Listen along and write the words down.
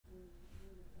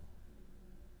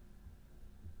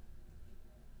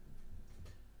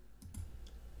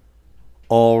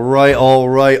All right.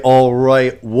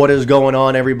 What is going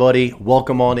on, everybody?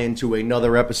 Welcome on into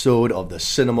another episode of the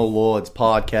Cinema Lords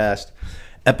podcast,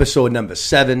 episode number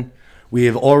 7. We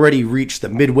have already reached the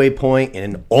midway point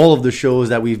in all of the shows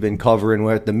that we've been covering.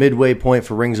 We're at the midway point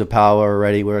for Rings of Power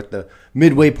already. We're at the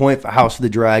midway point for House of the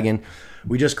Dragon.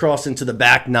 We just crossed into the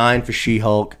back 9 for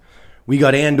She-Hulk. We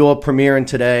got Andor premiering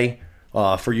today.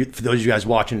 For those of you guys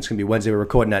watching, it's going to be Wednesday. We're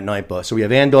recording at night, but so we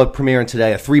have Andor premiering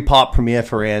today, a 3-part premiere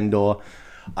for Andor.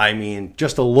 I mean,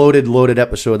 just a loaded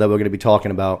episode that we're going to be talking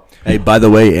about. Hey, by the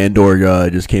way, Andor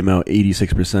just came out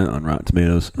 86% on Rotten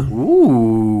Tomatoes.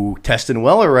 Ooh, testing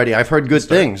well already. I've heard good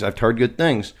things. We're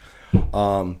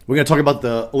going to talk about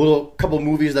a couple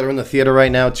movies that are in the theater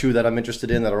right now, too, that I'm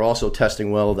interested in that are also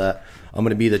testing well that I'm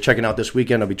going to be checking out this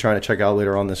weekend. I'll be trying to check out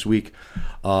later on this week.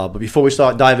 But before we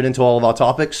start diving into all of our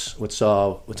topics, let's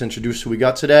introduce who we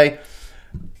got today.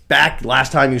 Back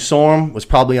last time you saw him was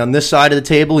probably on this side of the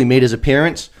table. He made his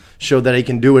appearance, showed that he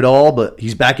can do it all, but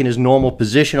he's back in his normal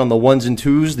position on the ones and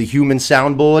twos, the human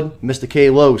soundboard, Mr. K.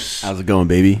 Los. How's it going,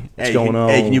 baby? What's going on?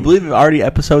 Hey, can you believe it? Already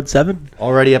episode 7?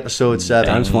 Already episode 7.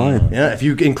 Time's flying. Yeah, if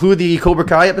you include the Cobra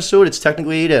Kai episode, it's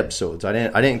technically 8 episodes. I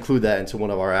didn't include that into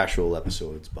one of our actual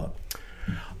episodes, but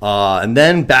and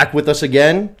then back with us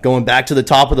again, going back to the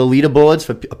top of the leaderboards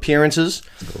for appearances.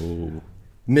 Oh.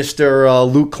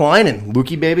 Mr. Luke Klein and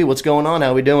Lukey, baby, what's going on?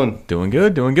 How we doing? Doing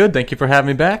good. Thank you for having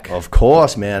me back. Of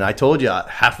course, man. I told you,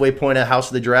 halfway point at House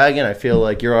of the Dragon. I feel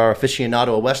like you're our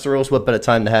aficionado of Westeros. What better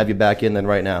time to have you back in than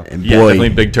right now? And yeah, definitely a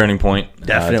big turning point.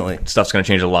 Definitely. Stuff's going to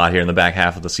change a lot here in the back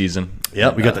half of the season.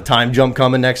 Yep, we got the time jump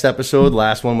coming next episode.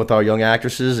 Last one with our young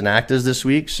actresses and actors this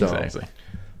week. So exactly.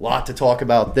 A lot to talk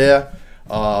about there.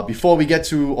 Before we get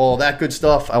to all that good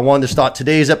stuff, I wanted to start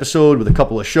today's episode with a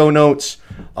couple of show notes.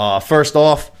 First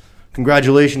off,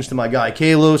 congratulations to my guy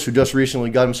Kalos, who just recently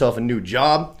got himself a new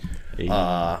job,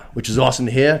 which is awesome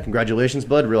to hear. Congratulations,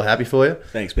 bud. Real happy for you.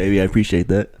 Thanks, baby. I appreciate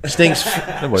that.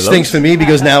 Stinks for me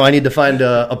because now I need to find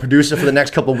a producer for the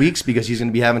next couple of weeks because he's going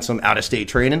to be having some out-of-state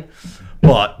training.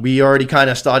 But we already kind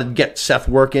of started to get Seth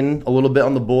working a little bit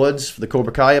on the boards for the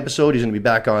Cobra Kai episode. He's going to be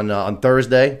back on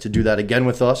Thursday to do that again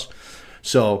with us.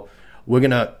 So we're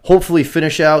going to hopefully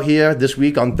finish out here this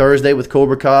week on Thursday with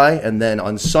Cobra Kai. And then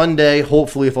on Sunday,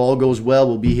 hopefully, if all goes well,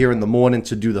 we'll be here in the morning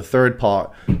to do the third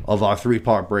part of our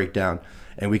 3-part breakdown.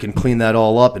 And we can clean that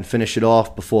all up and finish it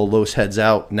off before Los heads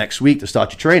out next week to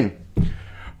start your training.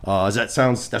 That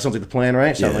sounds like the plan,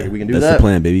 right? Sounds like we can do that. That's the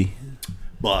plan, baby.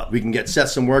 But we can get Seth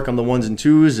some work on the ones and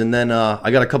twos. And then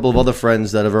I got a couple of other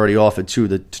friends that have already offered, too,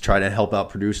 to try to help out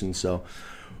producing. So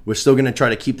we're still going to try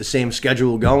to keep the same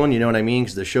schedule going, you know what I mean?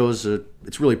 Because the show's,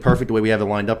 it's really perfect the way we have it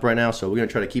lined up right now. So we're going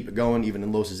to try to keep it going even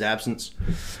in Los's absence.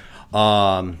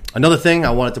 Another thing I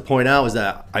wanted to point out is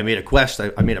that I made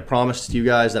a promise to you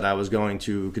guys that I was going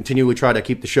to continually try to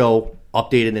keep the show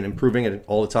updated and improving it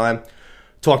all the time.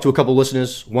 Talked to a couple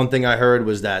listeners. One thing I heard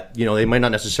was that, they might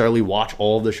not necessarily watch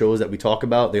all of the shows that we talk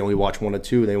about. They only watch 1 or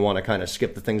 2. They want to kind of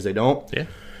skip the things they don't. Yeah.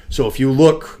 So if you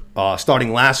look,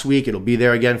 starting last week, it'll be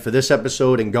there again for this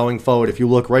episode and going forward. If you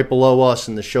look right below us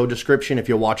in the show description, if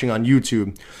you're watching on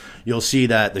YouTube, you'll see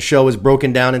that the show is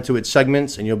broken down into its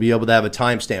segments, and you'll be able to have a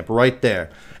timestamp right there.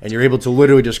 And you're able to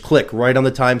literally just click right on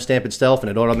the timestamp itself, and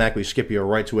it automatically skip you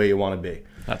right to where you want to be.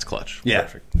 That's clutch. Yeah,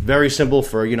 Perfect. Very very simple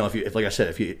for, if like I said,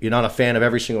 if you're not a fan of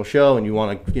every single show and you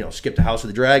want to, skip to House of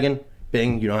the Dragon,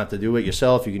 bing, you don't have to do it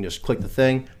yourself. You can just click the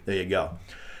thing. There you go.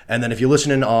 And then if you're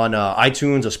listening on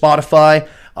iTunes or Spotify,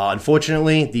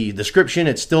 unfortunately, the description,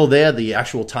 it's still there. The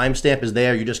actual timestamp is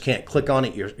there. You just can't click on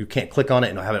it. You can't click on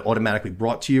it and have it automatically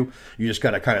brought to you. You just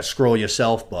got to kind of scroll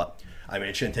yourself. But,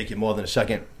 it shouldn't take you more than a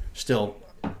second. It's still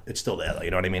there.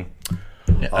 You know what I mean?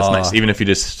 Yeah, that's nice. Even if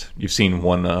you've seen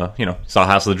one, saw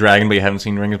House of the Dragon, but you haven't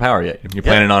seen Ring of Power yet. You're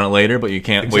planning on it later, but you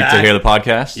can't wait to hear the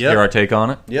podcast, hear our take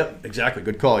on it. Yep, exactly.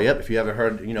 Good call. Yep, if you haven't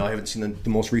heard, I haven't seen the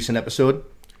most recent episode.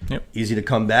 Yep. Easy to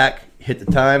come back, hit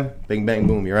the time, bing, bang,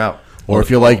 boom, you're out. Or if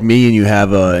you're like me and you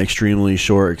have an extremely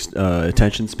short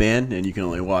attention span and you can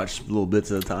only watch little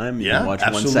bits at a time, you can watch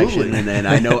absolutely. one section, and then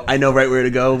I know right where to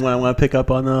go when I want to pick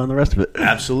up on the rest of it.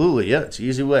 Absolutely, yeah, it's an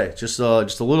easy way. Just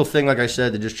a little thing, like I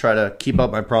said, to just try to keep up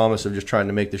my promise of just trying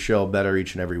to make the show better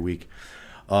each and every week.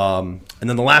 And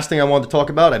then the last thing I wanted to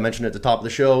talk about, I mentioned at the top of the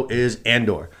show, is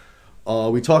Andor.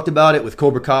 We talked about it with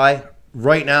Cobra Kai.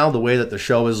 Right now, the way that the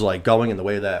show is going and the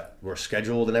way that we're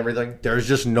scheduled and everything, there's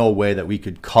just no way that we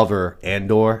could cover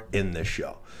Andor in this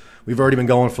show. We've already been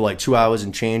going for 2 hours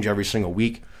and change every single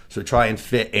week. So to try and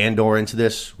fit Andor into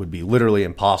this would be literally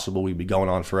impossible. We'd be going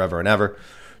on forever and ever.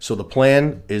 So the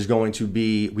plan is going to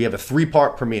be, we have a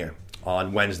 3-part premiere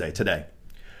on Wednesday, today.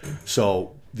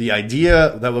 So the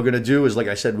idea that we're going to do is, like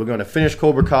I said, we're going to finish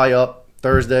Cobra Kai up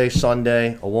Thursday,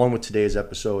 Sunday, along with today's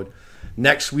episode.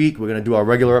 Next week, we're going to do our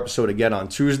regular episode again on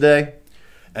Tuesday.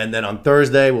 And then on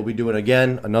Thursday, we'll be doing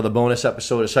again another bonus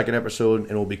episode, a second episode,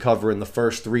 and we'll be covering the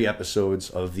first 3 episodes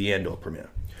of the Andor premiere.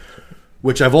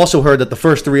 Which I've also heard that the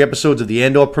first 3 episodes of the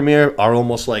Andor premiere are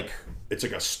almost like, it's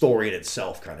like a story in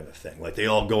itself kind of a thing. Like, they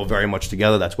all go very much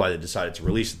together. That's why they decided to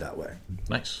release it that way.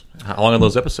 Nice. How long are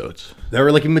those episodes?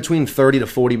 They're like in between 30 to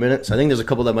 40 minutes. I think there's a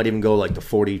couple that might even go like to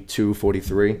 42,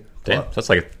 43. Damn, that's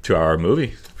like a 2-hour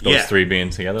movie. Those 3 being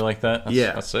together like that.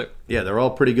 That's sick. Yeah, they're all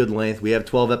pretty good length. We have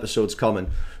 12 episodes coming.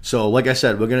 So, like I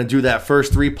said, we're going to do that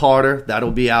first 3-parter.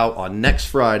 That'll be out on next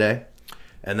Friday.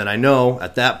 And then I know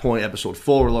at that point, episode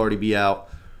 4 will already be out.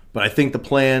 But I think the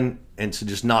plan, and to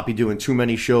just not be doing too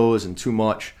many shows and too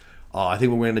much, I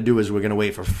think what we're going to do is we're going to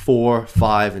wait for 4,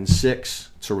 5, and 6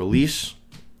 to release.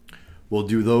 We'll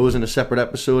do those in a separate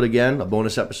episode again, a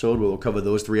bonus episode where we'll cover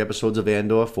those 3 episodes of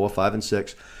Andor, 4, 5, and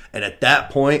 6. And at that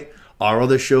point, our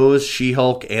other shows,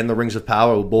 She-Hulk and The Rings of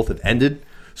Power, will both have ended.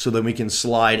 So then we can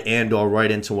slide Andor right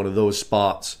into one of those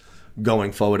spots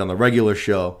going forward on the regular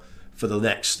show for the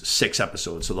next 6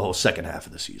 episodes, so the whole second half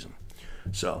of the season.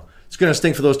 So it's going to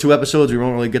stink for those 2 episodes. We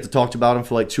won't really get to talk about them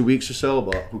for like 2 weeks or so,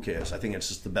 but who cares? I think it's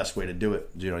just the best way to do it.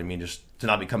 You know what I mean? Just to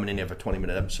not be coming in here for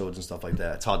 20-minute episodes and stuff like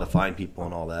that. It's hard to find people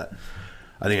and all that.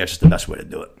 I think that's just the best way to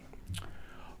do it.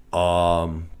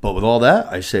 But with all that,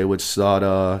 I say let's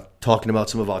start talking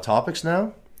about some of our topics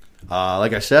now.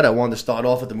 Like I said, I wanted to start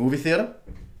off at the movie theater.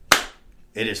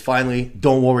 It is finally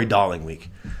Don't Worry Darling week.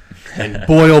 And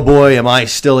boy, oh boy, am I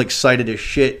still excited as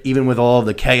shit, even with all of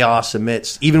the chaos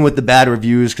amidst, even with the bad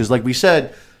reviews. Because like we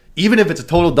said, even if it's a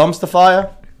total dumpster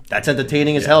fire, that's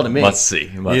entertaining as hell to me. Must see.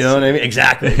 You know what I mean?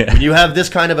 Exactly. When you have this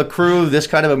kind of a crew, this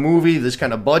kind of a movie, this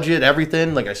kind of budget,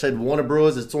 everything. Like I said, Warner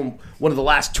Bros. It's one of the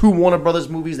last 2 Warner Brothers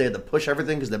movies. They had to push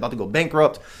everything because they're about to go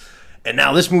bankrupt. And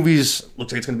now this movie's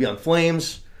looks like it's going to be on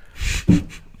flames.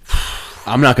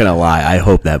 I'm not going to lie. I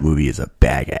hope that movie is a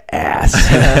bag of ass.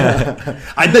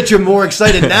 I bet you're more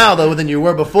excited now, though, than you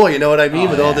were before. You know what I mean?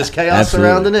 With all this chaos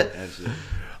surrounding it. Absolutely.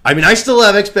 I mean, I still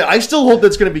have I still hope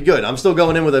it's going to be good. I'm still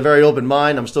going in with a very open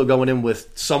mind. I'm still going in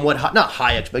with somewhat not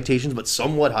high expectations, but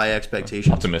somewhat high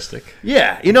expectations. Optimistic.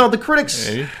 Yeah, you know the critics.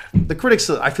 The critics,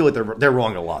 I feel like they're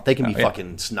wrong a lot. They can be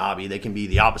fucking snobby. They can be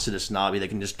the opposite of snobby. They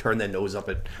can just turn their nose up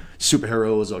at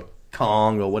superheroes or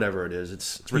Kong or whatever it is.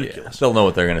 It's ridiculous. They'll know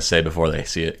what they're going to say before they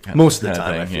see it. Most of the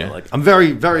time, I feel like. I'm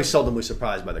very, very seldomly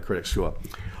surprised by the critics, sure.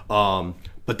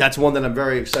 But that's one that I'm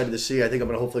very excited to see. I think I'm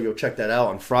going to hopefully go check that out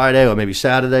on Friday or maybe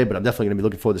Saturday, but I'm definitely going to be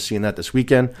looking forward to seeing that this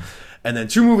weekend. And then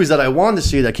 2 movies that I wanted to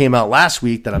see that came out last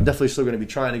week that I'm definitely still going to be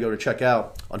trying to go to check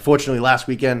out. Unfortunately, last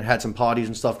weekend had some parties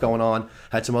and stuff going on,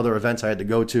 had some other events I had to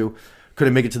go to.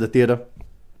 Couldn't make it to the theater.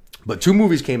 But 2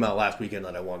 movies came out last weekend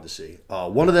that I wanted to see.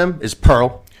 One of them is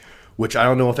Pearl, which I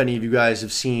don't know if any of you guys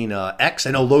have seen X.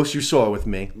 I know Los, you saw it with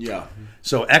me. Yeah.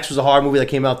 So X was a horror movie that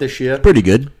came out this year. Pretty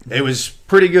good. It was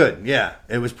pretty good. Yeah,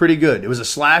 it was pretty good. It was a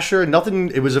slasher. Nothing.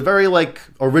 It was a very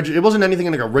original. It wasn't anything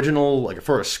original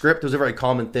for a script. It was a very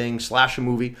common thing. Slasher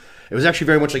movie. It was actually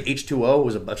very much like H2O. It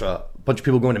was a bunch of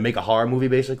people going to make a horror movie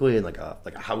basically, in like a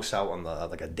house out on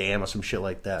a dam or some shit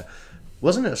like that.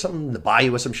 Wasn't it something in the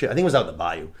bayou or some shit? I think it was out in the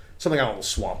bayou. Something out on the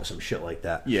swamp or some shit like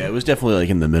that. Yeah, it was definitely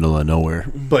in the middle of nowhere.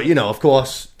 But, of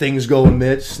course, things go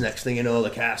amiss. Next thing you know, the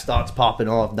cast starts popping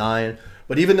off, dying.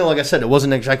 But even though, like I said, it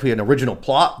wasn't exactly an original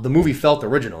plot, the movie felt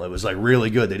original. It was, really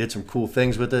good. They did some cool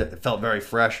things with it. It felt very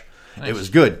fresh. Nice. It was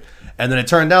good. And then it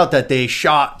turned out that they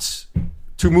shot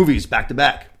 2 movies back to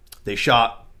back. They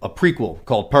shot a prequel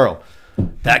called Pearl.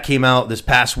 That came out this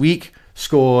past week.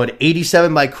 Scored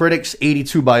 87 by critics,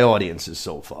 82 by audiences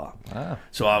so far. Wow.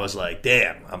 So I was like,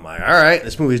 damn. I'm like, all right,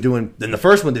 this movie's doing... Then the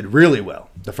first one did really well.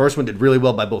 The first one did really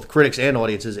well by both critics and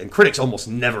audiences, and critics almost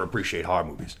never appreciate horror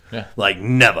movies. Yeah.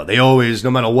 Never. They always, no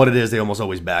matter what it is, they almost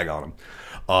always bag on them.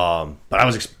 But I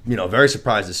was, very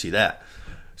surprised to see that.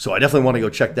 So I definitely want to go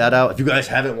check that out. If you guys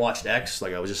haven't watched X,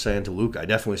 like I was just saying to Luke, I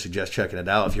definitely suggest checking it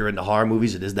out. If you're into horror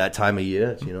movies, it is that time of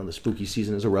year. The spooky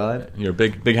season has arrived. You're a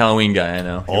big Halloween guy, I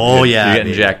know. You're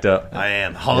getting jacked up. I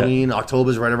am. Halloween,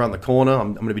 October's right around the corner.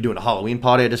 I'm going to be doing a Halloween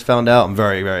party. I just found out. I'm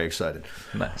very, very excited.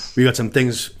 Nice. We got some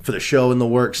things for the show in the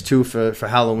works too for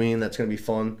Halloween. That's going to be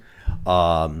fun.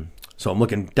 So I'm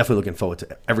definitely looking forward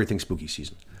to everything spooky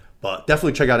season. But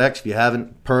definitely check out X if you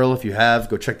haven't. Pearl, if you have,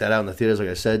 go check that out in the theaters. Like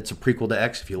I said, it's a prequel to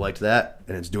X if you liked that,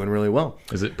 and it's doing really well.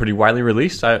 Is it pretty widely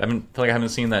released? I feel like I haven't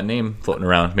seen that name floating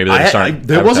around. Maybe they just aren't.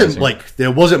 There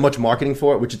wasn't much marketing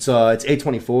for it, which it's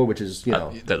A24, which is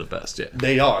they're the best. Yeah,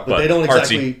 they are, but they don't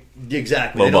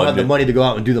exactly. They don't have the money to go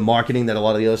out and do the marketing that a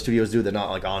lot of the other studios do. They're not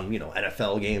like on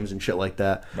NFL games and shit like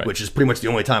that, which is pretty much the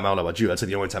only time. I don't know about you. That's like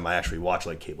the only time I actually watch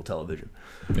like cable television.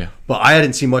 Yeah, but I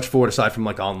hadn't seen much for it aside from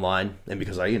like online, and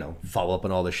because I follow up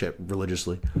on all this shit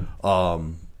religiously.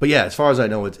 But yeah, as far as I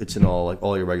know, it's in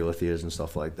all your regular theaters and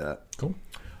stuff like that. Cool.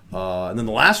 And then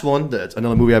the last one, that's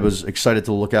another movie I was excited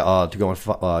to look at, to go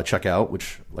and check out,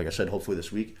 which, like I said, hopefully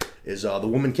this week, is The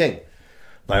Woman King.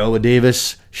 Viola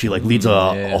Davis, she leads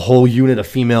a whole unit of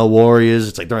female warriors.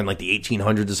 It's during the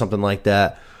 1800s or something like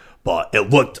that. But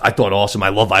I thought awesome. I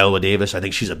love Viola Davis. I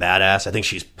think she's a badass. I think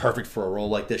she's perfect for a role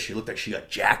like this. She looked like she got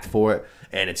jacked for it.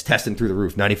 And it's testing through the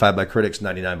roof. 95 by critics,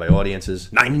 99 by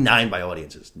audiences. 99 by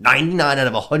audiences. 99 out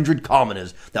of 100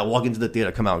 commoners that walk into the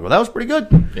theater come out and go, that was pretty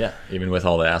good. Yeah, even with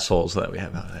all the assholes that we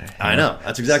have out there. I know.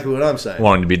 That's exactly what I'm saying.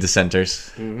 Wanting to be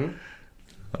dissenters. Mm-hmm.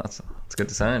 That's good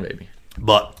to sign, baby.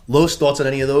 But Los, thoughts on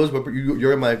any of those? But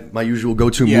you're my usual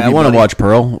go-to movie. Yeah, I want to watch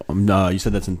Pearl. You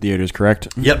said that's in theaters, correct?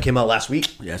 Yep, came out last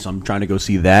week. Yeah, so I'm trying to go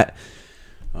see that.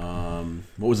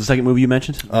 What was the second movie you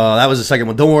mentioned? That was the second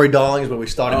one. Don't Worry, Darlings, but we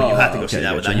started when you have to go see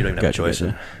that. With that, you don't even have a choice.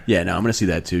 Yeah, no, I'm going to see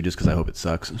that too, just because I hope it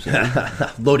sucks.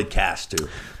 Loaded cast, too.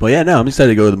 But yeah, no, I'm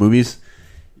excited to go to the movies.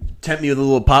 Tempt me with a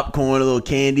little popcorn, a little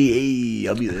candy. Hey,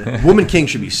 I'll be there. Woman King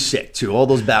should be sick, too. All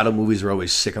those battle movies are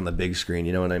always sick on the big screen,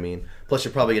 you know what I mean? Plus,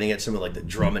 you're probably going to get some of the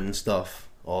drumming and stuff.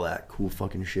 All that cool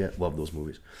fucking shit. Love those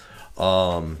movies.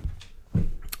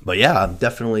 But yeah, I'm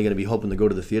definitely going to be hoping to go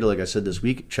to the theater, like I said, this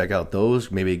week. Check out those.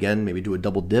 Maybe do a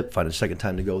double dip. Find a second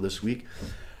time to go this week.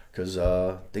 Because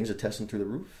things are testing through the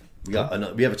roof.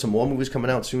 We have some more movies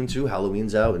coming out soon, too.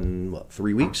 Halloween's out in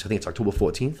 3 weeks. I think it's October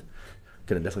 14th.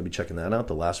 Going to definitely be checking that out.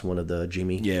 The last one of the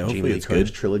Jamie Lee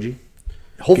Curtis trilogy.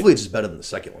 Hopefully it's better than the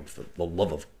second one, for the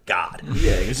love of God.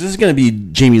 Yeah, because this is going to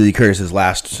be Jamie Lee Curtis's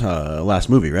last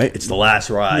movie, right? It's the last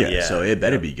ride, yeah. So it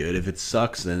better be good. If it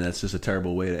sucks, then that's just a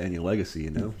terrible way to end your legacy,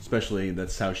 Especially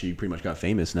that's how she pretty much got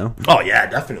famous, no? Oh, yeah,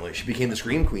 definitely. She became the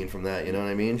Scream Queen from that, you know what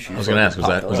I mean? I was going to ask, was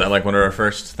that one of her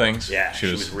first things? Yeah, she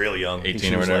was real young.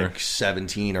 18 or whatever.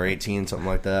 17 or 18, something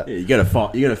like that. Yeah, you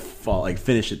gotta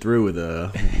finish it through with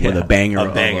a banger.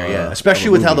 A banger, yeah. Especially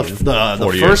with how the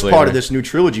first part of this new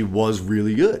trilogy was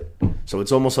really good. So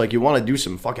it's almost like you want to do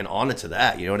some fucking honor to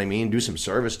that, you know what I mean? Do some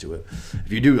service to it.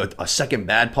 If you do a second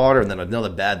bad part and then another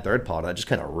bad third part, that just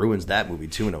kind of ruins that movie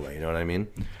too in a way, you know what I mean?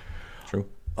 True.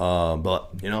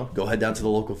 But, go head down to the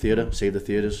local theater, save the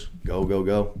theaters, go.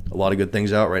 A lot of good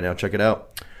things out right now. Check it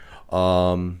out.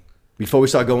 Before we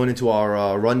start going into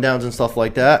our rundowns and stuff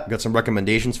like that, got some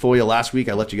recommendations for you. Last week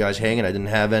I left you guys hanging. I didn't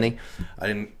have any.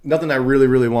 Nothing I really,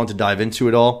 really wanted to dive into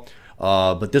at all.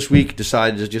 But this week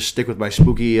decided to just stick with my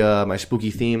spooky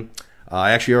theme.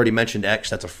 I actually already mentioned X.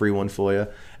 That's a free one for you.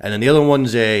 And then the other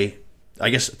one's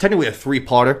technically a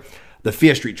 3-parter, the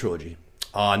Fear Street trilogy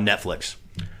on Netflix.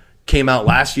 Came out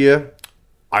last year.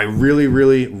 I really,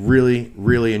 really, really,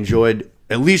 really enjoyed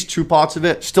at least 2 parts of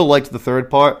it. Still liked the third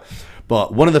part.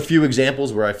 But one of the few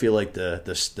examples where I feel like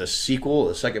the sequel,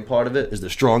 the second part of it, is the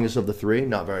strongest of the 3.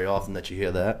 Not very often that you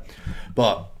hear that.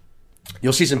 But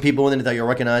you'll see some people in it that you'll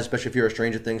recognize, especially if you're a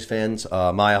Stranger Things fans.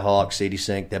 Maya Hawke, Sadie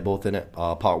Sink, they're both in it,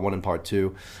 part 1 and part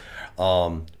 2.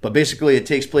 But basically it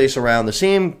takes place around the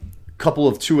same couple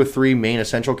of 2 or 3 main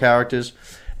essential characters.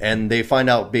 And they find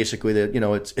out basically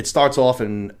that, it starts off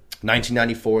in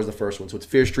 1994 is the first one. So it's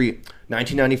Fear Street,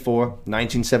 1994,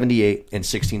 1978, and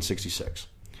 1666.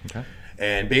 Okay.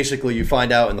 And basically you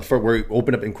find out in the first, where we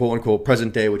open up in quote-unquote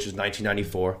present day, which is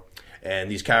 1994.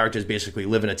 And these characters basically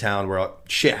live in a town where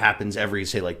shit happens every,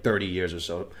 say, 30 years or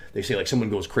so. They say, someone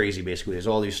goes crazy, basically. There's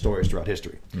all these stories throughout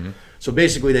history. Mm-hmm. So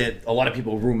basically, a lot of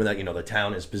people rumor that, the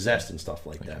town is possessed and stuff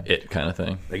like that. It kind of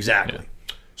thing. Exactly.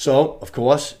 Yeah. So, of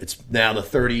course, it's now the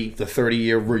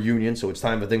 30-year reunion, so it's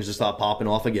time for things to stop popping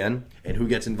off again. And who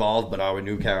gets involved but our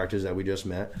new characters that we just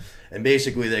met. And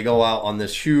basically, they go out on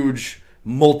this huge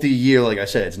multi-year, like I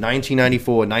said, it's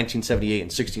 1994, 1978,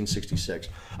 and 1666.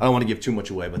 I don't want to give too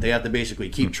much away, but they have to basically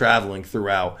keep traveling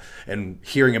throughout and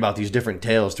hearing about these different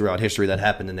tales throughout history that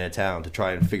happened in their town to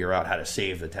try and figure out how to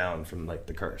save the town from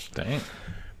the curse. Dang.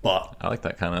 But I like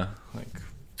that kind of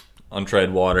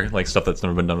untread water, stuff that's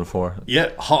never been done before.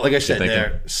 Yeah, like I said,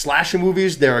 they're slasher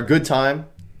movies. They're a good time.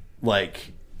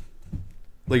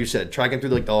 like you said, tracking through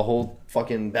like the whole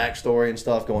fucking backstory and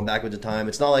stuff, going backwards in time.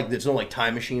 It's not like it's no like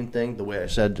time machine thing. The way I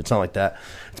said, it's not like that.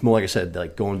 It's more like I said,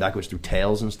 like going backwards through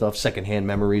tales and stuff, secondhand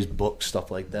memories, books,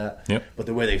 stuff like that. Yep. But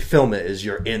the way they film it is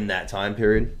you're in that time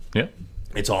period. Yep.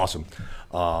 It's awesome.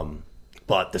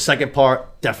 But the second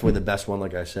part, definitely the best one.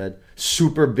 Like I said,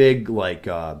 super big. Like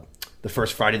the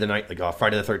first Friday the night, like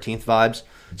Friday the 13th vibes,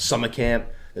 summer camp.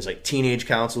 There's like teenage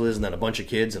counselors and then a bunch of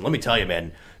kids. And let me tell you,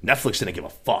 man, Netflix didn't give a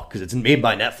fuck because it's made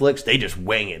by Netflix. They just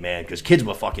wing it, man. Because kids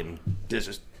were fucking, there's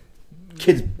just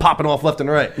kids popping off left and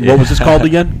right. What was this called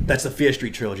again? That's the Fear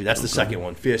Street trilogy. That's the second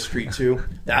one, Fear Street 2.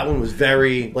 That one was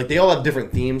very, like they all have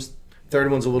different themes. Third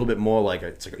one's a little bit more like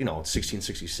it's like, you know, it's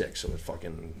 1666, so it's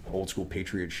fucking old school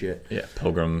patriot shit. Yeah,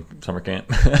 Pilgrim summer camp.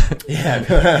 Yeah,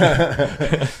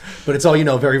 but it's all, you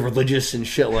know, very religious and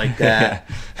shit like that.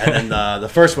 And then the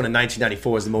first one in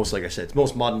 1994 is the most, like I said, it's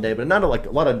most modern day, but not like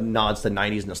a lot of nods to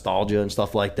 90s nostalgia and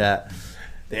stuff like that.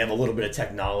 They have a little bit of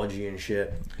technology and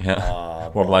shit. Yeah,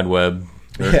 World Wide Web,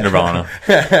 Nirvana,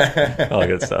 all that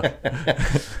good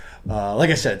stuff. Like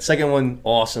I said, second one,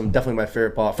 awesome. Definitely my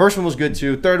favorite part. First one was good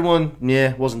too. Third one,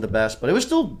 yeah, wasn't the best, but it was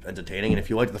still entertaining. And if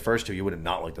you liked the first two, you would have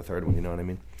not liked the third one. You know what I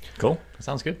mean? Cool. That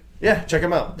sounds good. Yeah, check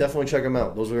them out. Definitely check them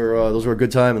out. Those were a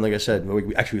good time. And like I said,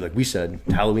 actually, like we said,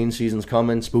 Halloween season's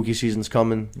coming, spooky season's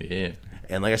coming. Yeah.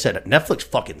 And like I said, Netflix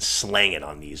fucking slanging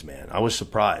on these, man. I was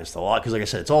surprised a lot because, like I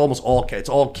said, it's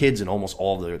all kids and almost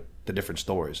all the different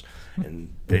stories,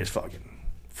 and they just fucking.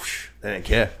 They didn't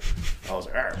care. I was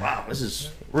like, all right, wow, this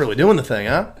is really doing the thing,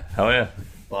 huh? Hell yeah.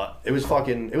 But it was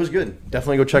good.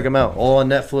 Definitely go check them out. All on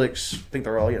Netflix. I think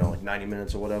they're all, you know, like 90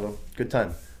 minutes or whatever. Good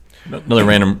time. Another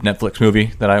random Netflix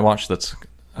movie that I watched that's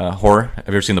horror. Have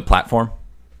you ever seen The Platform?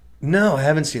 No, I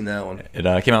haven't seen that one.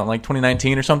 It came out in like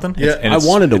 2019 or something. Yeah, I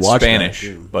wanted to watch Spanish,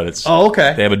 that, but it's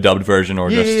okay. They have a dubbed version or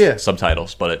just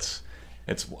subtitles, but it's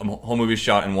a whole movie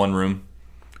shot in one room,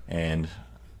 and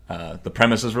the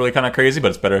premise is really kind of crazy, but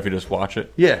it's better if you just watch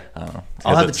it. Yeah, I don't know.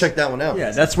 I'll have to check that one out. Yeah,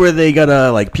 that's where they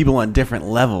got like people on different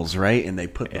levels, right? And they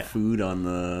put the food on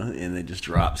and it just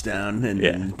drops down,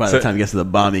 and by the time it gets to the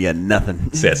bomb, you got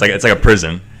nothing. So it's like a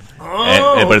prison.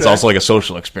 But it's also like a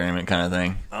social experiment kind of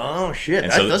thing. Oh shit!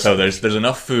 And so there's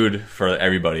enough food for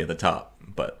everybody at the top,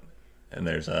 and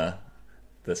there's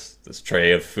this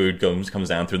tray of food comes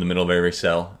down through the middle of every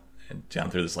cell and down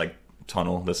through this like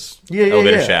tunnel, this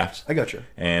elevator shaft. I got you.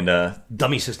 And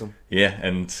dummy system. Yeah,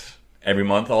 and every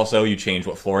month also you change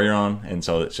what floor you're on, and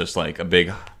so it's just like a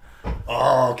big.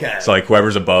 Oh, okay. So like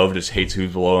whoever's above just hates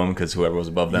who's below them because whoever was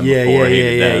above them before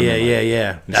hated them.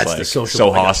 Yeah. That's like the social.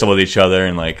 So hostile with each other,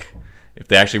 and like if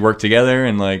they actually work together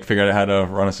and like figure out how to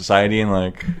run a society and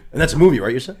like. And that's a movie,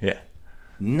 right? You said. Yeah.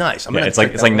 Nice. It's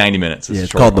like 90 minutes.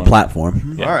 It's called The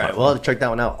Platform. Yeah, all right, well, I'll check that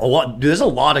one out. There's a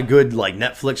lot of good like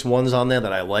Netflix ones on there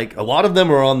that I like. A lot of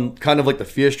them are on kind of like the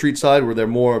Fear Street side, where they're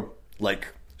more like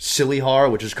silly horror,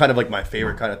 which is kind of like my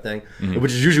favorite kind of thing. Mm-hmm.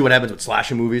 Which is usually what happens with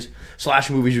slasher movies.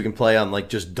 Slasher movies you can play on like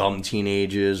just dumb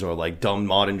teenagers or like dumb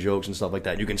modern jokes and stuff like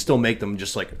that. You can still make them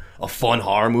just like a fun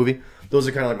horror movie. Those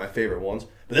are kind of like my favorite ones.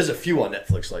 But there's a few on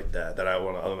Netflix like that I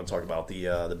want to talk about. The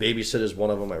Babysitter's one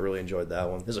of them. I really enjoyed that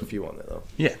one. There's a few on there though.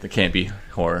 Yeah, the campy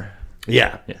horror.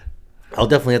 Yeah. I'll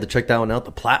definitely have to check that one out.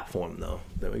 The Platform though.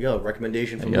 There we go.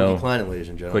 Recommendation from Movie Klein, ladies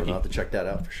and gentlemen. I'll have to check that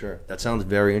out for sure. That sounds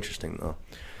very interesting though.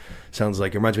 Sounds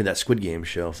like it reminds me of that Squid Game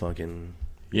show. Fucking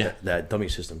that dummy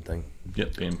system thing.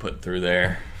 Yep, being put through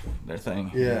their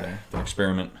thing. Yeah, their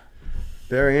experiment.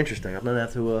 Very interesting. I'm gonna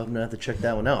have to check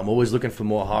that one out. I'm always looking for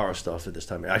more horror stuff at this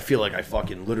time. I feel like I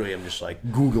fucking literally am just like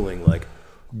Googling like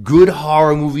good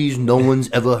horror movies no one's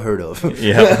ever heard of.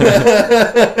 Yeah.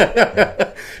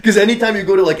 Because anytime you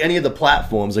go to like any of the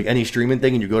platforms, like any streaming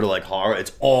thing, and you go to like horror,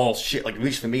 it's all shit. Like at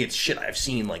least for me, it's shit I've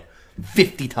seen like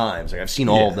 50 times. Like I've seen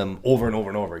all of them over and over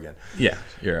and over again. Yeah,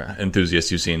 you're an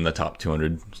enthusiast. You've seen the top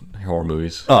 200 horror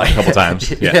movies a couple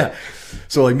times. Yeah.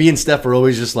 So like me and Steph are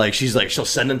always just like, she's like, she'll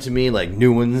send them to me like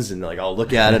new ones, and like I'll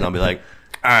look at it and I'll be like,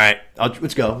 all right,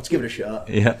 let's go, let's give it a shot.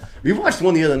 Yeah, we watched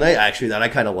one the other night actually that I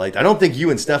kind of liked. I don't think you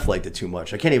and Steph liked it too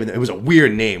much. I can't even. It was a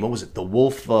weird name. What was it? The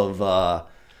Wolf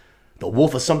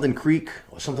of something Creek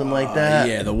or something like that.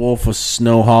 Yeah, The Wolf of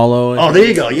Snow Hollow. Oh, there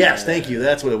you go. Yes, thank you.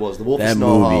 That's what it was. The Wolf of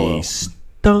Snow Hollow. That movie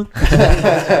stunk.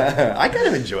 I kind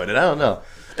of enjoyed it. I don't know.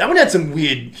 That one had some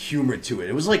weird humor to it.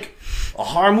 It was like a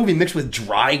horror movie mixed with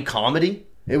dry comedy.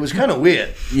 It was kind of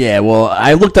weird. Yeah, well,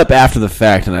 I looked up after the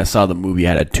fact and I saw the movie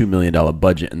had a $2 million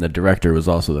budget and the director was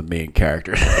also the main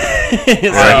character.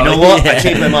 You know what? I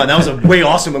changed my mind. That was a way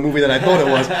awesomer movie than I thought it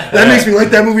was. That makes me like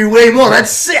that movie way more. That's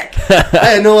sick.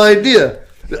 I had no idea.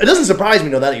 It doesn't surprise me,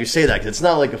 though, that you say that, because it's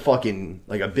not like a fucking,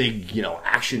 like a big,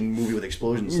 action movie with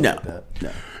explosions and stuff like that.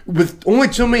 No. With only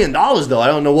 $2 million, though, I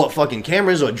don't know what fucking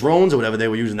cameras or drones or whatever they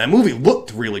were using. That movie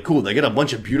looked really cool. They get a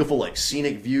bunch of beautiful, like,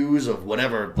 scenic views of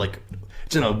whatever, like,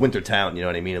 it's in a winter town, you know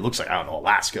what I mean? It looks like, I don't know,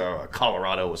 Alaska or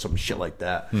Colorado or some shit like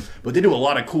that. But they do a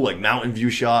lot of cool, like, mountain view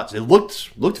shots. It looked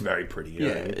very pretty. You know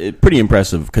what I mean? Pretty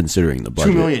impressive considering the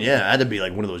budget. $2 million, yeah. It had to be,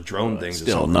 like, one of those drone things.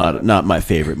 Still not my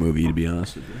favorite movie, to be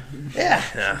honest with you.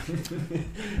 Yeah.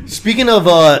 Speaking of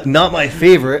not my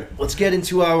favorite, let's get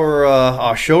into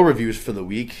our show reviews for the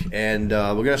week. And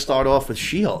we're going to start off with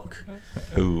She-Hulk.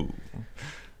 Ooh.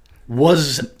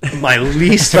 Was my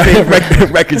least favorite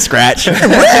record scratch. Can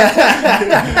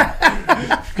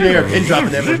you hear a pin drop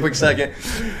in there for a quick second?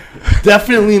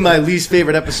 Definitely my least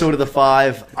favorite episode of the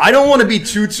 5. I don't want to be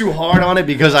too hard on it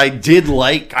because I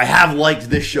have liked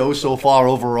this show so far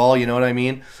overall, you know what I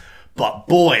mean? But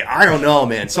boy, I don't know,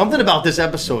 man. Something about this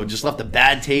episode just left a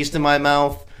bad taste in my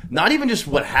mouth. Not even just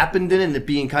what happened in it and it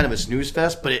being kind of a snooze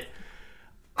fest, but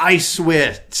I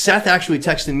swear, Seth actually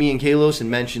texted me and Kalos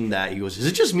and mentioned that. He goes, is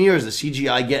it just me or is the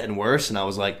CGI getting worse? And I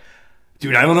was like,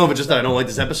 dude, I don't know if it's just that I don't like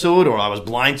this episode or I was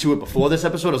blind to it before this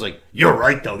episode. I was like, you're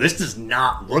right, though. This does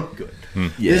not look good.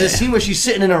 Yeah. There's a scene where she's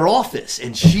sitting in her office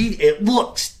and it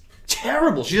looks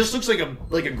terrible. She just looks like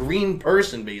a green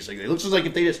person, basically. It looks just like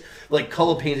if they just like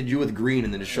color painted you with green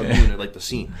and then just shoved you in like the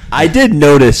scene. I did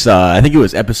notice. I think it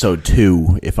was episode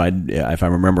 2, if I'm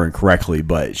remembering correctly.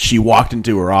 But she walked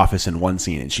into her office in one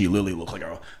scene and she literally looked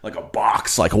like a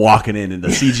box, like walking in, and the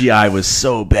CGI was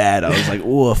so bad. I was like,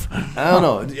 oof. I don't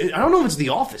know. I don't know if it's the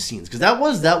office scenes because that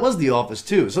was the office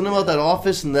too. Something about that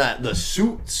office and the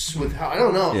suits with I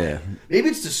don't know. Yeah, maybe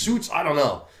it's the suits. I don't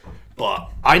know.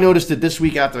 But I noticed it this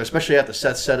week especially after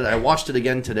Seth said it. I watched it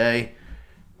again today.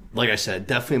 Like I said,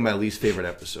 definitely my least favorite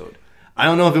episode. I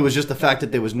don't know if it was just the fact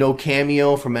that there was no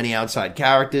cameo from any outside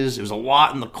characters. It was a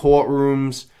lot in the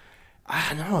courtrooms.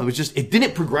 I don't know. It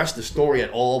didn't progress the story at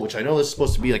all, which I know this is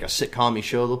supposed to be like a sitcom-y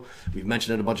show. We've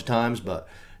mentioned it a bunch of times, but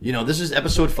this is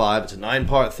episode 5. It's a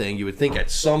 9-part thing. You would think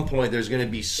at some point there's going to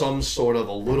be some sort of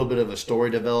a little bit of a story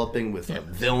developing with a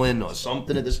villain or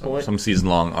something at this point. Some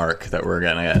season-long arc that we're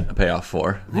going to get a payoff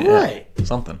for. Right. Yeah,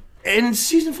 something. And in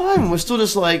season 5, we're still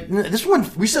just like, this one,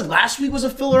 we said last week was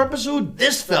a filler episode.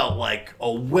 This felt like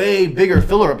a way bigger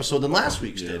filler episode than last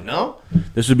week's did, no?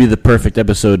 This would be the perfect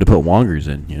episode to put Wongers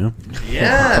in, you know?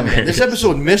 Yeah, man. This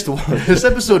episode missed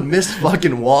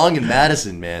fucking Wong and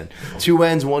Madison, man. 2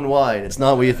 ends, 1 wide. It's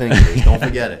not what you think it is. Don't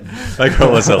forget it. That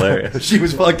girl was hilarious. She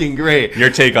was fucking great.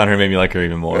 Your take on her made me like her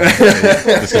even more.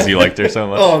 Just because you liked her so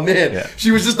much. Oh, man. Yeah.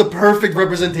 She was just the perfect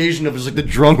representation of just like the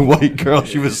drunk white girl.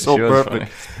 She was so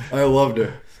perfect. Funny. I loved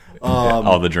her.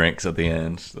 All the drinks at the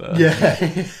end.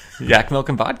 Yak milk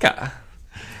and vodka.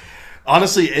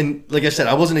 Honestly, and like I said,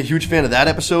 I wasn't a huge fan of that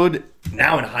episode.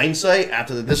 Now, in hindsight,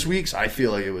 after this week's, I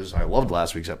feel like I loved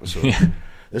last week's episode. Yeah.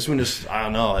 This one just, I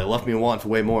don't know, it left me wanting for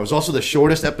way more. It was also the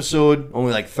shortest episode,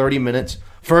 only like 30 minutes.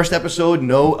 First episode,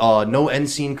 no end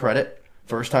scene credit.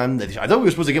 First time I thought we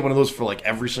were supposed to get one of those for like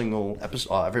every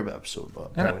episode, but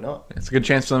apparently not. It's a good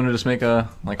chance for them to just make a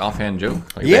like offhand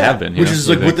joke, like they have been. Which is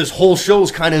like what this whole show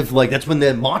is kind of like. That's when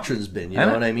the mantra's been. You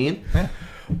know what I mean? Yeah.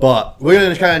 But we're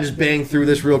gonna kind of just bang through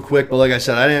this real quick. But like I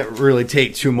said, I didn't really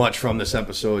take too much from this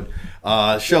episode.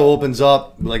 Show opens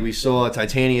up like we saw.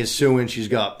 Titania is suing. She's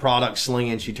got product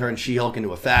slinging. She turned She-Hulk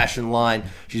into a fashion line.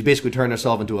 She's basically turned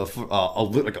herself into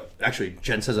actually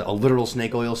Jen says a literal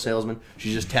snake oil salesman.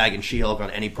 She's just tagging She-Hulk on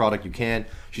any product you can.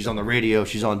 She's on the radio.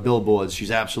 She's on billboards.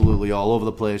 She's absolutely all over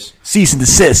the place. Cease and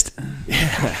desist.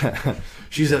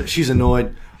 She's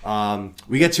annoyed.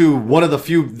 We get to one of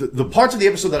the parts of the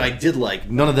episode that I did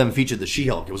like. None of them featured the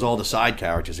She-Hulk. It was all the side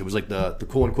characters. It was like the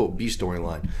quote unquote B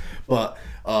storyline. But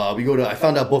I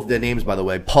found out both of their names, by the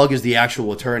way. Pug is the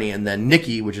actual attorney, and then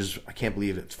Nikki, which is, I can't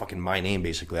believe it's fucking my name,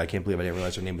 basically. I can't believe I didn't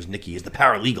realize her name was Nikki, is the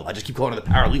paralegal. I just keep calling her the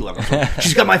paralegal episode.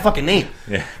 She's got my fucking name.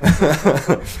 Yeah.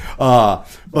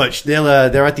 But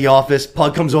they're at the office.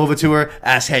 Pug comes over to her,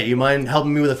 asks, hey, you mind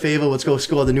helping me with a favor? Let's go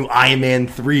score the new Iron Man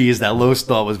 3s that Lowe's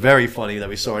thought was very funny that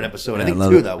we saw in episode. I think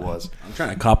 2 that was. I'm trying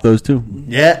to cop those too.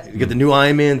 Yeah, you get the new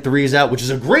Iron Man 3s out, which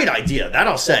is a great idea. That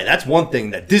I'll say. That's one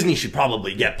thing that Disney should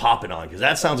probably get popping on, because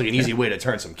that sounds like an easy way to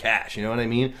turn some cash. You know what I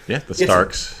mean? Yeah, the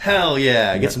Starks. Hell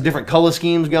yeah. Get some different color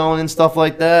schemes going and stuff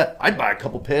like that. I'd buy a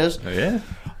couple pairs. Oh,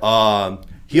 yeah.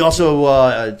 He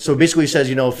also, so basically says,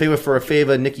 favor for a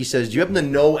favor. Nikki says, do you happen to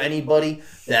know anybody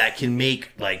that can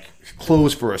make, like,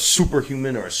 clothes for a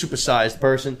superhuman or a supersized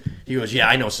person? He goes, yeah,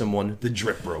 I know someone, the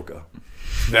Drip Broker.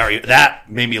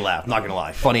 That made me laugh, not gonna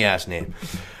lie. Funny-ass name.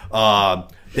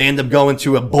 They end up going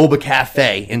to a boba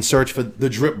cafe in search for the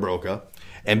Drip Broker.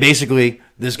 And basically,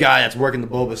 this guy that's working the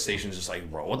boba station is just like,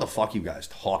 bro, what the fuck you guys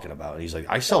talking about? And he's like,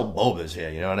 I sell bobas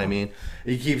here, you know what I mean?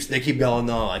 They keep going,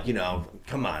 no, like, you know,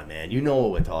 come on, man, you know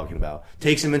what we're talking about.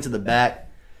 Takes him into the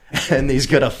back, and he's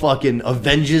got a fucking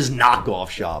Avengers knockoff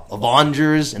shop.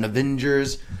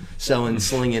 Avengers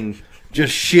slinging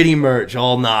just shitty merch,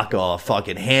 all knockoff.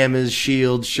 Fucking hammers,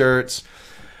 shields, shirts.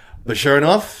 But sure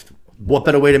enough, what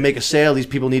better way to make a sale? These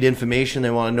people need information. They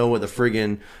want to know where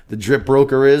the drip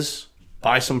broker is.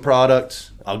 Buy some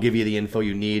products. I'll give you the info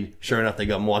you need. Sure enough, they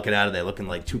got them walking out of there looking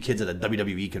like two kids at a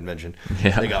WWE convention.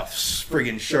 Yeah. They got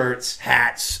friggin' shirts,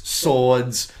 hats,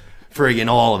 swords, friggin'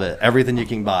 all of it. Everything you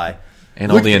can buy.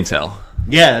 And all the intel.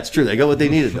 Yeah, that's true. They got what they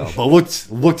needed, though. But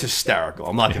looked hysterical.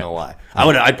 I'm not going to lie.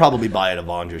 I'd probably buy an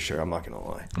Avengers shirt. I'm not going to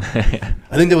lie.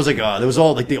 I think there was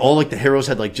all the heroes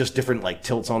had like just different like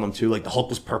tilts on them too. Like the Hulk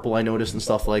was purple, I noticed, and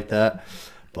stuff like that.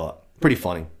 But pretty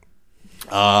funny.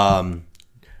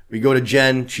 We go to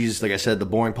Jen. She's, like I said, the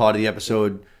boring part of the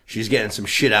episode. She's getting some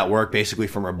shit at work basically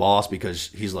from her boss because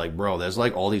he's like, bro, there's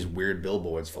like all these weird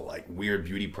billboards for like weird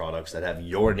beauty products that have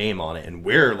your name on it. And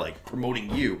we're like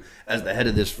promoting you as the head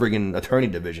of this friggin' attorney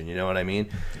division. You know what I mean?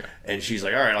 Yeah. And she's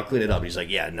like, all right, I'll clean it up. And he's like,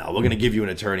 yeah, no, we're going to give you an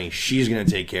attorney. She's going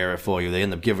to take care of it for you. They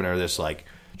end up giving her this like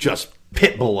just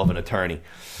pit bull of an attorney.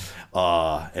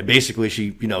 And basically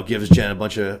she, gives Jen a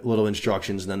bunch of little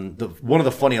instructions. And then one of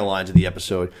the funnier lines of the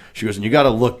episode, she goes, and you got to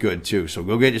look good too. So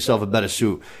go get yourself a better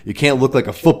suit. You can't look like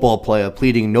a football player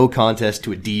pleading no contest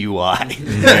to a DUI.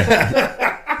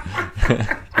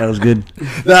 That was good.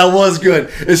 That was good.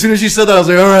 As soon as she said that, I was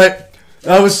like, all right,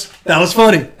 that was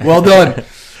funny. Well done.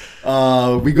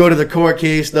 We go to the court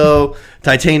case though.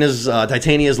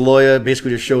 Titania's lawyer basically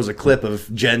just shows a clip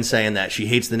of Jen saying that she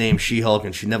hates the name She-Hulk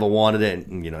and she never wanted it.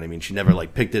 And you know what I mean? She never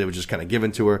like picked it. It was just kind of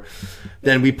given to her.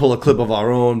 Then we pull a clip of our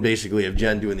own, basically of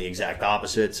Jen doing the exact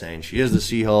opposite, saying she is the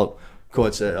She-Hulk.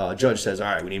 Judge says,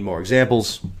 all right, we need more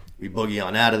examples. We boogie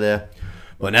on out of there.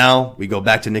 But now we go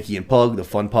back to Nikki and Pug, the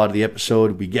fun part of the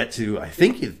episode. We get to, I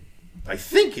think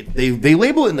they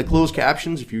label it in the closed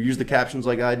captions. If you use the captions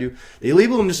like I do, they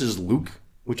label him just as Luke,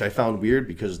 which I found weird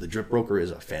because the Drip Broker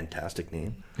is a fantastic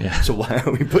name. Yeah. So why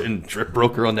are we putting Drip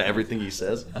Broker onto everything he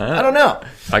says? I don't know.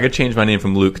 I could change my name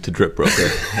from Luke to Drip Broker.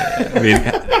 I mean,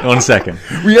 1 second.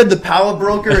 We had the Power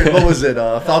Broker and what was it?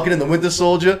 Falcon and the Winter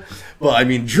Soldier. But I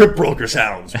mean, Drip Broker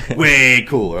sounds way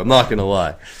cooler. I'm not gonna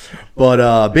lie.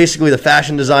 But basically, the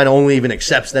fashion design only even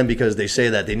accepts them because they say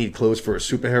that they need clothes for a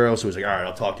superhero. So he's like, all right,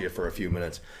 I'll talk to you for a few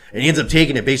minutes. And he ends up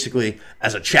taking it basically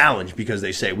as a challenge because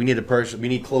they say we need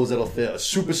clothes that'll fit a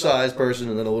supersized person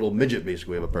and then a little midget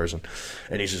basically of a person.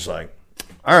 And he's just like,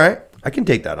 all right, I can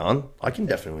take that on. I can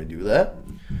definitely do that.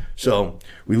 So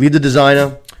we leave the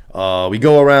designer. We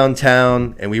go around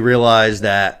town and we realize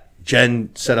that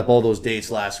Jen set up all those dates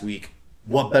last week.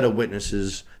 What better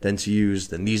witnesses than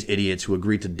these idiots who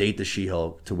agreed to date the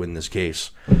She-Hulk to win this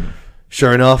case?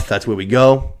 Sure enough, that's where we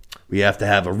go. We have to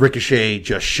have a Ricochet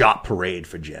just shot parade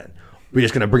for Jen. We're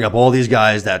just going to bring up all these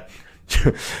guys that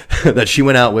that she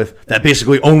went out with that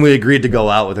basically only agreed to go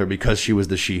out with her because she was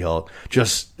the She-Hulk,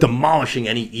 just demolishing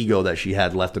any ego that she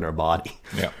had left in her body.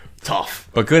 Yeah. Tough.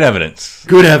 But good evidence.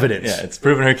 Good evidence. Yeah, it's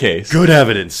proven her case. Good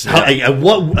evidence. Yeah. At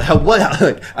what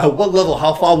level,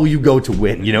 how far will you go to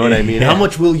win? You know what I mean? Yeah. How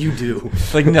much will you do?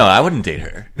 Like, no, I wouldn't date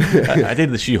her. I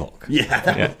dated the She-Hulk.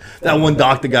 Yeah. That one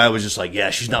doctor guy was just like, yeah,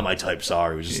 she's not my type,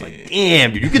 sorry. He was just like,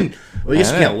 damn, dude, you can't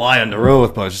lie under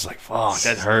oath, but I was just like, fuck,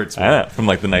 that hurts, man. From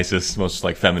like the nicest, most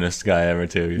like feminist guy ever,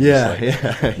 too.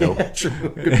 Nope. Yeah, true.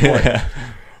 Good point.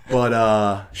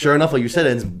 But sure enough, like you said,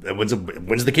 it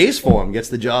wins the case for him, gets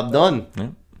the job done. Yeah.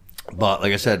 But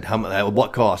like I said, at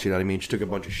what cost? You know what I mean? She took a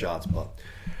bunch of shots, but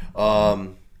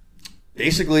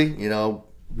basically,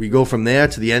 we go from there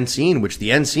to the end scene, which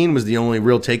the end scene was the only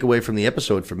real takeaway from the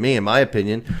episode for me, in my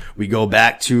opinion. We go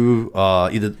back to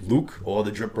either Luke or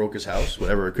the Drip Broker's house,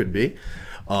 whatever it could be.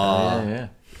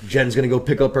 Jen's gonna go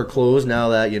pick up her clothes now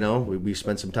that we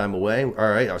spent some time away. All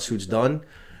right, our suit's done.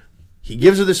 He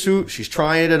gives her the suit. She's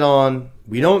trying it on.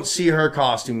 We don't see her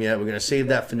costume yet. We're going to save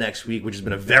that for next week, which has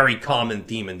been a very common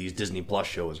theme in these Disney Plus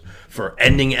shows for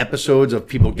ending episodes of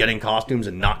people getting costumes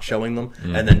and not showing them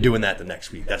and then doing that the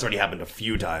next week. That's already happened a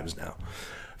few times now.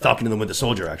 Falcon and the Winter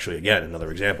Soldier, actually, again,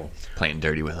 another example. Playing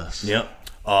dirty with us. Yep.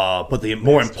 But the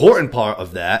more important part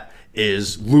of that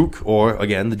is Luke, or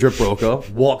again, the Drip Broker,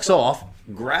 walks off,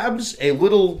 grabs a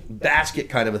little basket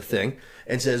kind of a thing,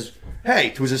 and says,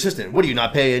 hey, to his assistant, what do you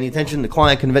not pay any attention to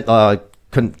client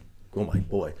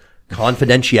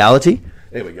confidentiality?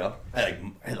 There we go. I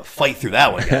had to fight through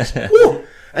that one, guys.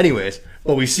 Anyways,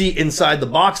 but we see inside the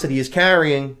box that he is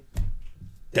carrying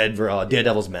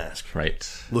Daredevil's mask.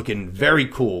 Right. Looking very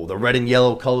cool. The red and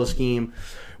yellow color scheme,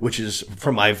 which is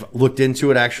I've looked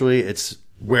into it actually. It's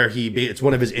where it's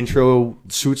one of his intro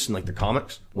suits in like the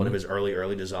comics, one of his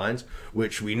early designs,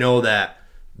 which we know that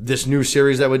this new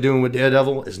series that we're doing with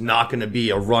Daredevil is not going to be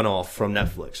a runoff from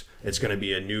Netflix. It's going to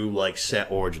be a new like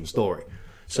set origin story.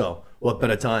 So what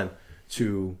better time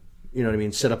to, you know what I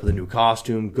mean, set up with a new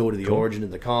costume, go to the origin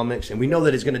of the comics. And we know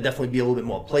that it's going to definitely be a little bit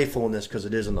more playful in this because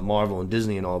it is in the Marvel and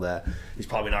Disney and all that. He's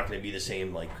probably not going to be the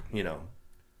same, like, you know,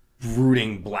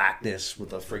 brooding blackness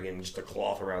with a friggin' just a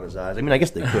cloth around his eyes. I mean, I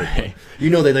guess they could. Right. You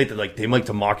know, they like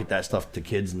to market that stuff to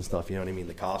kids and stuff. You know what I mean?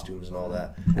 The costumes and all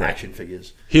that, action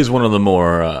figures. He's one of the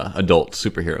more adult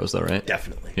superheroes, though, right?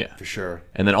 Definitely, yeah, for sure.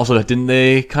 And then also,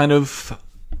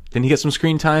 didn't he get some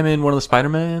screen time in one of the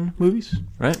Spider-Man movies?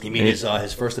 Right? You mean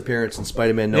his first appearance in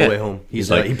Spider-Man: No Way Home? He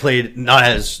played not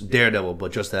as Daredevil,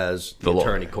 but just as the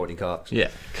attorney Courtney Cox. Yeah,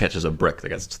 catches a brick that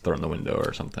gets thrown in the window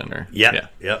or something. Or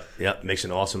Yep. Makes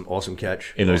an awesome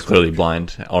catch. Even though he's clearly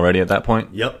blind already at that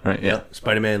point. Yep. Right. Yeah.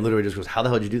 Spider-Man literally just goes, "How the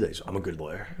hell did you do that?" He's, "I'm a good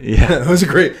lawyer." Yeah. It was a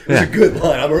good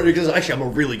line. I'm a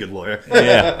really good lawyer.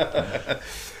 Yeah.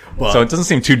 Well, so it doesn't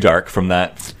seem too dark from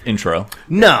that intro.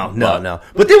 No.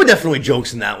 But there were definitely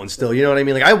jokes in that one still. You know what I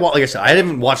mean? Like I said, I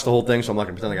didn't watch the whole thing, so I'm not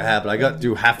gonna pretend like I have. But I got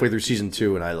through halfway through season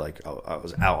 2, and I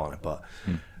was out on it. But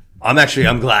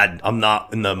I'm glad I'm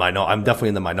not in the minority. I'm definitely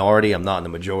in the minority. I'm not in the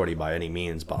majority by any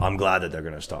means. But I'm glad that they're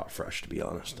gonna start fresh. To be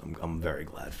honest, I'm very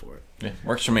glad for it. Yeah,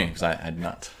 works for me because I did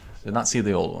not see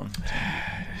the old one.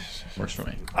 Works for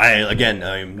me.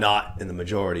 I'm not in the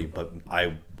majority, but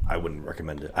I wouldn't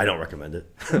recommend it. I don't recommend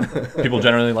it. People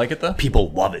generally like it, though? People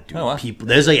love it, dude. Oh, wow.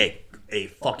 There's like a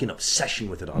fucking obsession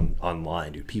with it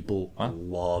online, dude. People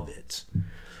love it.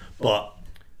 But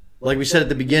like we said at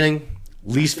the beginning,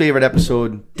 least favorite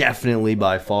episode, definitely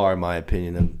by far, in my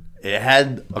opinion. And it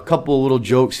had a couple of little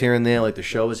jokes here and there, like the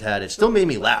show has had. It still made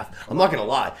me laugh. I'm not going to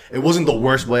lie. It wasn't the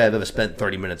worst way I've ever spent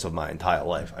 30 minutes of my entire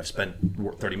life. I've spent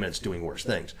 30 minutes doing worse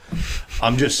things.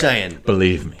 I'm just saying.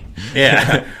 Believe me.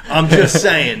 Yeah. I'm just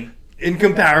saying, in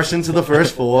comparison to the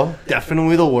first 4,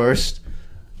 definitely the worst.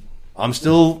 I'm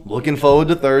still looking forward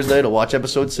to Thursday to watch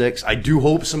episode 6. I do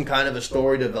hope some kind of a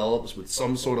story develops with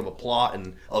some sort of a plot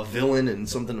and a villain and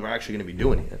something we're actually going to be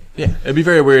doing here. Yeah, it'd be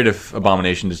very weird if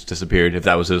Abomination just disappeared, if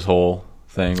that was his whole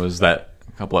thing, was that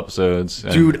a couple episodes.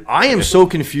 Dude, I am so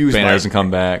confused Banner doesn't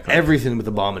come back. Everything with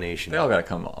Abomination. They all got to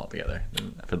come all together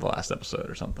for the last episode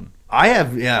or something.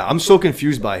 I'm so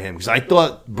confused by him because I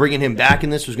thought bringing him back in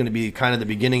this was going to be kind of the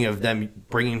beginning of them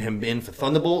bringing him in for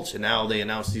Thunderbolts, and now they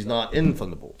announced he's not in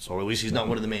Thunderbolts, or at least he's not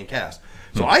one of the main cast.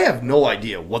 So I have no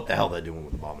idea what the hell they're doing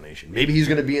with Abomination. Maybe he's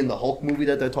going to be in the Hulk movie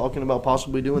that they're talking about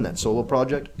possibly doing, that solo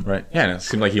project. Right. Yeah, and it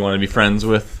seemed like he wanted to be friends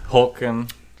with Hulk,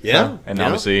 and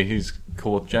obviously he's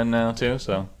cool with Jen now too.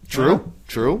 So True.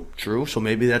 So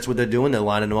maybe that's what they're doing. They're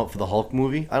lining him up for the Hulk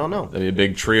movie. I don't know. That'd be a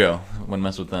big trio. Wouldn't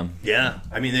mess with them. Yeah,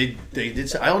 I mean they did.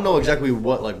 Say, I don't know exactly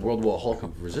what like World War Hulk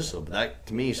resisted, but that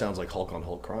to me sounds like Hulk on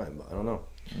Hulk crime. But I don't know.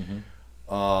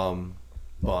 Mm-hmm.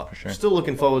 But sure. Still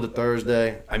looking forward to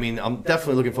Thursday. I mean, I'm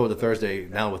definitely looking forward to Thursday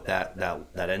now with that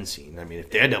end scene. I mean, if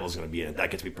Daredevil's going to be in it,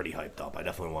 that gets me pretty hyped up. I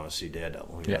definitely want to see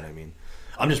Daredevil. You know what I mean?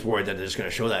 I'm just worried that they're just going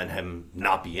to show that and him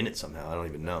not be in it somehow. I don't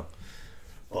even know.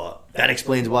 But that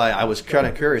explains why I was kind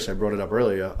of curious. I brought it up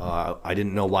earlier. I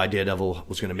didn't know why Daredevil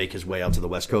was going to make his way out to the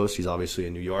West Coast. He's obviously a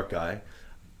New York guy.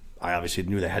 I obviously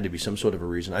knew there had to be some sort of a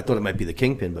reason. I thought it might be the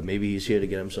Kingpin, but maybe he's here to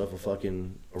get himself a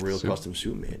real custom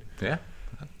suit made. Yeah,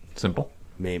 simple.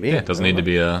 Maybe. Yeah, it doesn't need to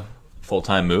be a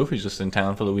full-time move. He's just in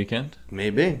town for the weekend.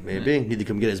 Maybe. Need to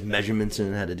come get his measurements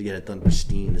and had to get it done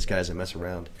pristine. This guy's a mess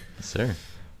around. Yes, sir.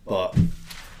 But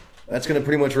that's going to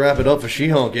pretty much wrap it up for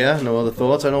She-Hulk, yeah? No other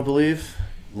thoughts, I don't believe?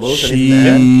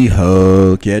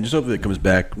 She-Hulk. Yeah, just hope that it comes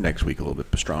back next week a little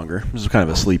bit stronger. This is kind of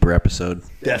a sleeper episode.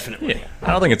 Definitely. Yeah.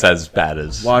 I don't think it's as bad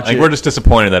as... Watch it. We're just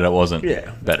disappointed that it wasn't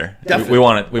better. Definitely. We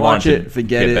want it. We Watch want it. to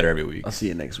Forget get it. better every week. I'll see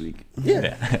you next week.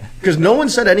 Yeah. Because no one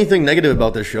said anything negative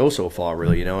about this show so far,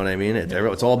 really. You know what I mean?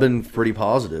 It's all been pretty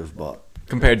positive, but...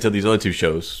 Compared to these other two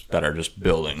shows that are just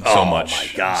building so much. Oh, my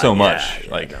God. So much.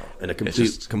 Like, in a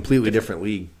completely different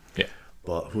league. Yeah.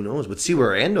 But who knows? Let's see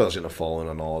where Andor's going to fall in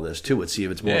on all of this, too. Let's see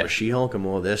if it's more of a She-Hulk or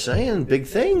more of this. Saying big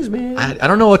things, man. I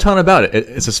don't know a ton about it.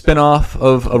 It's a spin-off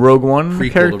of a Rogue One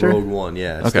Prequel character? to Rogue One,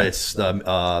 yeah. It's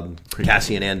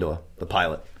Cassian Andor, the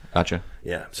pilot. Gotcha.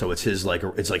 Yeah, so it's his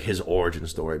it's like his origin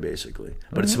story, basically.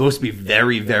 But it's supposed to be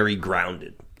very, very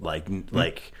grounded. Like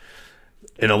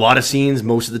in a lot of scenes,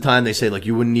 most of the time they say like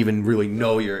you wouldn't even really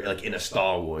know you're like in a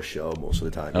Star Wars show most of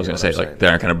the time. I was going to say like they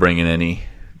aren't going to bring in any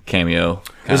cameo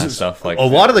kind of stuff. Like a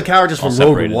lot of the characters from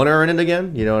separated. Rogue One are in it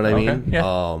again. You know what I mean? Yeah.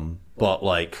 but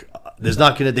like there's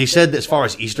not gonna. They said as far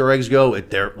as Easter eggs go,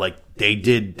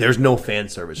 there's no fan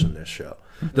service in this show.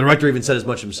 The director even said as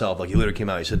much himself. Like he literally came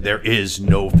out, he said there is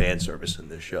no fan service in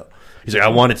this show. He's like, I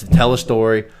wanted to tell a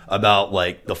story about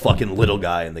like the fucking little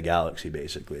guy in the galaxy,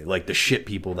 basically, like the shit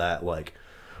people that like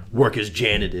work as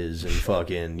janitors and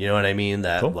fucking, you know what I mean?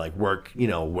 That like work,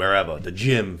 wherever, the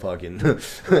gym, fucking.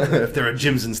 If there are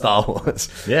gyms in Star Wars,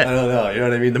 Yeah. I don't know, you know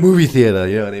what I mean? The movie theater,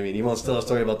 you know what I mean? He wants to tell a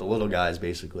story about the little guys,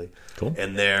 basically. Cool.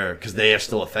 And because they are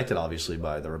still affected, obviously,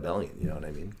 by the rebellion. You know what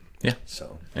I mean? Yeah.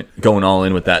 So And going all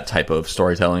in with that type of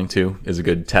storytelling too is a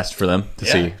good test for them to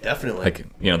see. Definitely.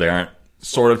 Like, they aren't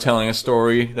sort of telling a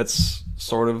story that's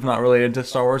sort of not related to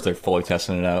Star Wars. They're fully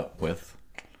testing it out with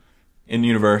in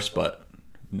universe, but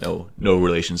no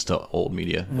relations to old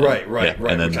media. Right.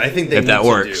 And then Which I think they if need that to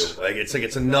works, do. Like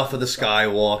it's enough of the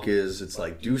Skywalkers. It's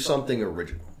like do something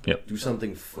original. Yep. Do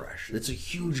something fresh. It's a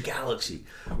huge galaxy.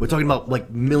 We're talking about like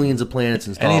millions of planets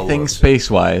and Star anything Wars. space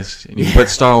wise, you put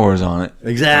Star Wars on it.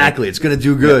 Exactly. It's gonna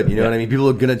do good. You know what I mean? People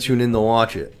are gonna tune in to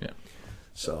watch it. Yeah.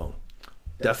 So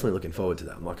definitely looking forward to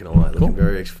that. I'm not gonna lie. Looking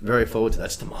very very forward to that.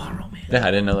 That's tomorrow, man. Yeah,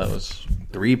 I didn't know that was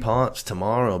 3 parts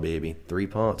tomorrow, baby. 3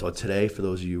 parts. Or today, for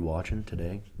those of you watching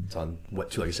today. It's on,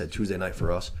 like I said, Tuesday night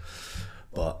for us.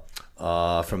 But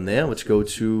from there, let's go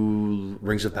to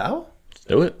Rings of Power. Let's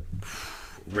do it.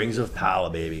 Rings of Power,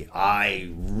 baby.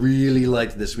 I really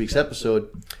liked this week's episode.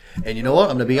 And you know what?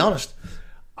 I'm going to be honest.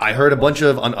 I heard a bunch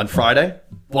of, on Friday,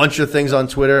 bunch of things on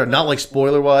Twitter, not like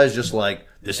spoiler-wise, just like,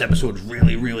 this episode's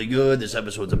really, really good. This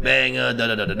episode's a banger,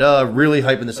 da-da-da-da-da. Really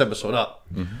hyping this episode up.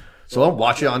 Mm-hmm. So I'll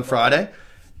watch it on Friday.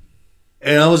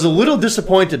 And I was a little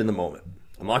disappointed in the moment.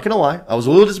 I'm not going to lie. I was a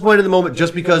little disappointed in the moment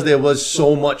just because there was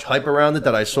so much hype around it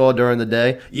that I saw during the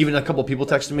day. Even a couple of people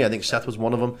texted me. I think Seth was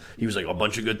one of them. He was like, a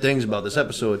bunch of good things about this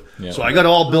episode. Yeah. So I got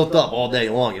all built up all day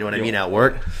long, you know what I mean, at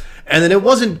work. And then it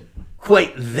wasn't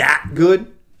quite that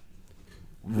good.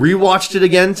 Rewatched it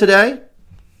again today.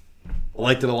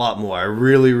 Liked it a lot more. I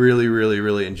really, really, really,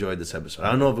 really enjoyed this episode.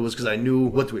 I don't know if it was because I knew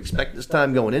what to expect this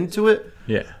time going into it.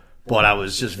 Yeah. But I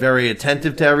was just very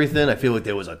attentive to everything. I feel like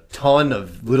there was a ton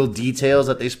of little details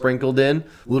that they sprinkled in,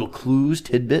 little clues,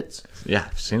 tidbits. Yeah,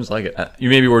 seems like it. You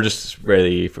maybe were just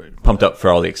really pumped up for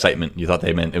all the excitement. You thought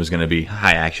they meant it was going to be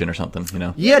high action or something,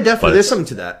 Yeah, definitely. There's something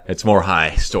to that. It's more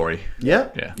high story. Yeah.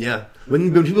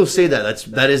 When people say that,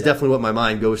 that is definitely what my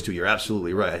mind goes to. You're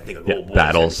absolutely right. I think of boy,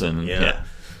 battles and yeah.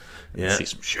 See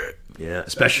some shit. Yeah,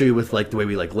 especially with like the way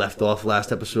we like left off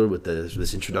last episode with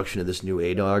this introduction of this new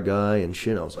Adar guy and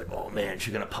shit. I was like, oh man,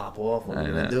 she's gonna pop off. What are we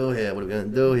gonna do here? What are we gonna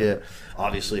do here?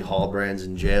 Obviously, Hallbrand's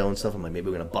in jail and stuff. I'm like, maybe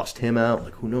we're gonna bust him out.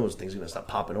 Like, who knows? Things are gonna stop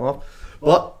popping off.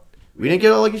 But we didn't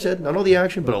get all, like you said, not all the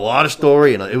action, but a lot of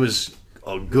story, and it was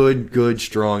a good,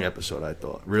 strong episode. I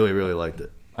thought, really, really liked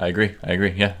it. I agree.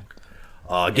 Yeah.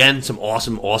 Again, some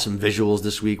awesome visuals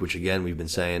this week, which again we've been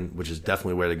saying, which is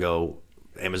definitely where to go.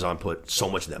 Amazon put so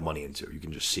much of that money into. You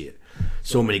can just see it.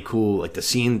 So many cool, like the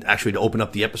scene actually to open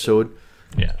up the episode.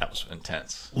 Yeah, that was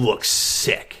intense. Looked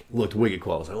sick. Looked wicked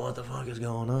cool. I was like, what the fuck is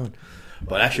going on?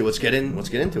 But actually, let's get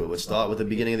into it. Let's start with the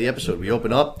beginning of the episode. We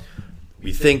open up.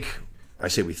 I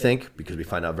say we think because we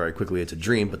find out very quickly it's a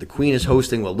dream, but the queen is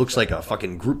hosting what looks like a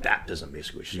fucking group baptism,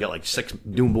 basically. She's got like 6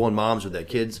 newborn moms with their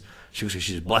kids.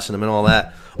 She's blessing them and all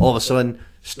that. All of a sudden,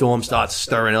 storm starts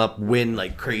stirring up, wind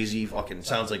like crazy. Fucking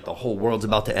sounds like the whole world's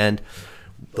about to end.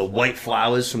 The white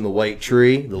flowers from the white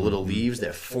tree, the little leaves,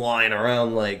 they're flying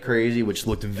around like crazy, which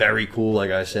looked very cool,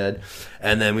 like I said.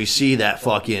 And then we see that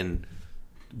fucking...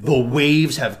 The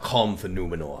waves have come for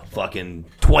Numenor. Fucking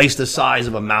twice the size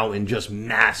of a mountain, just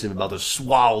massive, about to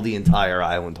swallow the entire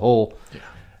island whole. Yeah.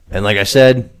 And like I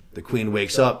said, the queen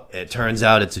wakes up, and it turns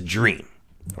out it's a dream.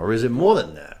 Or is it more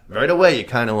than that? Right away, you're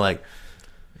kind of like...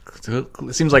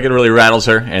 It seems like it really rattles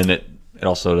her, and it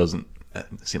also doesn't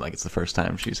seem like it's the first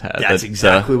time she's had That's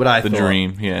exactly what I thought. The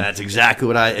dream, yeah. That's exactly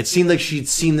what It seemed like she'd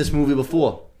seen this movie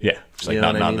before. Yeah. It's like,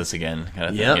 not this again kind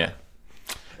of thing, yeah.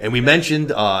 And we mentioned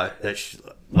that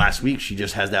last week she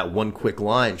just has that one quick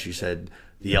line. She said,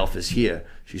 the elf is here.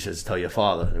 She says, tell your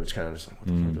father. And it was kind of just like, what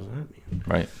the fuck does that mean?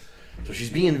 Right. So she's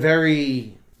being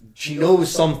very... She knows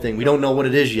something. We don't know what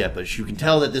it is yet, but you can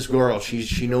tell that this girl,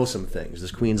 she knows some things. This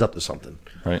queen's up to something.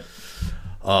 Right.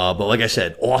 But like I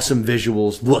said, awesome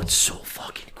visuals. Looked so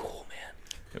fucking cool, man.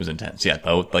 It was intense. Yeah,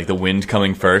 like the wind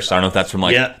coming first. I don't know if that's from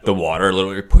the water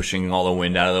literally pushing all the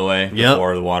wind out of the way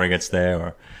before the water gets there,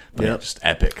 or just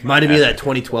epic. Reminded me of that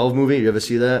 2012 movie. You ever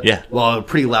see that? Yeah. Well, a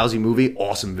pretty lousy movie.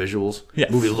 Awesome visuals. Yeah.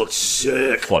 Movie looked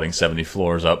sick. Flooding 70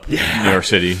 floors up New York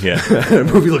City. Yeah. The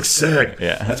movie looks sick.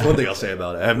 Yeah. That's one thing I'll say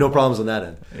about it. I have no problems on that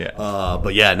end. Yeah.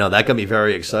 But yeah, no, that got me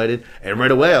very excited. And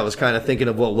right away, I was kind of thinking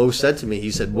of what Lo said to me.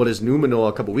 He said, "What is Numenor?"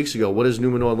 A couple weeks ago. What is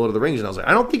Numenor in Lord of the Rings? And I was like,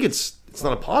 I don't think it's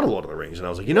not a part of Lord of the Rings. And I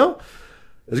was like,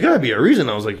 there's got to be a reason.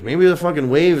 I was like, maybe the fucking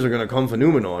waves are going to come for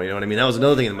Numenor. You know what I mean? That was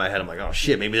another thing in my head. I'm like, oh,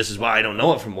 shit, maybe this is why I don't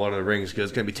know it from Lord of the Rings, because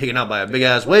it's going to be taken out by a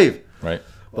big-ass wave. Right.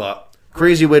 But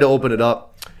crazy way to open it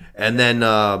up. And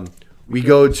then we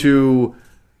go to,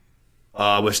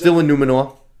 we're still in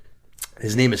Numenor.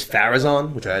 His name is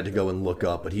Pharazôn, which I had to go and look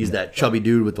up. But he's that chubby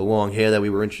dude with the long hair that we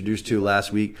were introduced to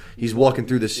last week. He's walking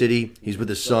through the city. He's with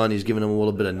his son. He's giving him a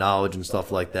little bit of knowledge and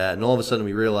stuff like that. And all of a sudden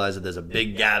we realize that there's a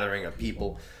big gathering of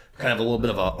people, kind of a little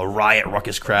bit of a riot,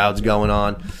 ruckus crowds going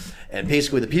on. And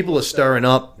basically the people are stirring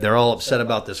up. They're all upset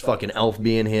about this fucking elf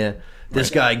being here. This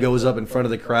guy goes up in front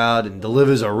of the crowd and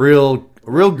delivers a real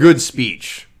good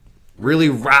speech. Really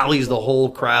rallies the whole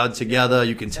crowd together.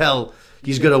 You can tell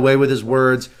he's got away with his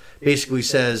words. Basically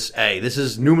says, hey,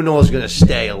 Numenor is going to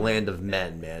stay a land of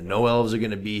men, man. No elves are going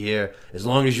to be here. As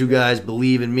long as you guys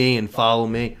believe in me and follow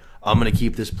me, I'm going to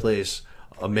keep this place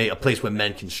a place where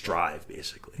men can strive,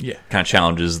 basically. Yeah, kind of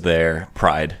challenges their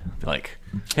pride. Like,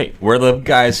 hey, we're the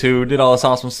guys who did all this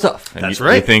awesome stuff. And That's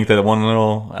right. You think that one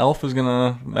little elf is going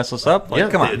to mess us up? Like,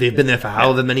 come on. They've been there for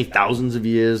however many thousands of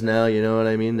years now, you know what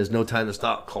I mean? There's no time to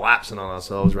stop collapsing on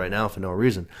ourselves right now for no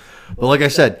reason. But like I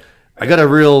said, I got a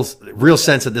real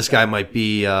sense that this guy might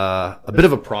be a bit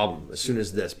of a problem as soon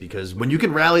as this, because when you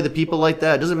can rally the people like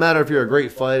that, it doesn't matter if you're a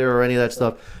great fighter or any of that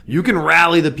stuff. You can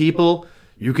rally the people.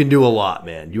 You can do a lot,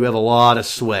 man. You have a lot of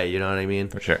sway. You know what I mean?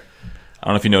 For sure. I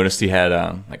don't know if you noticed he had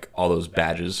like all those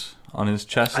badges on his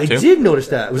chest. I too. did notice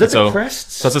that. Was that the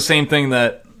crests? So it's the same thing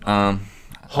that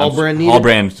Hallbrand needed?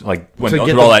 Hallbrand went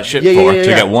through all that shit to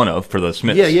get one of for the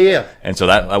Smiths. Yeah. And so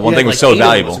that one thing was so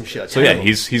valuable. So yeah,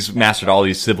 he's mastered all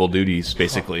these civil duties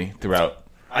basically throughout.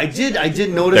 I did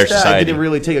notice that. Society. I didn't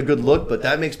really take a good look, but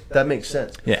that makes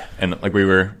sense. Yeah, and like we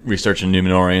were researching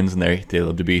Numenorians, and they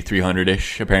live to be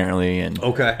 300-ish apparently, and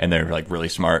they're like really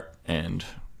smart and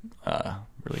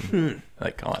really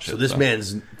like all that shit. So this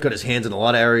man's got his hands in a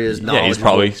lot of areas. Yeah, he's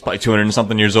probably 200 and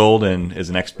something years old and is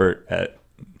an expert at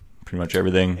pretty much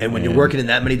everything. And when you're working in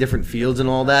that many different fields and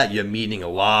all that, you're meeting a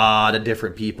lot of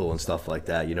different people and stuff like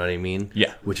that. You know what I mean?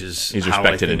 Yeah, which is he's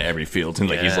respected in every field, and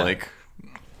like he's like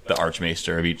the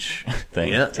archmaester of each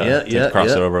thing. To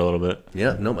cross it over a little bit.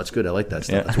 Yeah, no, that's good. I like that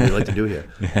stuff. Yeah. That's what we like to do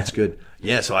here. That's good.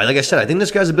 Yeah, so like I said, I think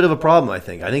this guy's a bit of a problem, I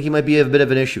think he might be a bit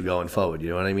of an issue going forward, you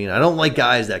know what I mean? I don't like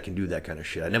guys that can do that kind of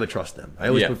shit. I never trust them. I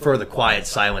always prefer the quiet,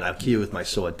 silent, I'll kill you with my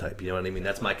sword type, you know what I mean?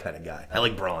 That's my kind of guy. I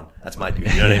like Braun. That's my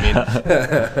dude, you know what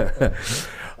I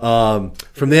mean?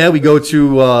 From there, we go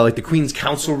to like the Queen's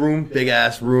Council room,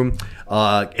 big-ass room,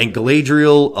 and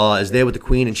Galadriel is there with the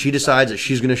Queen, and she decides that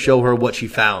she's going to show her what she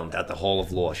found at the Hall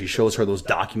of Law. She shows her those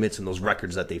documents and those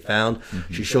records that they found.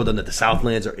 Mm-hmm. She showed them that the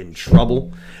Southlands are in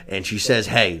trouble, and she says,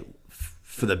 hey,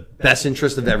 for the best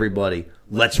interest of everybody,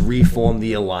 let's reform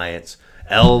the alliance.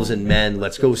 Elves and men,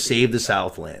 let's go save the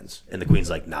Southlands. And the Queen's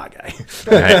like, nah, guy.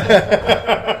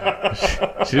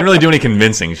 She didn't really do any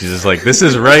convincing. She's just like, this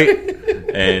is right,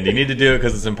 and you need to do it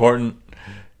because it's important.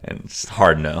 And it's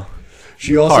hard no.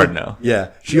 She also, hard no. Yeah.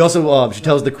 She also she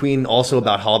tells the Queen also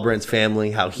about Halbrand's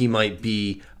family, how he might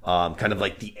be kind of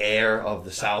like the heir of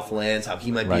the Southlands, how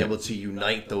he might be able to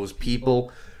unite those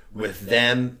people with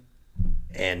them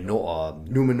and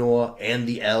Numenor and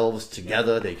the elves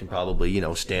together. They can probably,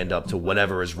 stand up to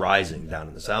whatever is rising down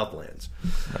in the Southlands.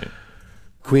 Right.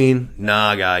 Queen,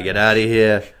 nah, guy, get out of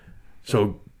here.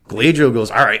 So Galadriel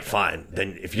goes, all right, fine.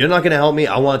 Then if you're not going to help me,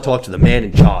 I want to talk to the man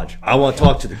in charge. I want to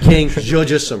talk to the king. You're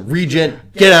just some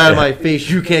regent. Get out of my face.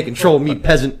 You can't control me,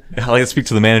 peasant. I'd like to speak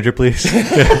to the manager, please. she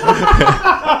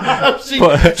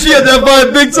had that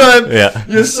vibe big time. Yeah.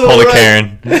 You're so Holy right.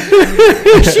 Karen.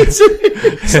 She's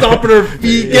stomping her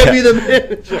feet. Get me the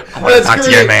manager. I want to talk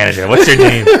to your manager. What's your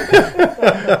name?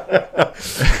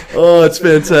 Oh, it's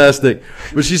fantastic.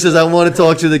 But she says, I want to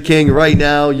talk to the king right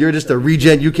now. You're just a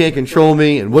regent. You can't control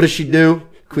me. And what does she do?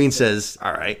 Queen says,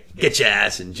 all right, get your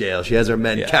ass in jail. She has her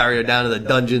men carry her down to the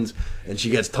dungeons, and she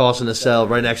gets tossed in a cell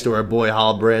right next to her boy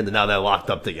Halbrand, and now they're locked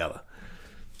up together.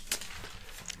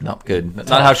 Not good. That's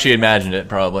not how she imagined it,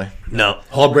 probably. No.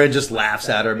 Halbrand just laughs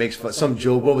at her, makes some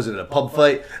joke. What was it, a pub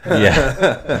fight?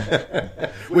 Yeah.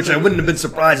 Which I wouldn't have been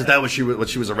surprised if that was what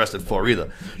she was arrested for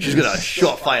either. She's going to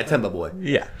shot fire timber boy.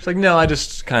 Yeah. It's like, no, I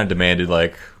just kind of demanded,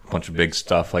 like, a bunch of big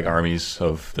stuff, like armies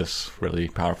of this really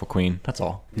powerful queen. That's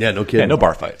all. Yeah, no kidding. Yeah, no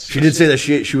bar fights. She did say that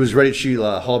she was ready.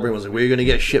 Halbrand was like, where are you going to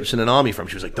get ships and an army from?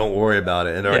 She was like, don't worry about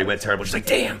it. And it already went terrible. She's like,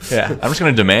 damn. Yeah, I'm just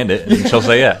going to demand it, and she'll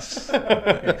say yes.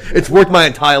 It's worked my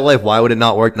entire life. Why would it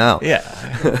not work now? Yeah.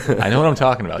 I know what I'm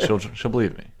talking about. She'll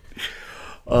believe me.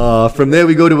 From there,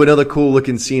 we go to another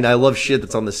cool-looking scene. I love shit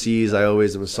that's on the seas. I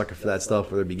always am a sucker for that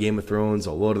stuff, whether it be Game of Thrones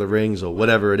or Lord of the Rings or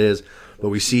whatever it is. But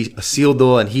we see a seal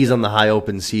door, and he's on the high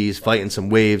open seas fighting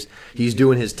some waves. He's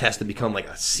doing his test to become like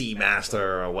a sea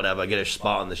master or whatever, get a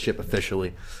spot on the ship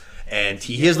officially. And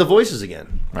he hears the voices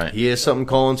again. Right. He hears something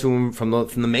calling to him from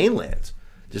the mainland.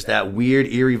 Just that weird,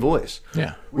 eerie voice.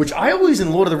 Yeah. Which I always,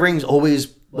 in Lord of the Rings,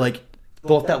 always like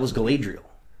thought that was Galadriel.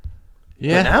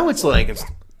 Yeah. But now it's like...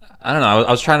 I don't know. I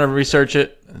was trying to research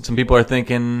it. Some people are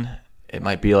thinking it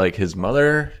might be like his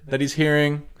mother that he's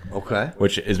hearing. Okay.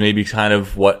 Which is maybe kind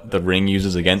of what the ring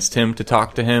uses against him to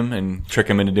talk to him and trick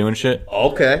him into doing shit.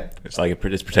 Okay. It's like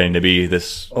it's pretending to be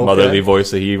this motherly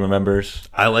voice that he remembers.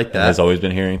 I like that. Has always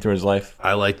been hearing through his life.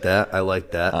 I like that.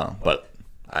 But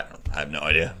I have no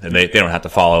idea. And they don't have to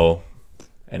follow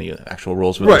any actual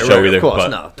rules with the show either. Of course, but,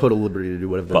 no. Total liberty to do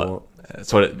whatever they want.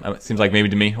 That's what it seems like maybe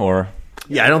to me. Or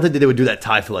yeah, I don't think that they would do that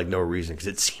tie for like no reason because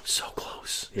it seems so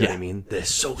close. You know what I mean? They're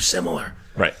so similar.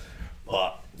 Right.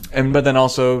 But then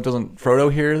also, doesn't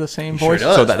Frodo hear the same voice? Sure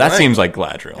does, so that seems like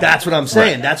Galadriel. That's what I'm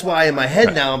saying. Right. That's why in my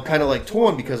head now I'm kind of like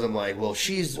torn because I'm like, well,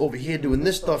 she's over here doing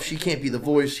this stuff. She can't be the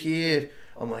voice here.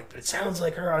 I'm like, but it sounds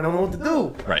like her. I don't know what to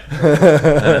do. Right.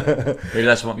 Maybe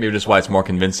that's why it's more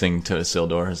convincing to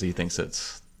Isildur, as he thinks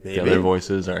it's the other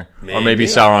voices, or maybe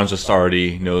Sauron just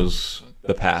already knows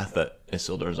the path that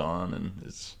Isildur's on, and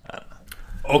it's I don't know.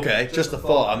 Okay, just a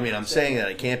thought. I mean, I'm saying that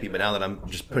it can't be, but now that I'm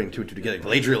just putting two and two together,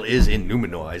 Galadriel is in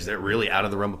Numenor. Is that really out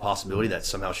of the realm of possibility that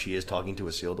somehow she is talking to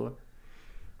Isildur?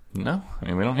 No, I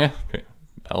mean we don't. Yeah,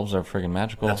 elves are friggin'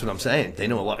 magical. That's what I'm saying. They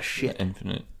know a lot of shit.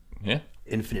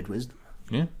 Infinite wisdom.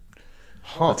 Yeah.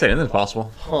 Huh. I'd say anything's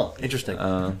possible. Huh. Interesting.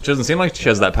 She doesn't seem like she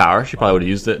has that power. She probably would have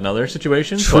used it in other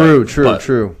situations.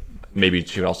 True. Maybe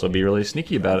she could also be really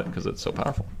sneaky about it because it's so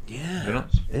powerful. Yeah. Who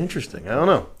knows? Interesting. I don't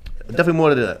know. Definitely more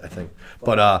to that, I think.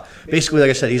 But basically, like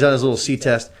I said, he's on his little sea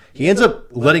test. He ends up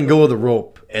letting go of the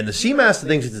rope, and the Seamaster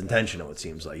thinks it's intentional, it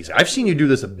seems like. He's like, I've seen you do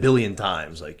this a billion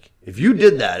times. Like, if you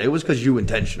did that, it was because you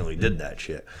intentionally did that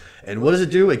shit. And what does it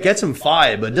do? It gets him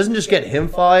fired, but it doesn't just get him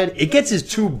fired. It gets his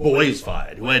two boys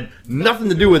fired, who had nothing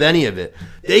to do with any of it.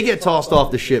 They get tossed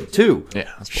off the ship, too.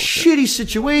 Yeah, that's bullshit. Shitty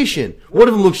situation. One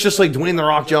of them looks just like Dwayne "The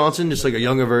Rock" Johnson, just like a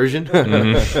younger version.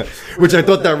 Which I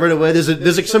thought that right away.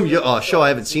 There's like some show, I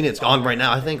haven't seen it. It's on right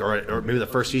now, I think, or maybe the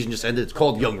first season just ended. It's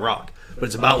called Young Rock. But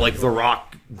it's about like The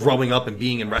Rock growing up and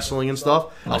being in wrestling and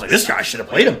stuff. I was like, this guy should have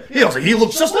played him. I was like, he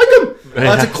looks just like him.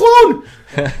 That's a clone.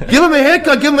 Give him a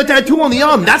haircut, give him a tattoo on the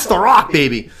arm. That's The Rock,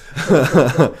 baby.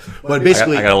 But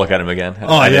basically, I gotta look at him again.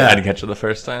 I didn't catch it the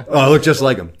first time. Oh, I look just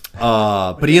like him.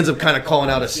 But he ends up kind of calling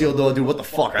out Isildur, dude, what the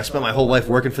fuck? I spent my whole life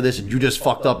working for this, and you just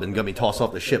fucked up and got me tossed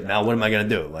off the ship. Now what am I going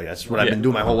to do? Like, that's what I've been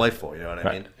doing my whole life for, you know what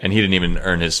I mean? And he didn't even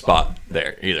earn his spot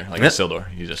there either, like Isildur.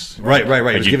 He just... Right.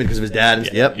 He was given because of his dad.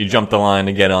 And, yep. You jump the line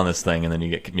to get on this thing, and then you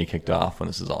get me kicked off when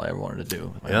this is all I ever wanted to do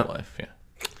in my whole life. Yeah.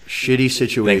 Shitty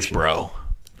situation. Thanks, bro.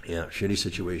 Yeah, shitty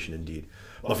situation indeed.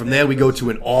 But from there, we go to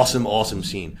an awesome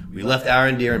scene. We left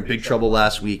Arondir in big trouble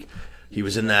last week. He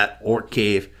was in that orc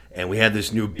cave, and we had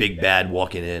this new big bad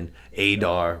walking in,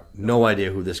 Adar. No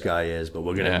idea who this guy is, but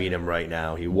we're going to meet him right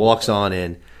now. He walks on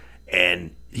in,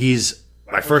 and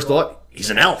my first thought, he's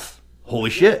an elf.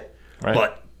 Holy shit. Right.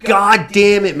 But God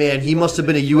damn it, man. He must have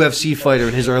been a UFC fighter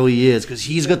in his early years because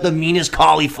he's got the meanest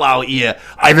cauliflower ear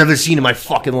I've ever seen in my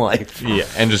fucking life. Yeah,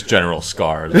 and just general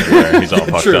scars everywhere. He's all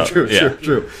fucked up.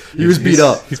 True. He was beat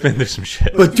up. He's been through some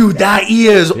shit. But, dude, that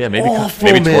ear is maybe awful,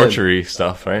 maybe man. torture-y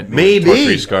stuff, right? Maybe.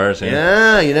 Torture-y scars.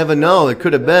 Yeah, you never know. It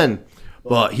could have been.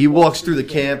 But he walks through the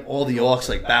camp, all the orcs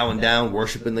like bowing down,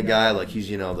 worshiping the guy like he's,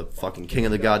 the fucking king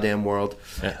of the goddamn world.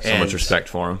 Yeah, so much respect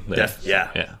for him.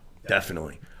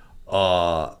 Definitely.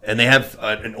 And they have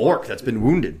an orc that's been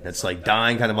wounded, that's like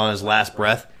dying kind of on his last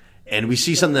breath. And we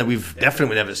see something that we've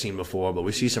definitely never seen before, but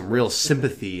we see some real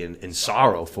sympathy and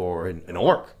sorrow for an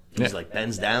orc. He's like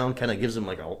bends down, kind of gives him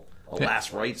like a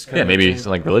last rites kind Yeah, of maybe thing.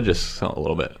 like religious a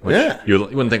little bit. Which Yeah. you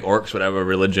wouldn't think orcs would have a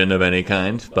religion of any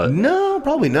kind, but No,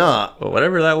 probably not.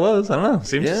 whatever that was, I don't know.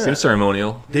 Seems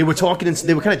ceremonial. They were talking,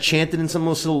 they were kind of chanting in some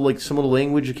little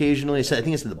language occasionally. I think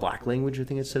it said the black language, I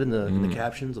think it said in the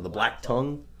captions, or the black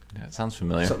tongue. Yeah, it sounds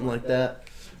familiar. Something like that.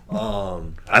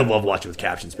 I love watching with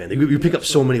captions, man. You pick up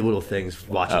so many little things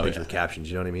watching things with captions,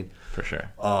 you know what I mean? For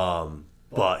sure.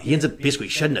 But he ends up basically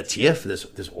shedding a tear for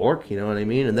this orc, you know what I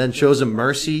mean? And then shows him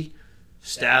mercy,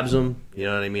 stabs him, you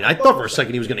know what I mean? I thought for a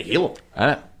second he was going to heal him.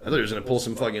 I thought he was going to pull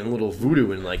some fucking little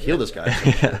voodoo and heal this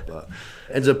guy. But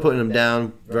ends up putting him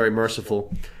down, very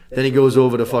merciful. Then he goes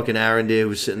over to fucking Arondir,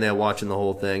 who's sitting there watching the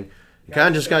whole thing. He kind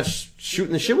of just got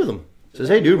shooting the shit with him. Says,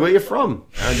 hey, dude, where you from?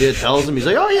 Arondir tells him. He's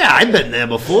like, oh, yeah, I've been there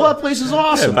before. That place is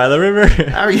awesome. Yeah, by the river?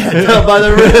 Down by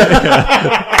the river.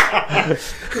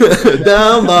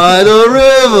 Down by the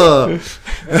river.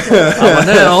 On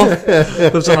a hill.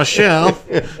 Lives on a shelf.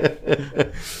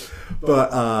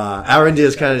 But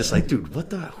Arondir's kind of just like, dude,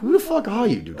 who the fuck are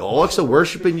you, dude? The orcs are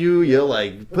worshiping you. You're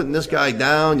like putting this guy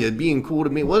down. You're being cool to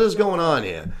me. What is going on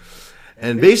here?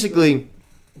 And basically,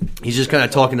 he's just kind of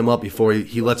talking him up before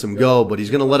he lets him go, but he's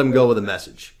going to let him go with a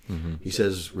message. Mm-hmm. He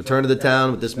says, return to the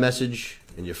town with this message,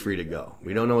 and you're free to go.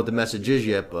 We don't know what the message is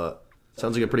yet, but it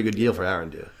sounds like a pretty good deal for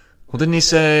Arondir. Well, didn't he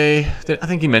say... I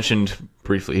think he mentioned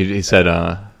briefly, he said,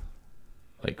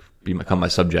 become my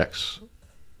subjects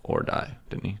or die,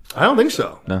 didn't he? I don't think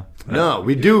so. No,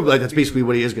 we do. That's basically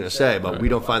what he is going to say, but we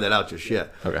don't find that out just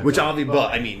yet. Okay. Which obviously,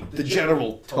 but I mean, the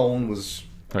general tone was.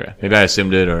 Okay, maybe I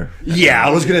assumed it, or... Yeah, I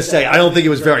was going to say, I don't think it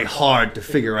was very hard to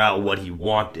figure out what he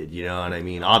wanted, you know what I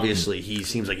mean? Obviously, he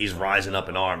seems like he's rising up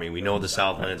an army. We know the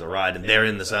Southlands are riding. They're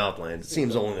in the Southlands. It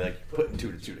seems only like putting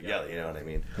two to two together, you know what I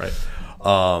mean? Right.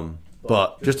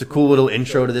 But just a cool little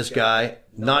intro to this guy.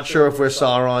 Not sure if we're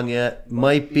Sauron yet.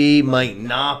 Might be, might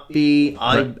not be.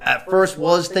 I at first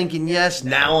was thinking yes.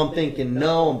 Now I'm thinking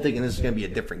no. I'm thinking this is going to be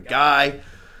a different guy.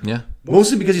 Yeah.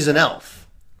 Mostly because he's an elf.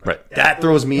 Right. That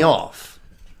throws me off.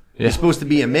 Yeah. He's supposed to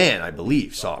be a man, I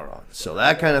believe, Sauron. So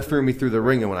that kind of threw me through the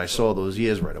ringer when I saw those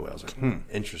years right away. I was like,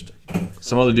 interesting.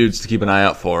 Some other dudes to keep an eye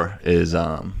out for is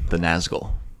the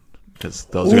Nazgul. Because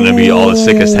those are going to be all the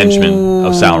sickest henchmen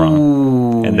of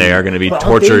Sauron. And they are going to be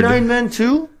tortured. Are they 9 men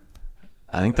too?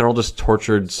 I think they're all just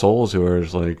tortured souls who are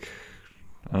just like...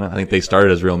 I don't know. I think they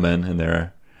started as real men, and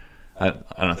they're... I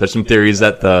don't know. There's some theories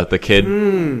that the kid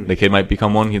might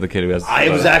become one. The kid who has... I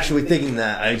was actually thinking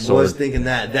that. I was thinking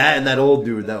that. That and that old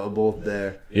dude that were both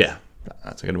there. Yeah.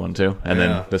 That's a good one, too. And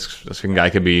then this guy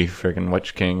could be freaking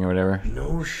Witch King or whatever.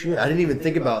 No shit. I didn't even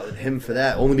think about him for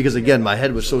that. Only because, again, my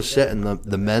head was so set in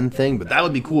the men thing. But that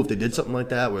would be cool if they did something like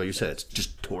that, where you said it's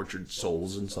just tortured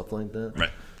souls and stuff like that. Right.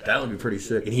 That would be pretty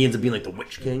sick. And he ends up being like the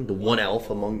Witch King, the one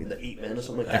elf among the 8 men or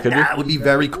something like that. That would be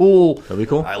very cool. That'd be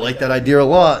cool. I like that idea a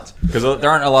lot. Because there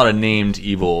aren't a lot of named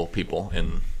evil people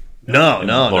in... No.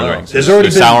 Lord of the Rings. There's already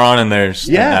been Sauron and there's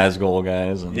the Nazgul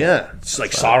guys. And, it's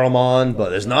like Saruman, but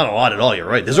there's not a lot at all. You're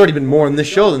right. There's already been more in this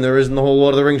show than there is in the whole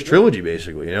Lord of the Rings trilogy,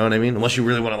 basically. You know what I mean? Unless you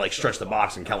really want to like stretch the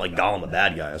box and count like Gollum the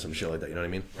bad guy or some shit like that. You know what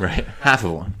I mean? Right. Half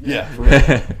of one. Yeah. For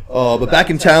real. But back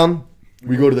in town,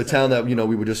 we go to the town that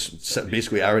we were just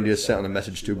basically Arondir sent on a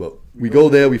message to. But we go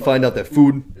there, we find out that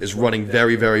food is running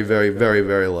very, very, very, very,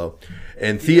 very low.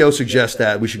 And Theo suggests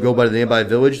that we should go by the nearby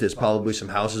village. There's probably some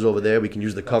houses over there. We can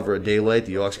use the cover of daylight.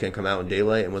 The orcs can't come out in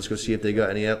daylight. And let's go see if they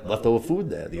got any leftover food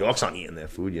there. The orcs aren't eating their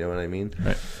food, you know what I mean?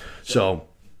 Right. So,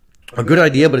 a good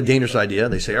idea, but a dangerous idea.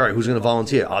 They say, all right, who's going to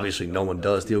volunteer? Obviously, no one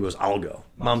does. Theo goes, I'll go.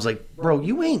 Mom's like, bro,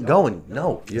 you ain't going.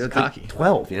 No. You're cocky. Like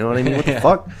 12, you know what I mean? What the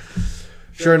fuck?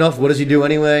 Sure enough, what does he do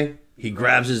anyway? He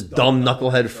grabs his dumb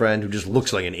knucklehead friend who just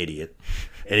looks like an idiot.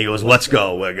 And he goes, let's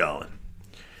go. We're going.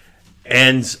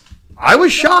 And... I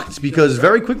was shocked because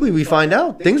very quickly we find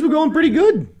out things were going pretty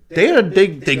good.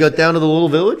 They got down to the little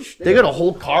village. They got a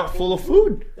whole cart full of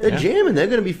food. They're jamming. They're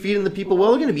going to be feeding the people well.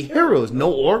 They're going to be heroes.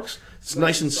 No orcs. It's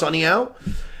nice and sunny out.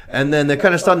 And then they're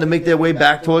kind of starting to make their way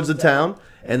back towards the town.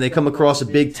 And they come across a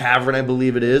big tavern, I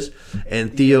believe it is.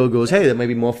 And Theo goes, hey, there might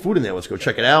be more food in there. Let's go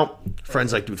check it out.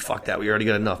 Friend's like, dude, fuck that. We already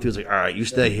got enough. Theo's like, all right, you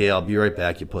stay here. I'll be right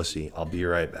back, you pussy. I'll be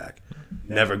right back.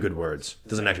 Never good words.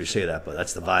 Doesn't actually say that, but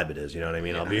that's the vibe it is. You know what I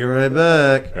mean? I'll be right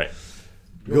back. Right.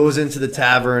 Goes into the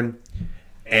tavern.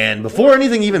 And before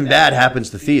anything even bad happens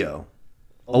to Theo,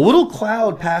 a little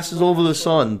cloud passes over the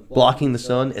sun, blocking the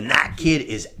sun, and that kid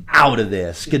is out of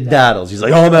there. Skedaddles. He's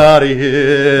like, I'm out of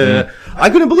here. I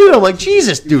couldn't believe it. I'm like,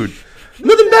 Jesus, dude.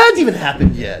 Nothing bad's even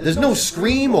happened yet. There's no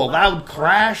scream or loud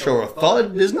crash or a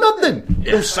thud. There's nothing.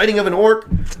 No sighting of an orc.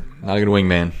 Not a good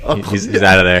wingman. He's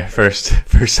out of there. First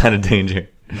sign of danger.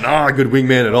 Not a good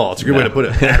wingman at all. It's a good way to put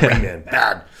it. Bad wingman.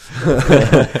 Bad.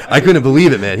 I couldn't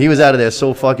believe it, man. He was out of there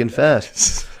so fucking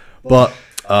fast. But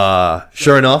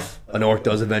sure enough, an orc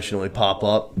does eventually pop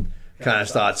up, kind of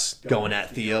starts going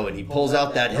at Theo, and he pulls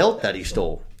out that hilt that he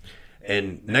stole.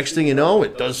 And next thing you know,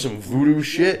 it does some voodoo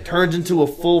shit, turns into a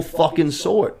full fucking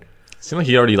sword. It seemed like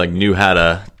he already knew how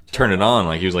to turn it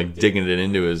on. He was digging it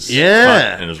into his cut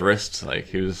and his wrist.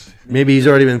 He was maybe he's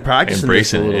already been practicing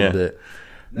this a little bit. bit.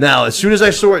 Now, as soon as I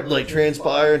saw it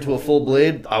transpire into a full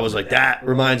blade, I was like, that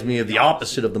reminds me of the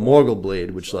opposite of the Morgul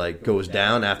blade, which goes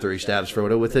down after he stabs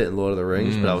Frodo with it in Lord of the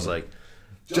Rings. But I was like,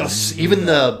 just even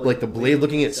the blade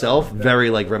looking itself, very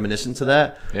reminiscent to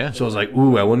that. Yeah. So I was like,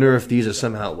 ooh, I wonder if these are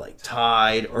somehow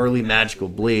tied early magical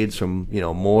blades from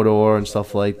Mordor and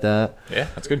stuff like that. Yeah,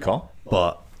 that's a good call.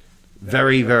 But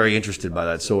very, very interested by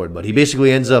that sword. But he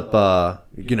basically ends up,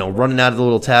 running out of the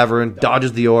little tavern,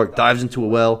 dodges the orc, dives into a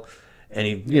well.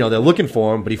 And they're looking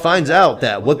for him, but he finds out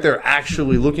that what they're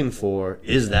actually looking for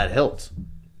is that hilt.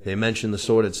 They mentioned the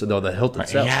sword itself, the hilt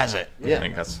itself. He has it. Yeah. I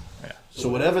think that's So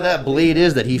whatever that blade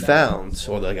is that he found,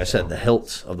 or like I said, the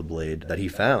hilt of the blade that he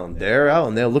found, they're out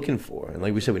and they're looking for. And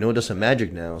like we said, we know it does some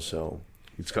magic now, so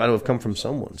it's got to have come from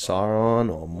someone, Sauron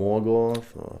or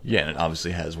Morgoth. Yeah, and it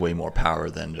obviously has way more power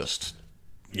than just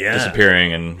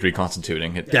disappearing and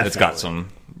reconstituting. It's got some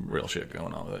real shit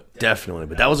going on with it. Definitely.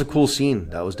 But that was a cool scene.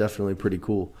 That was definitely pretty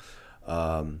cool.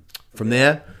 From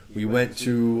there, we went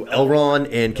to Elrond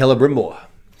and Celebrimbor.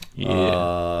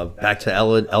 Yeah. Back to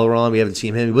Elrond. We haven't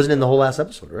seen him. He wasn't in the whole last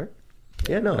episode, right?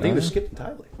 Yeah, no. I think he was skipped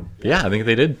entirely. Yeah, I think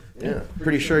they did. Yeah,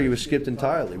 pretty sure he was skipped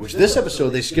entirely. Which this episode,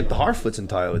 they skipped the Harfoots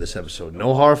entirely this episode.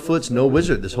 No Harfoots, no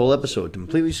wizard this whole episode.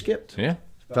 Completely skipped. Yeah.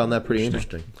 Found that pretty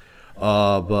interesting.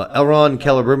 But Elrond and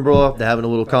Celebrimbor, they're having a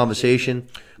little conversation.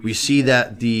 We see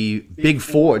that the big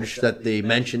forge that they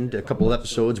mentioned a couple of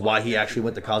episodes, why he actually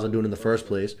went to Khazad-dûm in the first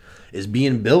place, is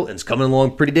being built, and it's coming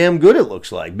along pretty damn good, it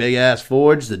looks like. Big-ass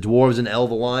forge. The Dwarves and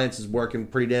Elf Alliance is working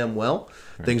pretty damn well.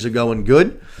 Right. Things are going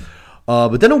good.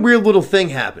 But then a weird little thing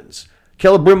happens.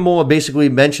 Celebrimbor basically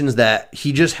mentions that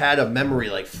he just had a memory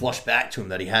flush back to him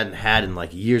that he hadn't had in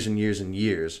years and years and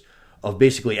years of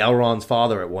basically Elrond's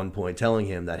father at one point telling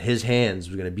him that his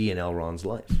hands were going to be in Elrond's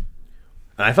life.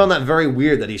 And I found that very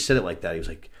weird that he said it like that.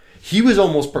 He was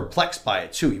almost perplexed by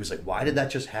it too. He was like, why did that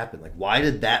just happen? Why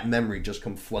did that memory just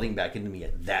come flooding back into me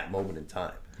at that moment in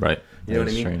time? Right. You know what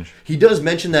I mean? Strange. He does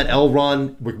mention that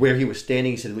Elrond, where he was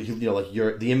standing, he said,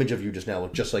 the image of you just now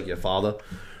looked just like your father.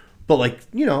 But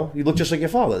you look just like your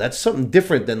father. That's something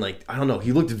different than I don't know.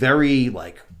 He looked very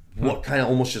what kind of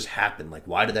almost just happened?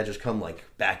 Why did that just come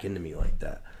back into me like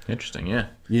that? Interesting, yeah.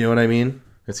 You know what I mean?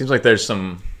 It seems like there's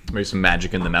maybe some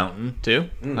magic in the mountain too,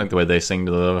 the way they sing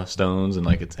to the stones, and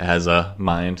it has a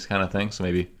mind kind of thing. So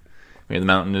maybe the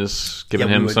mountain is giving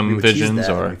him some visions,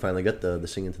 or we finally got the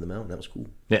singing to the mountain. That was cool.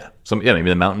 Yeah, maybe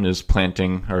the mountain is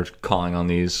planting or calling on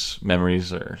these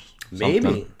memories, or something.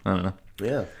 Maybe. I don't know.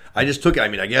 Yeah. I just took it.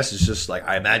 I guess it's just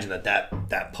I imagine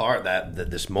that part, that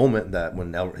this moment, that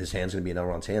when his hand's going to be in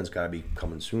Elrond's hands, got to be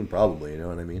coming soon, probably. You know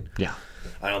what I mean? Yeah.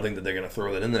 I don't think that they're going to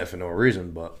throw that in there for no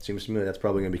reason, but it seems to me that's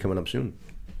probably going to be coming up soon.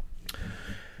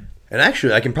 And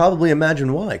actually, I can probably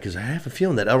imagine why, because I have a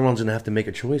feeling that Elrond's going to have to make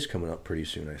a choice coming up pretty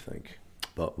soon, I think.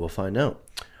 But we'll find out.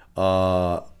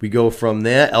 We go from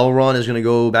there. Elrond is going to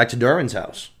go back to Durin's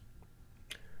house.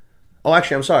 Oh,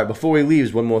 actually, I'm sorry. Before he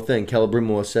leaves, one more thing.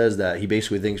 Celebrimbor says that he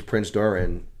basically thinks Prince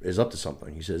Durin is up to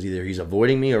something. He says either he's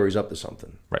avoiding me or he's up to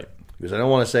something. Right. Because I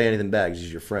don't want to say anything bad because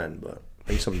he's your friend, but I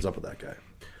think something's up with that guy.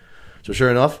 So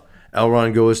sure enough,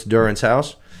 Elrond goes to Durin's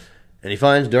house, and he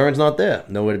finds Durin's not there.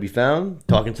 Nowhere to be found.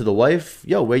 Talking to the wife,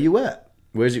 yo, where you at?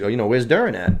 Where's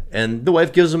Durin at? And the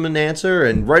wife gives him an answer,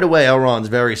 and right away Elrond's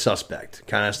very suspect.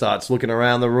 Kind of starts looking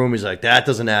around the room. He's like, that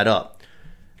doesn't add up.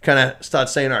 Kind of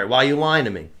starts saying, all right, why are you lying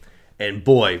to me? And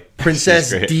boy, Princess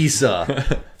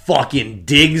Disa fucking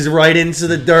digs right into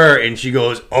the dirt, and she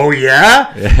goes, oh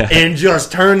yeah? And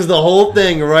just turns the whole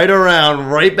thing right around,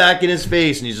 right back in his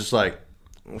face, and he's just like,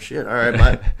 oh shit, all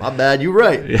right, my bad, you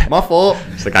right. Yeah. My fault.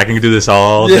 It's I can do this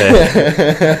all day.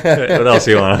 What else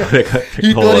do you want to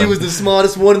He thought he was the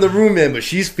smartest one in the room, man, but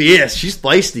she's fierce. She's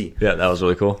feisty. Yeah, that was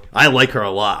really cool. I like her a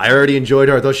lot. I already enjoyed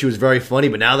her. I thought she was very funny,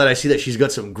 but now that I see that she's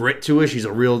got some grit to her, she's a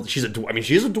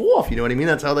dwarf, you know what I mean?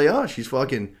 That's how they are. She's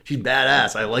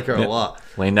badass. I like her a lot.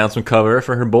 Laying down some cover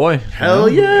for her boy. Hell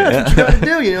yeah, that's what you gotta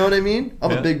do, you know what I mean?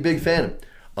 I'm a big fan.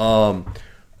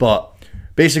 But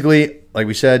basically, like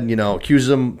we said, accuses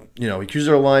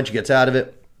her of lying. She gets out of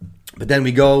it. But then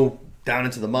we go down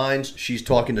into the mines. She's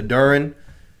talking to Durin.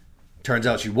 Turns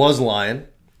out she was lying.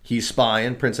 He's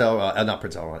spying, not Prince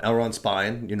Elrond, Elrond's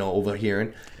spying,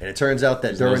 overhearing. And it turns out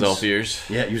that Durin's... Using those elf ears.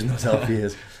 Yeah, using those elf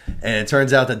ears. And it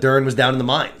turns out that Durin was down in the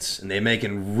mines, and they're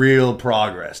making real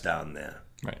progress down there.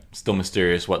 Right. Still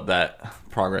mysterious what that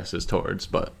progress is towards,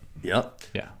 but... Yep.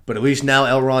 Yeah. But at least now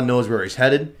Elrond knows where he's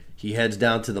headed. He heads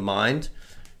down to the mine,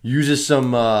 uses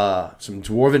some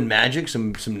dwarven magic,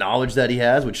 some knowledge that he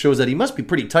has, which shows that he must be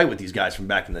pretty tight with these guys from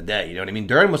back in the day. You know what I mean?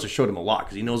 Durin must have showed him a lot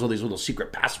because he knows all these little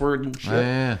secret passwords and shit. Oh,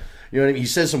 yeah. You know what I mean? He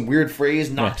says some weird phrase,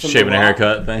 knocks him shaving a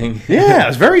haircut thing. Yeah, it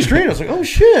was very strange. I was like, oh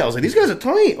shit. I was like, these guys are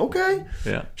tight. Okay.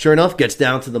 Yeah. Sure enough, gets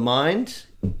down to the mine,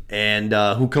 and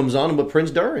who comes on but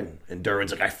Prince Durin. And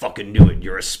Durin's like, I fucking knew it.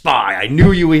 You're a spy. I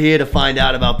knew you were here to find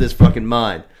out about this fucking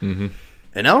mine. Mm-hmm.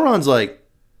 And Elrond's like,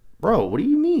 bro, what do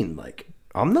you mean? Like,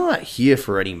 I'm not here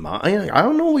for any mine. I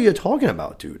don't know what you're talking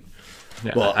about, dude.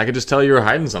 Yeah, well, I could just tell you were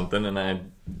hiding something, and I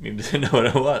needed to know what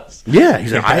it was. Yeah,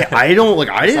 he's like, I don't like.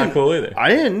 I didn't. Not cool either. I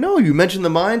didn't know you mentioned the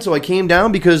mine, so I came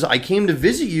down because I came to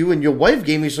visit you, and your wife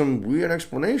gave me some weird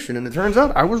explanation, and it turns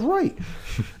out I was right.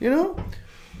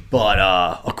 But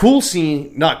a cool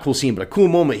scene, not cool scene, but a cool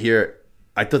moment here.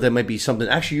 I thought that might be something.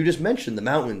 Actually, you just mentioned the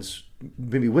mountains,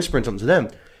 maybe whispering something to them.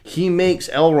 He makes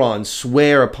Elrond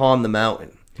swear upon the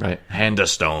mountain. Right. Hand of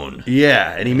stone.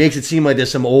 Yeah, and he makes it seem like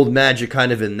there's some old magic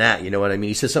kind of in that, you know what I mean?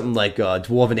 He says something like,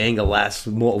 dwarven anger lasts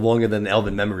longer than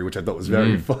elven memory, which I thought was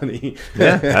very funny.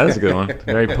 Yeah, that was a good one.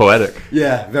 Very poetic.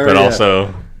 Yeah, very. But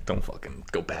also, don't fucking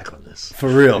go back on this. For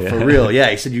real. Yeah,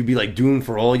 he said you'd be like doomed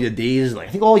for all your days. Like,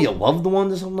 I think all your loved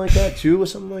ones or something like that, too, or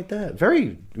something like that.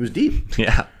 It was deep.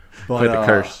 Yeah. But the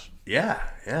curse. Yeah,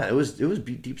 it was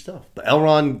deep stuff. But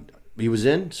Elrond, he was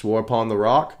swore upon the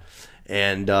rock.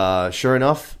 And sure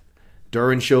enough,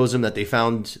 Durin shows him that they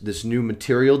found this new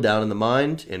material down in the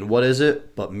mine. And what is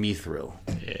it but mithril?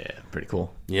 Yeah, pretty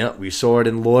cool. Yeah, we saw it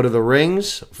in Lord of the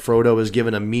Rings. Frodo is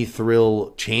given a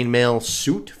mithril chainmail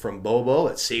suit from Bobo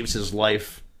that saves his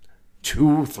life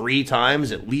 2-3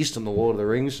 times, at least in the Lord of the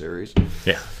Rings series.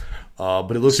 Yeah.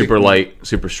 But it looks super light,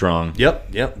 super strong.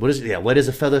 Yep. What is it? Yeah, light as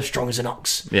a feather, strong as an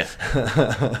ox. Yeah.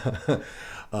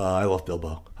 I love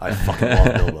Bilbo. I fucking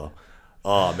love Bilbo.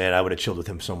 Oh, man, I would have chilled with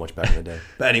him so much back in the day.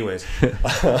 But anyways,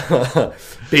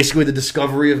 basically the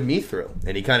discovery of mithril.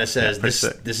 And he kind of says, this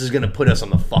is going to put us on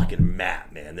the fucking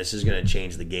map, man. This is going to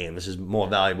change the game. This is more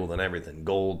valuable than everything.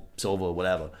 Gold, silver,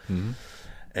 whatever. Mm-hmm.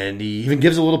 And he even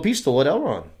gives a little piece to Lord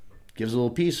Elrond. Gives a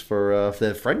little piece for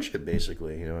their friendship,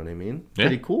 basically. You know what I mean? Yeah.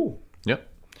 Pretty cool. Yep.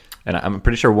 And I'm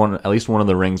pretty sure at least one of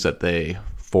the rings that they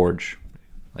forge,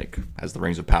 like as the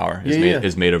rings of power,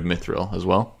 is made of mithril as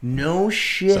well. No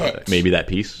shit. So maybe that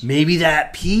piece.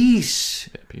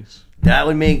 That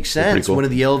would make sense. Cool. One of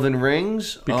the elven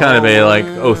rings. Be kind of a like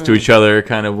oath to each other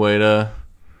kind of way to,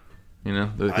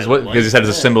 because he said it's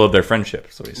a symbol of their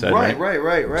friendship. So he said, right.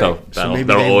 So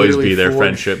that'll always be their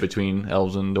friendship between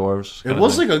elves and dwarves. It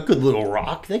was like a good little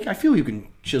rock. I feel you can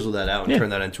chisel that out and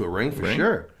turn that into a ring for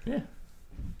sure. Yeah.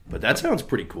 But that sounds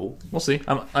pretty cool. We'll see.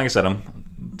 Like I said, I'm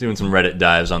doing some Reddit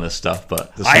dives on this stuff,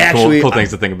 but there's some cool things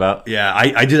to think about. Yeah,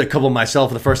 I did a couple myself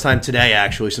for the first time today,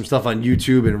 actually. Some stuff on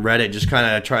YouTube and Reddit, just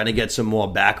kind of trying to get some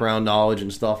more background knowledge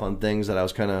and stuff on things that I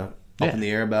was kind of up in the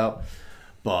air about.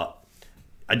 But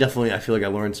I feel like I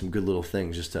learned some good little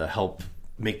things just to help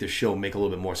make this show make a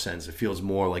little bit more sense. It feels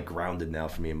more like grounded now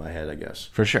for me in my head, I guess.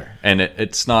 For sure. And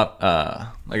it's not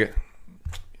like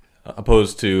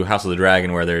opposed to House of the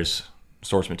Dragon where there's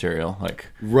source material,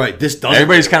 right. This doesn't.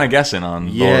 Everybody's kind of guessing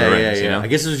on Lord of the Rings, I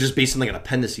guess it was just based on like an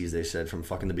appendices they said from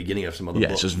fucking the beginning of some other book.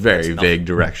 Yeah, it's just very vague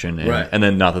direction, and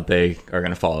then not that they are going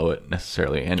to follow it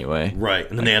necessarily anyway. Right,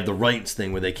 and then they have the rights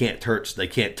thing where they can't touch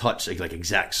like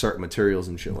exact certain materials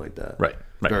and shit like that. Right.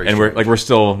 Very and strange. we're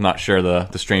still not sure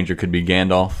the stranger could be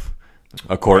Gandalf,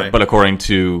 but according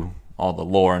to all the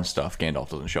lore and stuff, Gandalf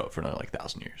doesn't show up for another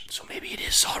 1,000 years. So maybe it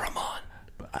is Saruman.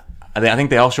 But I think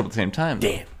they all show up at the same time.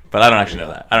 Damn. But I don't actually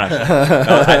know that.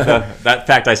 That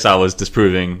fact I saw was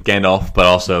disproving Gandalf, but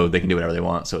also they can do whatever they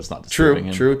want, so it's not disproving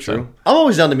him. True. So. I'm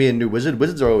always down to be a new wizard.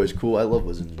 Wizards are always cool. I love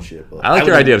wizards and shit. I like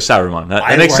your idea of Saruman.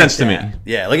 That makes sense to me.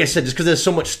 Yeah, like I said, just because there's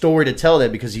so much story to tell there,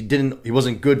 because he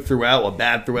wasn't good throughout or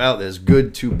bad throughout. There's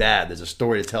good to bad. There's a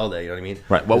story to tell there. You know what I mean?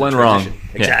 Right. What went wrong?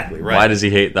 Exactly. Right. Why does he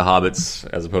hate the hobbits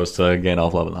as opposed to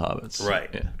Gandalf loving the hobbits? Right.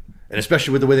 Yeah. And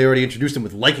especially with the way they already introduced him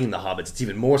with liking the hobbits, it's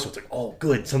even more so. It's like, oh,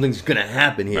 good, something's going to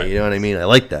happen here. Right. You know what I mean? I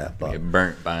like that. But. Get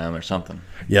burnt by him or something.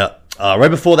 Yeah.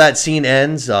 Right before that scene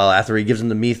ends, after he gives him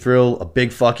the mithril, a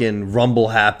big fucking rumble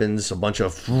happens, a bunch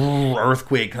of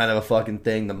earthquake kind of a fucking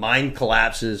thing. The mine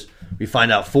collapses. We find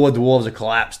out 4 dwarves are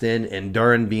collapsed in, and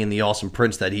Durin, being the awesome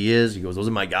prince that he is, he goes, those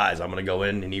are my guys. I'm going to go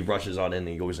in, and he rushes on in, and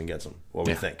he goes and gets them. What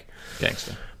do we think?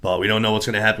 Gangster. But we don't know what's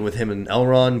going to happen with him and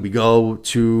Elrond. We go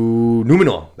to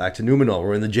Numenor, back to Numenor.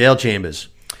 We're in the jail chambers.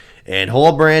 And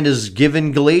Halbrand is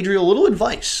giving Galadriel a little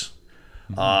advice.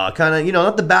 Kind of,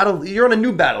 not the battle. You're on a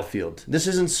new battlefield. This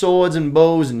isn't swords and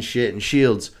bows and shit and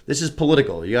shields. This is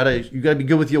political. You gotta be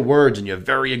good with your words, and you're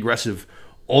very aggressive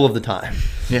all of the time.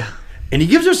 Yeah. And he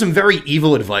gives her some very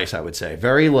evil advice, I would say.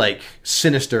 Very,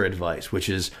 sinister advice, which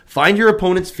is find your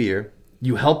opponent's fear,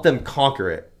 you help them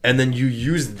conquer it, and then you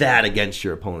use that against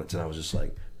your opponents. And I was just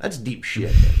like, that's deep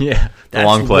shit. Yeah. That's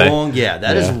long play.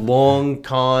 That is long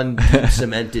con, deep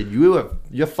cemented.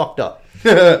 You're fucked up.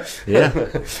 Yeah.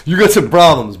 You got some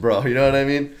problems, bro. You know what I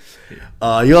mean?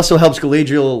 He also helps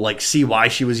Galadriel, see why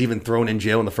she was even thrown in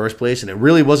jail in the first place. And it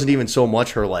really wasn't even so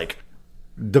much her,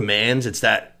 demands. It's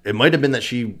that it might have been that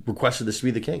she requested this to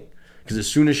be the king. Because as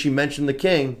soon as she mentioned the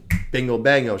king, bingo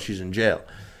bango, she's in jail.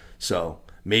 So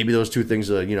maybe those two things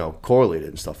are, correlated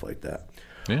and stuff like that.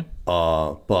 Yeah.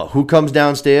 But who comes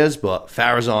downstairs but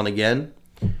Pharazôn again?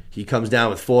 He comes down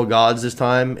with 4 gods this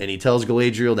time, and he tells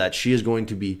Galadriel that she is going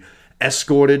to be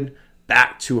escorted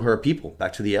back to her people,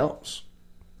 back to the elves.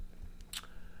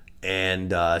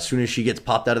 And as soon as she gets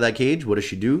popped out of that cage, what does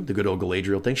she do? The good old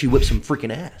Galadriel thing. She whips some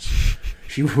freaking ass.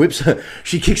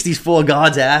 She kicks these 4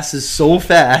 gods' asses so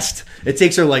fast. It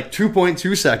takes her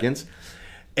 2.2 seconds.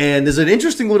 And there's an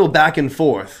interesting little back and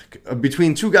forth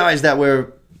between 2 guys that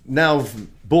we're now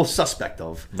both suspect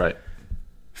of. Right.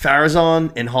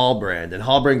 Pharazôn and Halbrand. And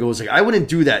Halbrand goes I wouldn't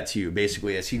do that to you,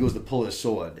 basically, as he goes to pull his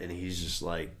sword. And he's just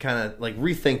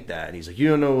rethink that. And he's like, you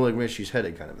don't know where she's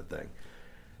headed, kind of a thing.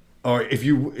 Or if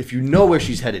you know where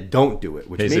she's headed, don't do it.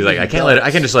 Which he's like, I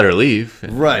can't just let her leave.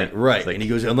 Right. And he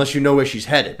goes, unless you know where she's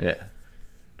headed. Yeah.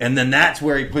 And then that's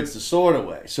where he puts the sword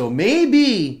away. So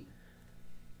maybe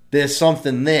there's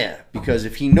something there, because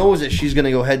if he knows that she's going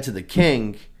to go head to the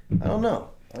king, I don't know.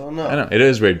 I know. It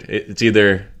is weird. It's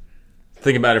either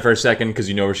think about it for a second because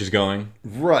you know where she's going.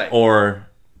 Right. Or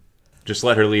just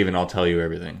let her leave and I'll tell you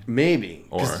everything. Maybe.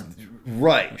 Or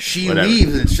right. She whatever.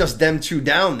 leaves. It's just them 2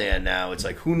 down there now. It's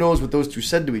who knows what those 2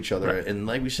 said to each other. Right. And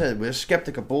like we said, we're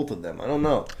skeptic of both of them. I don't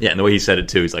know. Yeah, and the way he said it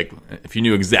too, he's like, if you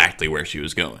knew exactly where she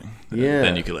was going,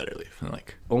 then you could let her leave. And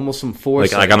almost some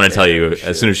force. I'm going to tell you,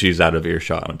 as soon as she's out of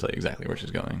earshot, I'm going to tell you exactly where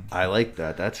she's going. I like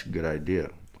that. That's a good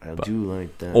idea. I do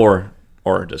like that.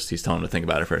 Or just he's telling him to think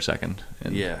about it for a second,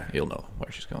 and you'll know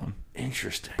where she's going.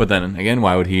 Interesting. But then again,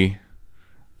 why would he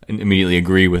immediately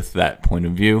agree with that point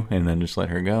of view and then just let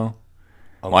her go?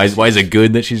 Why is it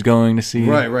good that she's going to see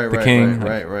the king?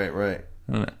 Right.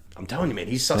 I don't know. I'm telling you, man,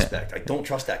 he's suspect. Yeah. I don't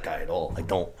trust that guy at all. I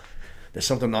don't. There's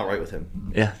something not right with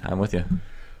him. Yeah, I'm with you.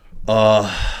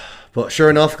 But sure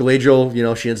enough,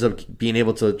 Galadriel, she ends up being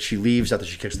able to. She leaves after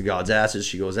she kicks the gods' asses.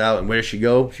 She goes out, and where does she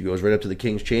go? She goes right up to the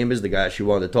king's chambers, the guy she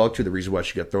wanted to talk to, the reason why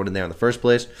she got thrown in there in the first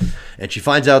place. And she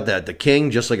finds out that the king,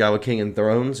 just like our King in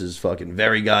Thrones, is fucking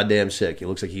very goddamn sick. He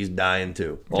looks like he's dying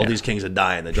too. All these kings are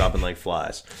dying. They're dropping like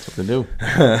flies. That's what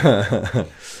they do.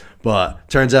 But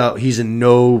turns out he's in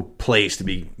no place to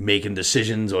be making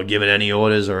decisions or giving any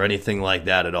orders or anything like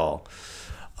that at all.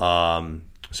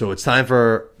 So it's time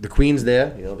for the queen's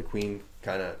there. The queen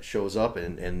kind of shows up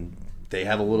and they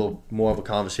have a little more of a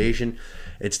conversation.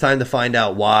 It's time to find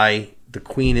out why the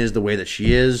queen is the way that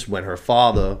she is when her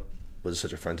father was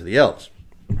such a friend to the elves.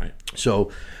 Right. So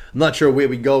I'm not sure where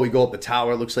we go. We go up a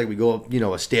tower. It looks like we go up,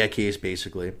 a staircase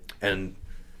basically. And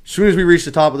as soon as we reach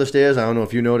the top of the stairs, I don't know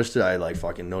if you noticed it. I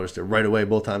fucking noticed it right away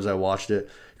both times I watched it.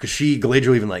 Because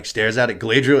Galadriel even stares at it.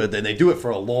 Galadriel, they do it for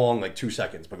a long 2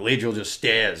 seconds. But Galadriel just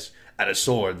stares at a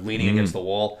sword leaning against the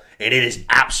wall, and it is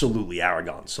absolutely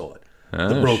Aragorn's sword.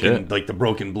 The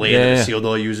broken blade that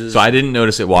Isildur uses. So I didn't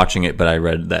notice it watching it, but I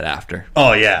read that after.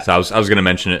 Oh yeah. So I was going to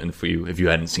mention it, and if you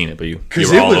hadn't seen it, but you were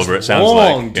it all was over it. Sounds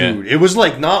long, like, yeah. dude. It was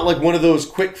not one of those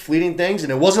quick fleeting things,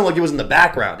 and it wasn't like it was in the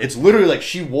background. It's literally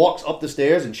she walks up the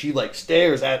stairs and she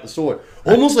stares at the sword,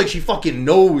 almost like she fucking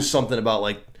knows something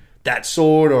about that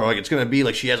sword, or it's gonna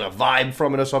be she has a vibe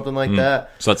from it or something like that.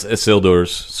 So that's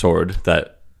Isildur's sword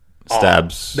that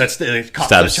stabs.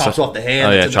 Chops off the hand.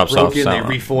 Oh yeah, chops off. They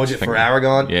reforge it for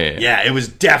Aragorn. Yeah. It was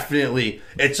definitely.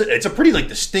 It's a pretty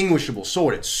distinguishable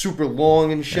sword. It's super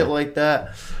long and shit like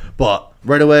that. But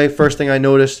right away, first thing I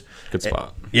noticed. Good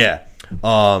spot. Yeah.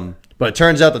 But it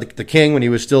turns out that the king, when he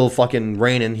was still fucking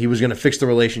reigning, he was going to fix the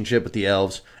relationship with the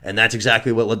elves, and that's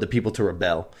exactly what led the people to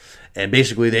rebel. And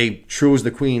basically, they chose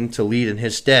the queen to lead in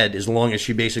his stead as long as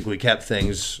she basically kept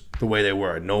things the way they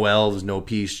were. No elves, no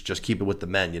peace, just keep it with the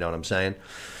men, you know what I'm saying?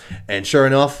 And sure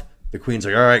enough, the queen's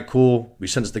like, all right, cool. We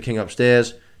sent the king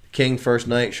upstairs. The king, first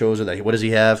night, shows her that, what does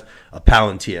he have? A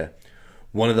palantir,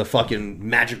 one of the fucking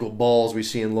magical balls we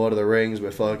see in Lord of the Rings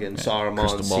with fucking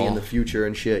Saruman seeing the future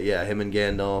and shit. Yeah, him and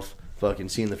Gandalf fucking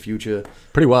seeing the future.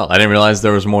 Pretty well. I didn't realize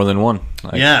there was more than one.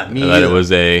 Me that either. It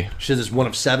was a... She says it's one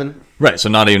of 7. Right, so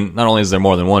not only is there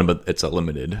more than one, but it's a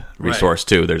limited resource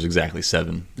too. There's exactly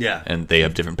 7. Yeah. And they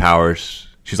have different powers.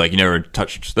 She's like, you never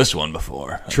touched this one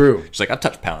before. True. She's like, I've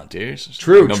touched Palantirs.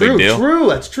 True, no big deal. True.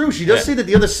 That's true. She does say that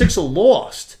the other 6 are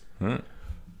lost.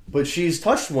 But she's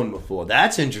touched one before.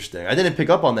 That's interesting. I didn't pick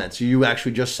up on that, so you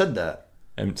actually just said that.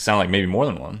 It sounded like maybe more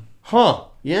than one. Huh.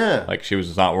 Yeah. Like, she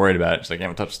was not worried about it. She's like, I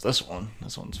haven't touched this one.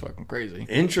 This one's fucking crazy.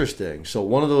 Interesting. So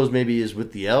one of those maybe is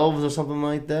with the elves or something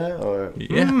like that? Or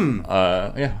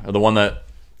Yeah. The one that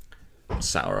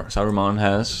Saruman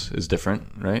has is different,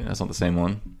 right? That's not the same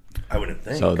one. I wouldn't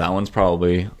think. So that one's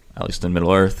probably, at least in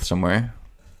Middle Earth somewhere.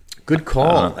 Good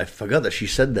call. I forgot that she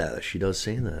said that. She does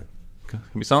say that. Could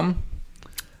be something.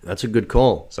 That's a good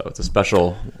call. So it's a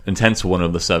special, intense one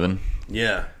of the 7.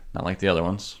 Yeah. Not like the other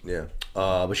ones. Yeah.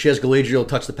 But she has Galadriel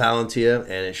touch the Palantir,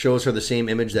 and it shows her the same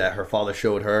image that her father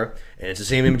showed her. And it's the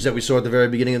same image that we saw at the very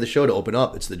beginning of the show to open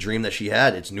up. It's the dream that she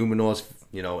had. It's Numenor's,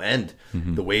 end.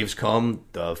 The waves come,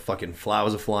 the fucking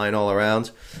flowers are flying all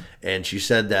around. And she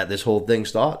said that this whole thing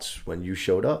starts when you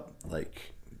showed up.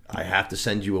 Like, I have to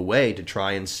send you away to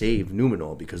try and save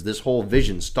Numenor, because this whole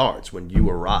vision starts when you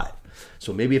arrive.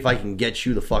 So maybe if I can get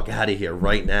you the fuck out of here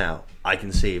right now, I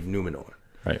can save Numenor.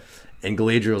 Right. And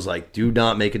Galadriel's like, do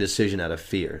not make a decision out of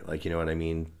fear. Like, you know what I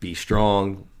mean? Be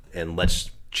strong, and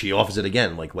she offers it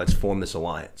again, like, let's form this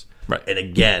alliance. Right. And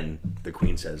again, the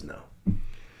queen says no.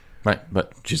 Right.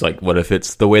 But she's like, what if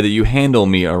it's the way that you handle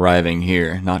me arriving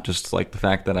here? Not just like the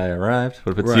fact that I arrived.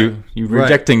 What if it's you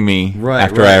rejecting me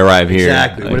after I arrive here?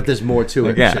 Exactly. Like, what if there's more to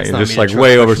it? Yeah, you're just like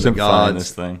way oversimplifying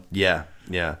this thing. Yeah,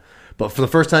 yeah. But for the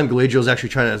first time, Galadriel's actually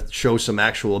trying to show some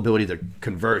actual ability to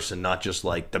converse and not just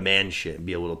like demand shit and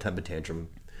be a little temper tantrum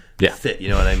fit. You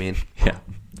know what I mean? Yeah.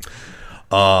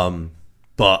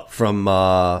 But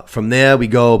from there, we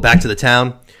go back to the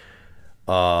town.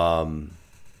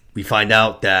 We find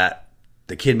out that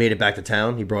the kid made it back to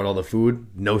town. He brought all the food.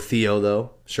 No Theo,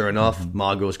 though. Sure enough,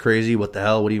 Ma goes crazy. What the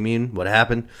hell? What do you mean? What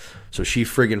happened? So she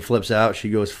friggin' flips out. She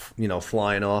goes,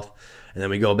 flying off. And then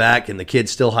we go back, and the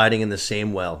kid's still hiding in the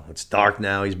same well. It's dark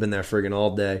now. He's been there friggin'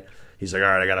 all day. He's like, all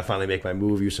right, I got to finally make my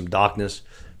move, use some darkness.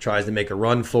 Tries to make a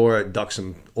run for it, ducks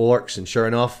some orcs, and sure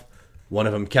enough, one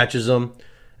of them catches him.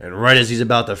 And right as he's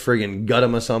about to friggin' gut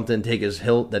him or something, take his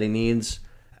hilt that he needs,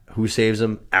 who saves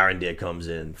him? Arondir comes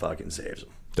in, fucking saves him.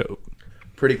 Dope.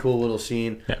 Pretty cool little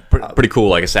scene. Yeah, pretty cool,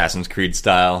 like Assassin's Creed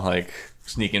style, like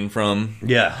sneaking from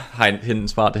hidden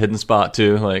spot to hidden spot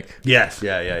too. Like yes,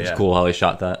 yeah. It's cool how they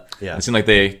shot that. Yeah, it seemed like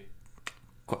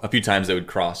a few times they would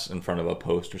cross in front of a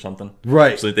post or something.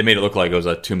 Right. So they made it look like it was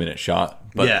a 2-minute shot,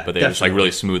 but they definitely. just like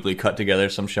really smoothly cut together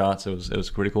some shots. It was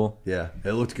pretty cool. Yeah,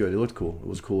 it looked good. It looked cool. It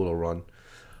was a cool little run.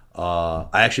 I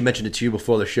actually mentioned it to you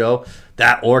before the show.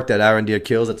 That orc that Arondir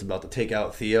kills that's about to take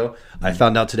out Theo, I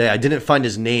found out today. I didn't find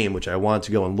his name, which I wanted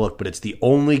to go and look, but it's the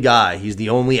only guy, he's the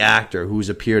only actor who's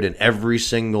appeared in every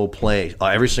single play,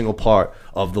 every single part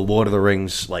of the Lord of the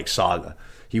Rings like saga.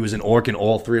 He was an orc in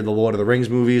all 3 of the Lord of the Rings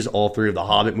movies, all 3 of the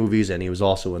Hobbit movies, and he was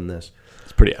also in this.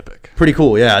 It's pretty epic. Pretty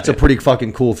cool, yeah. It's a pretty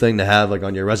fucking cool thing to have like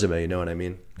on your resume, you know what I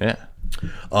mean? Yeah.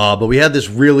 But we had this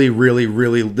really,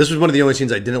 this was one of the only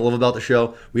scenes I didn't love about the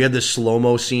show. We had this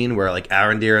slow-mo scene where like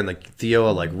Arondir and like Theo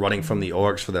are like running from the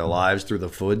orcs for their lives through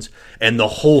the woods, and the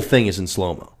whole thing is in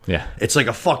slow-mo. Yeah. It's like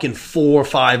a fucking 4 or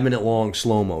 5 minute long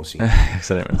slow-mo scene.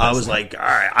 I was like, all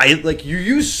right, you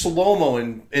use slow-mo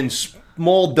in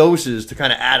small doses to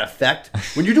kind of add effect.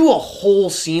 When you do a whole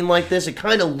scene like this, it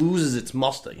kind of loses its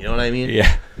muster. You know what I mean?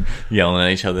 Yeah. Yelling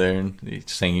at each other and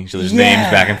saying each other's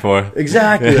names back and forth.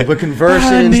 Exactly. Like, we're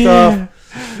conversing and stuff.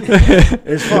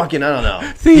 It's fucking, I don't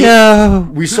know. Theo.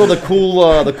 We saw the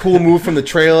cool move from the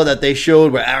trailer that they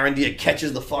showed where Arondir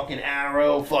catches the fucking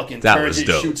arrow, fucking turns it,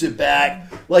 shoots it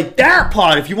back. Like that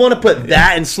part, if you want to put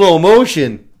that in slow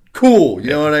motion, cool.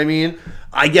 You know what I mean?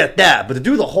 I get that, but to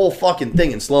do the whole fucking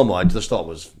thing in slow-mo, I just thought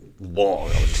was long.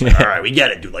 I was just like, all right, we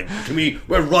get it, dude. Like,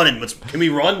 we're running. Can we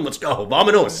run? Let's go.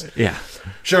 Vamonos. Yeah.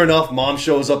 Sure enough, Mom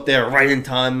shows up there right in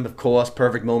time, of course.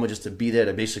 Perfect moment just to be there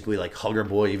to basically, like, hug her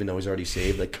boy, even though he's already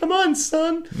saved. Like, come on,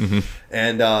 son. Mm-hmm.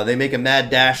 And they make a mad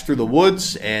dash through the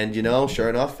woods, and, sure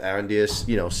enough,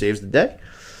 Arondir, saves the day.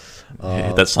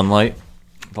 Hit that sunlight.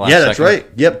 Yeah, that's right.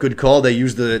 Yep, good call. They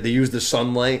use the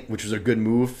sunlight, which was a good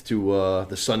move to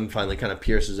the sun finally kind of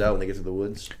pierces out when they get to the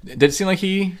woods. Did it seem like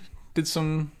he did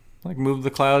some like move the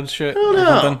clouds shit? I don't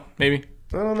know. Or something, maybe.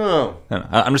 I don't know.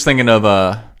 I'm just thinking of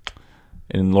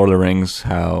in Lord of the Rings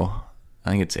how I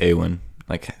think it's Eowyn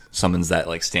like summons that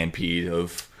like stampede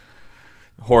of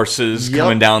horses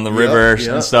coming down the river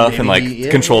and stuff, and like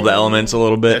control the elements a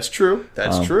little bit. That's true.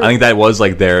 That's true. I think that was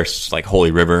like their like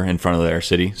holy river in front of their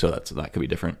city, so that could be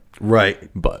different, right?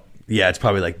 But yeah, it's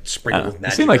probably like sprinkled with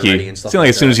magic. It seemed like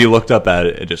as soon as he looked up at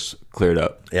it, it just cleared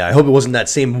up. Yeah, I hope it wasn't that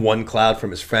same one cloud from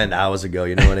his friend hours ago.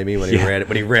 You know what I mean? When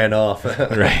he ran off.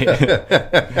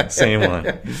 Right. Same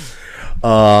one.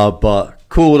 But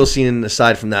cool little scene.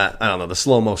 Aside from that, I don't know, the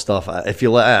slow mo stuff. I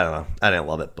don't know. I didn't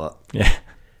love it, but yeah.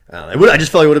 I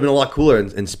just felt it would have been a lot cooler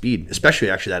in speed, especially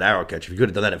actually that arrow catch. If you could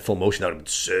have done that in full motion, that would have been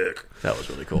sick. That was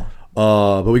really cool.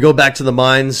 But we go back to the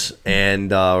mines,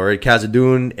 and we're at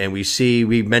Khazad-dûm, and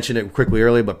we mentioned it quickly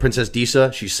earlier, but Princess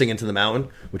Disa, she's singing to the mountain,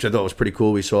 which I thought was pretty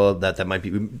cool. We saw that might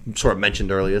be, we sort of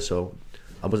mentioned earlier, so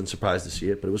I wasn't surprised to see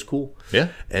it, but it was cool. Yeah.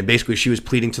 And basically she was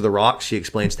pleading to the rocks. She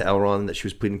explains to Elrond that she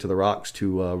was pleading to the rocks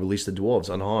to release the dwarves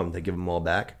unharmed. They give them all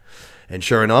back. And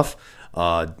sure enough,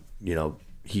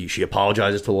 she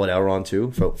apologizes to Lord Elrond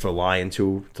too for lying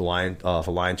to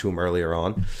him earlier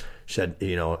on. She said,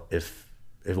 if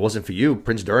it wasn't for you,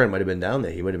 Prince Durin might have been down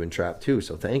there. He would have been trapped too.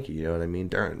 So thank you. You know what I mean?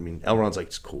 Elrond's like,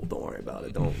 it's cool. Don't worry about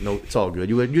it. It's all good.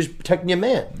 You're just protecting your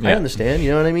man. Yeah. I understand. You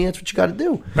know what I mean? That's what you got to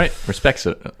do. Right. Respects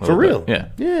it. For real.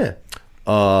 Bit. Yeah.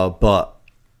 But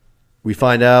we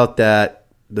find out that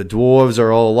the dwarves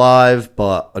are all alive,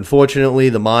 but unfortunately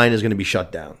the mine is going to be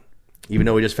shut down. Even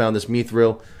though we just found this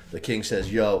mithril, the king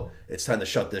says, yo, it's time to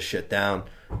shut this shit down.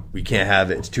 We can't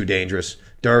have it. It's too dangerous.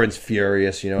 Durin's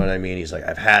furious, you know what I mean? He's like,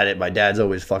 I've had it. My dad's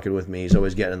always fucking with me. He's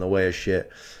always getting in the way of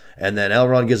shit. And then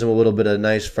Elrond gives him a little bit of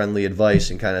nice, friendly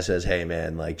advice and kind of says, hey,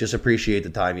 man, like, just appreciate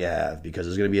the time you have, because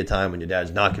there's going to be a time when your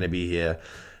dad's not going to be here.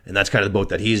 And that's kind of the boat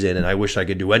that he's in, and I wish I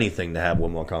could do anything to have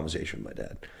one more conversation with my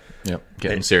dad. Yep,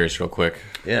 getting serious real quick.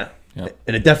 Yeah. Yep.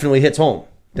 And it definitely hits home.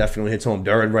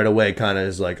 Durin right away kind of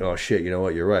is like, oh, shit, you know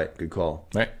what? You're right. Good call.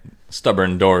 Right.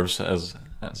 Stubborn dwarves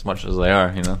as much as they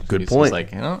are, Good point. He's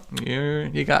like,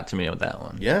 you got to me with that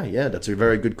one. Yeah, that's a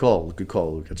very good call. Good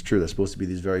call, Luke. That's true. They're supposed to be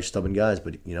these very stubborn guys,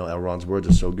 but Elrond's words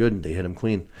are so good, they hit him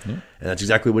clean. Yeah. And that's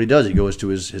exactly what he does. He goes to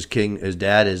his king, his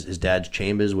dad's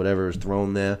chambers, whatever is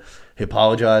thrown there. He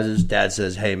apologizes. Dad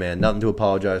says, hey, man, nothing to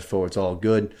apologize for. It's all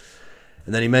good.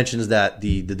 And then he mentions that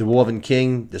the Dwarven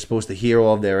king, they're supposed to hear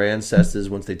all of their ancestors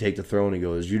once they take the throne. He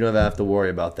goes, you never have to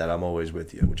worry about that. I'm always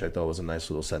with you, which I thought was a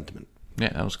nice little sentiment. Yeah,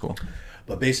 that was cool.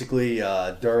 But basically,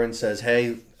 Durin says,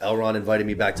 hey, Elrond invited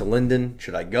me back to Lindon.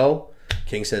 Should I go?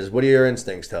 King says, what do your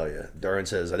instincts tell you? Durin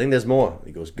says, I think there's more.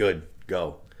 He goes, good,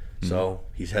 go. Mm-hmm. So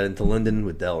he's heading to Lindon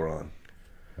with Elrond.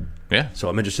 Yeah. So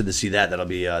I'm interested to see that. That'll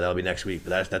be next week.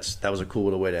 But that was a cool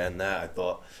little way to end that, I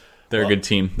thought. They're a good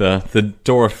team. The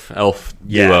dwarf elf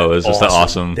duo is just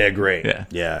awesome. They're great.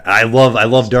 Yeah. I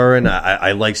love Durin.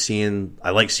 I like seeing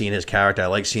his character. I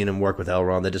like seeing him work with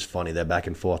Elrond. They're just funny. They're back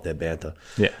and forth. They're banter.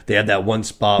 Yeah. They had that one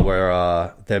spot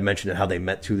where they mentioned how they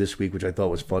met two this week, which I thought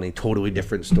was funny. Totally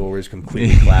different stories,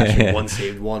 completely clashing. One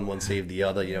saved one saved the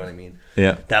other. You know what I mean?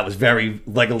 Yeah. That was very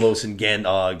Legolas and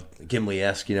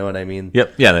Gimli-esque. You know what I mean?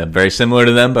 Yep. Yeah, they're very similar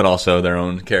to them, but also their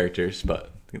own characters. But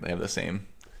I think they have the same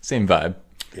vibe.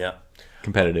 Yeah.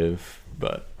 Competitive,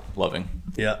 but loving.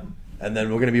 Yeah. And then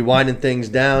we're going to be winding things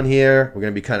down here. We're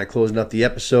going to be kind of closing up the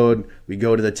episode. We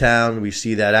go to the town. We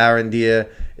see that Arondir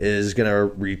is going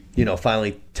to,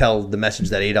 finally tell the message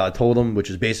that Adar told him, which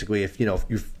is basically if you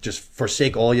just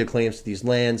forsake all your claims to these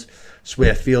lands,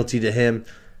 swear fealty to him,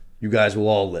 you guys will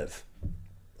all live.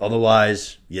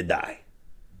 Otherwise, you die.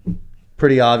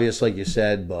 Pretty obvious, like you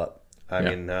said, but I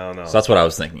mean, I don't know. So that's what I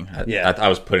was thinking. I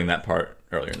was putting that part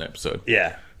earlier in the episode.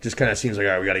 Yeah. Just kind of seems like,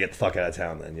 all right, we got to get the fuck out of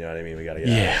town then. You know what I mean? We got to get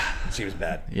out of here. It seems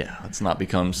bad. Yeah, let's not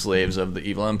become slaves of the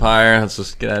evil empire. Let's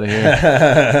just get out of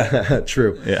here.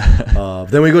 True. Yeah.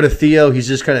 Then we go to Theo. He's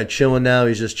just kind of chilling now.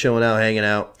 He's just chilling out, hanging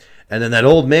out. And then that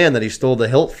old man that he stole the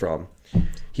hilt from,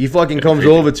 he fucking comes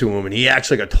over to him, and he acts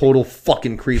like a total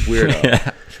fucking creep weirdo.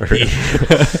 Yeah.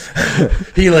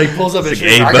 He like pulls up his shirt.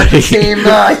 Hey, buddy.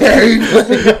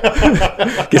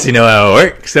 Guess you know how it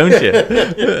works, don't you?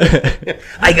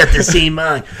 I got the same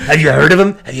mind. Have you heard of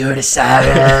him? Have you heard of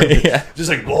Sauron? Yeah. Just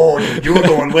like, whoa, dude, you're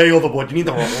going way overboard. You need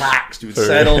to relax, dude.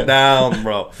 Settle down,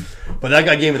 bro. But that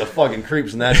guy gave me the fucking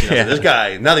creeps in that scene. Yeah. This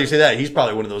guy, now that you say that, he's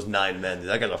probably one of those 9 men. Dude.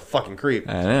 That guy's a fucking creep.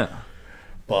 I know.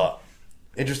 But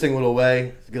interesting little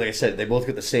way. Like I said, they both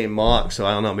get the same mark, so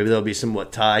I don't know. Maybe they'll be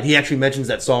somewhat tied. He actually mentions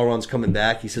that Sauron's coming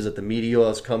back. He says that the meteor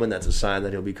is coming. That's a sign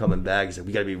that he'll be coming back. He said,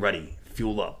 we got to be ready.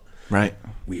 Fuel up. Right.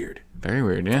 Weird. Very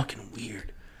weird, yeah. Fucking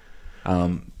weird.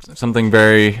 Something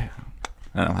very...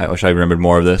 I don't know. I wish I remembered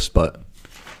more of this, but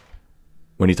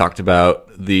when he talked about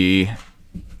the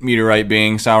meteorite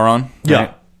being Sauron,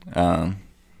 yeah, right?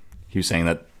 He was saying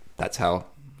that that's how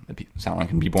Sauron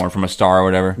can be born from a star or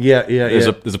whatever. Yeah. There's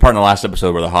a part in the last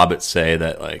episode where the hobbits say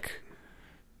that like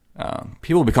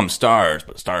people become stars,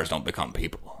 but stars don't become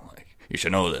people. Like you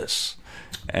should know this.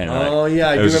 And I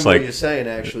do remember what you're saying.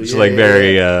 Actually, it's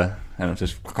very I don't know,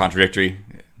 just contradictory,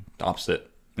 opposite.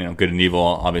 Good and evil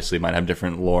obviously might have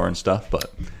different lore and stuff,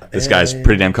 but this guy's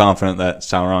pretty damn confident that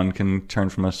Sauron can turn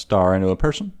from a star into a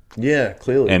person. Yeah,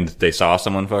 clearly. And they saw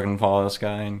someone fucking fall out of the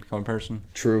sky and become a person.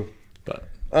 True. But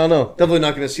I don't know. Definitely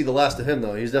not going to see the last of him,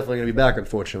 though. He's definitely going to be back,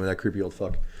 unfortunately, that creepy old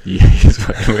fuck. Yeah, he's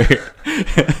fucking weird.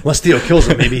 Unless Theo kills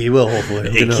him, maybe he will, hopefully.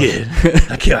 Hey, kid.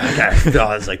 I can't.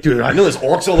 No, it's like, dude, I know there's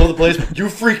orcs all over the place, but you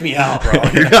freak me out, bro.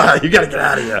 You got to get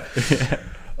out of here.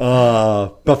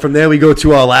 But from there, we go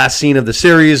to our last scene of the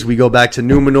series. We go back to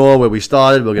Numenor, where we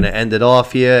started. We're going to end it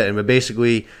off here. And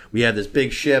we have this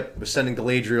big ship. We're sending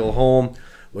Galadriel home.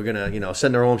 We're going to,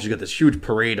 send her home. She's got this huge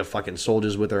parade of fucking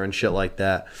soldiers with her and shit like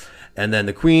that. And then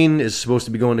the queen is supposed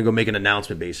to be going to go make an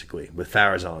announcement, basically, with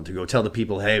Pharazôn to go tell the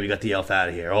people, hey, we got the elf out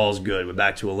of here. All's good. We're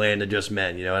back to a land of just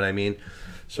men. You know what I mean?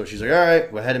 So she's like, all right,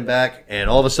 we're heading back. And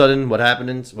all of a sudden, what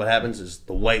happens is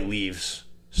the white leaves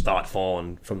start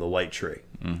falling from the white tree.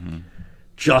 Mm-hmm.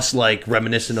 Just like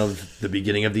reminiscent of the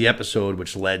beginning of the episode,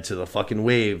 which led to the fucking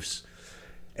waves.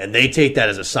 And they take that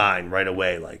as a sign right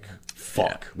away, like,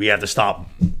 fuck, we have to stop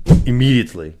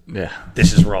immediately. Yeah.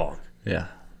 This is wrong. Yeah.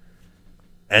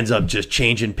 Ends up just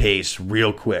changing pace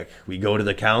real quick. We go to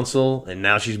the council, and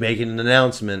now she's making an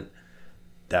announcement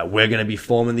that we're going to be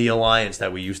forming the alliance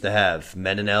that we used to have.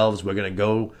 Men and elves, we're going to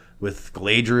go with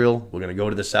Galadriel. We're going to go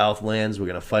to the Southlands. We're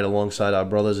going to fight alongside our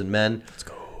brothers and men. Let's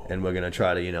go. And we're going to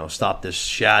try to, stop this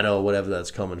shadow, whatever that's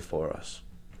coming for us.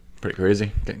 Pretty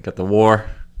crazy. Got the war.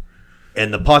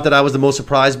 And the part that I was the most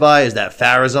surprised by is that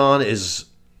Pharazôn is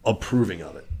approving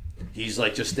of it. He's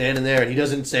like just standing there, and he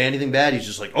doesn't say anything bad. He's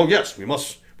just like, oh, yes, we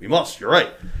must, you're right.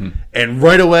 And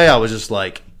right away, I was just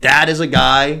like, that is a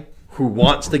guy who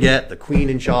wants to get the queen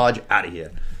in charge out of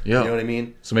here. Yeah. You know what I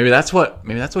mean? So maybe that's what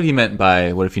he meant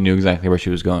by what if he knew exactly where she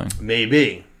was going?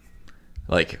 Maybe.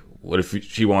 Like, what if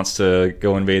she wants to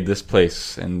go invade this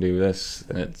place and do this,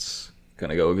 and it's going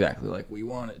to go exactly like we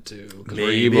want it to, because we're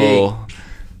evil,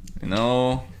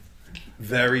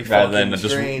 Very rather fucking than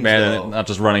strange, rather than not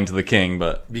just running to the king,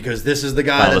 but because this is the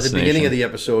guy that at the beginning of the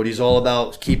episode, he's all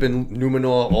about keeping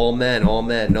Numenor all men,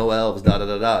 no elves,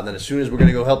 da-da-da-da. And then as soon as we're going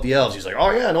to go help the elves, he's like, oh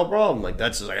yeah, no problem. Like,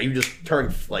 that's like, you just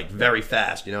turn like very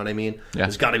fast, you know what I mean? Yeah.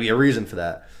 There's got to be a reason for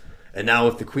that. And now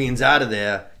if the queen's out of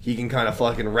there, he can kind of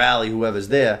fucking rally whoever's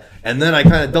there. And then I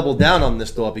kind of doubled down on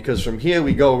this thought, because from here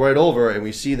we go right over and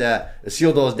we see that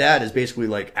Isildur's dad is basically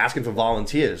like asking for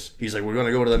volunteers. He's like, we're going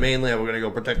to go to the mainland. We're going to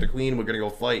go protect the queen. We're going to go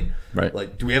fight. Right.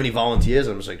 Like, do we have any volunteers?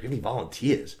 And I'm just like, do we have any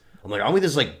volunteers? I'm like, aren't we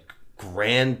this like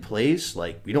grand place?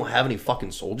 Like, we don't have any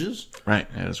fucking soldiers. right.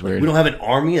 Yeah, it's weird. We don't have an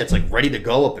army that's like ready to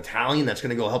go, a battalion that's going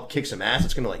to go help kick some ass.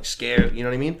 It's going to like scare, you know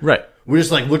what I mean? Right. We're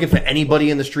just like looking for anybody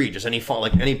in the street, just any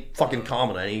fucking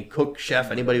commoner, any cook,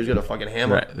 chef, anybody who's got a fucking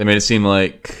hammer. Right. They made it seem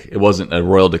like it wasn't a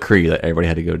royal decree that everybody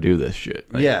had to go do this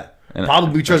shit. Like, Yeah.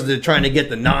 Probably because they're trying to get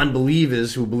the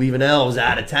non-believers who believe in elves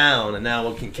out of town, and now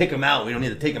we can kick them out. We don't need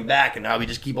to take them back, and now we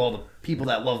just keep all the people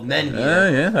that love men here.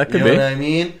 Yeah, that could you be. know what I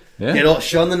mean? Yeah.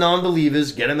 Shun the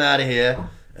non-believers, get them out of here,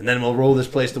 and then we'll roll this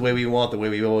place the way we want, the way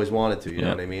we always wanted to. You know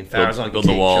what I mean? Pharazôn build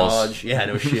can the take walls. charge. Yeah,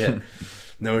 no shit.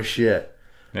 No shit.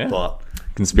 Yeah. But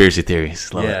Conspiracy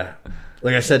theories. Love yeah. it.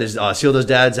 Like I said, Isildur's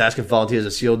dad's asking volunteers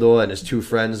at Isildur, and his two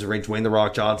friends, Dwayne The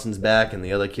Rock Johnson's back, and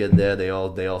the other kid there, they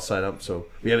all sign up. So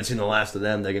we haven't seen the last of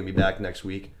them. They're going to be back next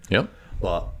week. Yep.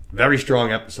 But very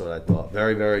strong episode, I thought.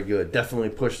 Very, very good. Definitely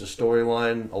pushed the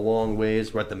storyline a long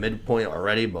ways. We're at the midpoint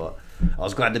already, but I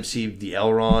was glad to see the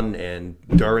Elrond and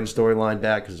Durin storyline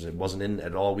back, because it wasn't in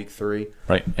at all week 3.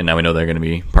 Right. And now we know they're going to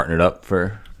be partnered up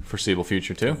for foreseeable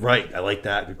future too. Right. I like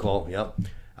that. Good call. Yep.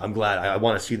 I'm glad. I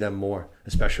want to see them more,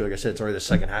 especially, like I said, it's already the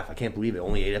second half. I can't believe it.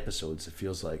 Only 8 episodes. It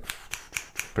feels like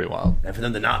Pretty wild. And for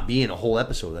them to not be in a whole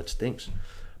episode, that stinks.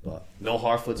 But no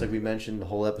Harfoots, like we mentioned, the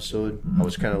whole episode. I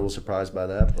was kind of a little surprised by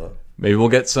that. But Maybe we'll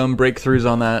get some breakthroughs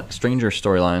on that Stranger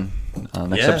storyline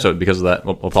next episode because of that.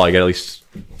 We'll probably get at least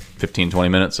 15, 20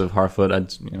 minutes of Harfoot.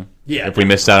 If we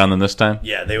missed out on them this time.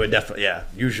 Yeah, they would definitely. Yeah,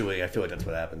 usually I feel like that's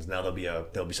what happens. Now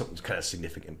there'll be something kind of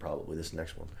significant probably this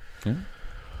next one. Yeah.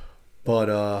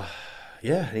 But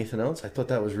yeah, anything else? I thought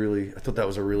that was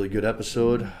a really good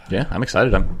episode. Yeah, I'm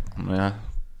excited. I'm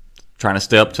trying to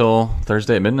stay up till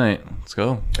Thursday at midnight. Let's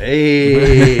go.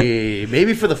 Hey,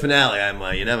 maybe for the finale I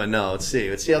might. You never know. Let's see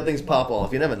how things pop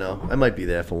off. You never know. I might be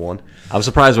there for one. I was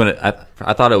surprised when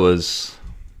I thought it was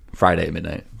Friday at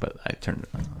midnight, but I turned.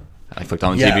 I clicked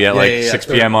on the TV at 6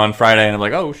 p.m. on Friday, and I'm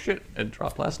like, oh shit, it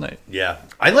dropped last night. Yeah,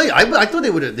 I thought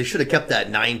they should have kept that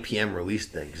 9 p.m. release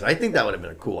thing because I think that would have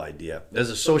been a cool idea. There's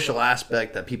a social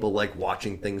aspect that people like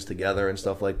watching things together and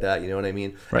stuff like that. You know what I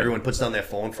mean? Right. Everyone puts down their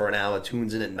phone for an hour,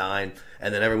 tunes in at 9,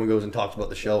 and then everyone goes and talks about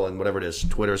the show and whatever it is,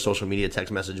 Twitter, social media,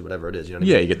 text message, whatever it is. You know what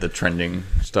I mean? You get the trending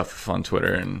stuff on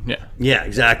Twitter and yeah,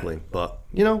 exactly. But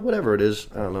whatever it is,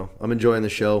 I don't know. I'm enjoying the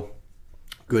show.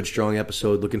 Good, strong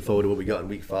episode. Looking forward to what we got in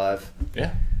week 5.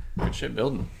 Yeah. Good shit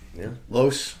building. Yeah.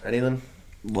 Los, anything?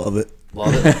 Love it.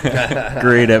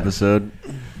 Great episode.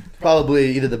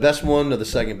 Probably either the best one or the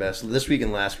second best. This week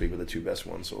and last week were the 2 best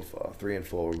ones so far. 3 and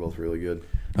 4 were both really good.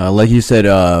 Like you said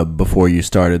before you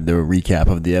started the recap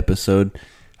of the episode,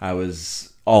 I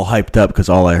was all hyped up because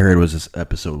all I heard was this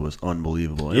episode was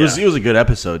unbelievable. It was a good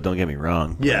episode, don't get me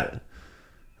wrong. Yeah.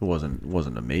 It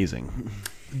wasn't amazing.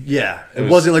 Yeah, it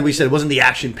wasn't like we said. It wasn't the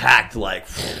action-packed like.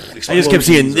 I just kept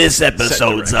seeing this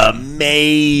episode's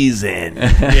amazing.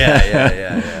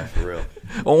 Yeah, for real.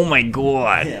 Oh my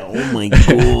god! Yeah, oh my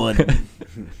god!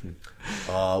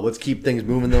 Let's keep things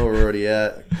moving though. We're already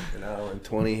at an hour and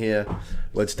 20 here.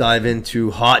 Let's dive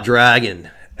into Hot Dragon,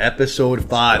 episode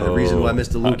 5. The reason why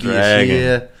Mr. Lukey is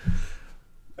here.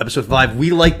 Episode 5.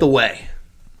 We Light the Way.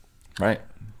 Right.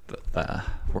 The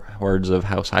words of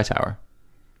House Hightower.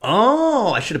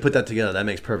 Oh, I should have put that together. That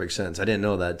makes perfect sense. I didn't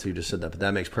know that until you just said that, but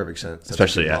that makes perfect sense. That's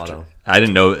especially after. I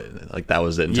didn't know that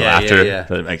was it until after. Yeah.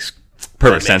 But it makes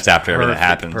perfect sense after everything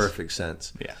happens. Perfect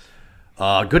sense.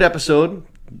 Yeah. Good episode.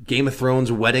 Game of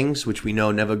Thrones weddings, which we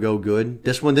know never go good.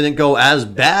 This one didn't go as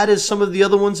bad as some of the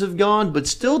other ones have gone, but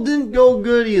still didn't go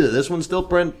good either. This one's still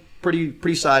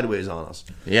pretty sideways on us.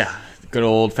 Yeah. Good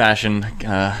old-fashioned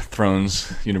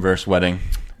Thrones universe wedding.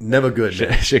 Never good.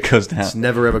 Shit goes down. It's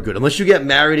never ever good. Unless you get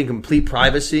married in complete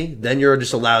privacy, then you're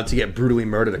just allowed to get brutally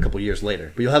murdered a couple years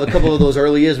later. But you'll have a couple of those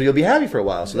early years where you'll be happy for a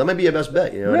while. So that might be your best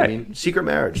bet. You know what I mean? Secret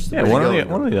marriage. Yeah, one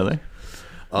or the other.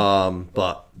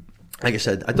 But like I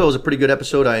said, I thought it was a pretty good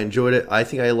episode. I enjoyed it. I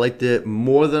think I liked it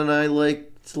more than I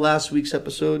liked last week's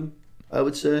episode, I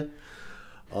would say.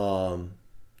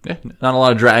 Yeah, not a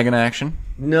lot of dragon action.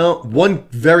 No, one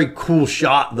very cool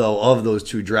shot though of those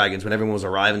 2 dragons when everyone was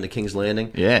arriving to King's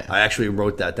Landing. Yeah, I actually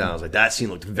wrote that down. I was like, that scene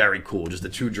looked very cool. Just the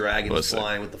 2 dragons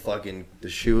flying with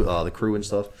the crew and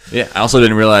stuff. Yeah, I also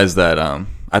didn't realize that.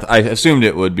 I assumed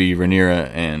it would be Rhaenyra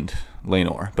and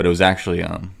Laenor, but it was actually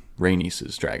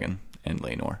Rhaenys's dragon and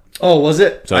Laenor. Oh, was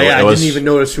it? So I didn't even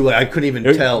notice who. I couldn't even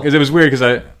tell because it was weird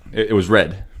because it was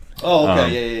red. Oh,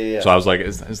 okay, yeah. So I was like,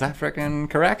 is that freaking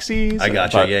Caraxes? I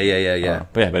got you. Yeah.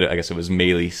 But I guess it was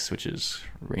Meleys, which is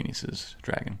Rhaenys'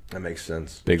 dragon. That makes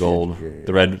sense. Big old,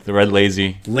 the red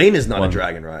lazy. Lane is not a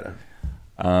dragon rider.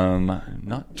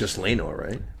 Not just Laenor,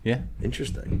 right? Yeah.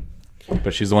 Interesting.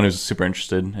 But she's the one who's super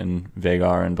interested in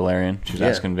Vhagar and Valerian. She was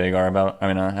asking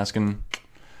asking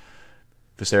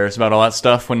Viserys about all that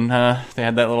stuff when they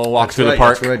had that little walk through the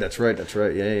park. That's right.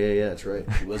 Yeah, that's right.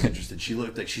 She was interested.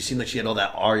 She seemed like she had all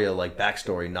that Arya like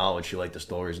backstory knowledge. She liked the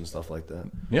stories and stuff like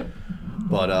that. Yep.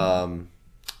 But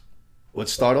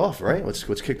let's start off, right? Let's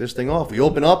kick this thing off. We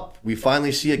open up. We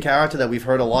finally see a character that we've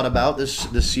heard a lot about this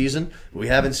season. We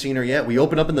haven't seen her yet. We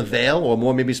open up in the Vale, or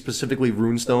more maybe specifically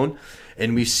Runestone,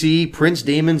 and we see Prince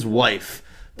Daemon's wife,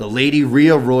 the Lady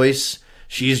Rhea Royce.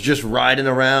 She's just riding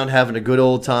around, having a good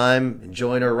old time,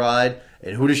 enjoying her ride.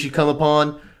 And who does she come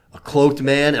upon? A cloaked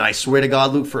man. And I swear to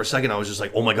God, Luke, for a second, I was just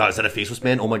like, oh my God, is that a faceless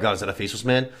man? Oh my God, is that a faceless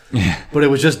man? Yeah. But it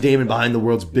was just Daemon behind the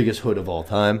world's biggest hood of all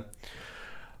time.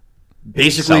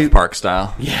 Basically, South Park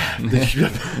style. Yeah,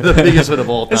 the biggest hood of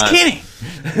all time. It's Kenny.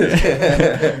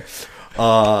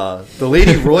 The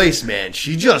Lady Royce, man,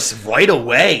 she just right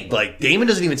away, like Daemon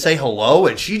doesn't even say hello,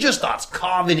 and she just starts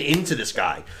carving into this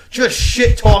guy, just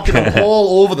shit talking him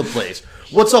all over the place.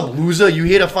 What's up, loser? You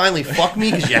here to finally fuck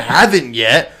me because you haven't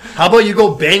yet? How about you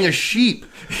go bang a sheep?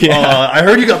 Yeah. I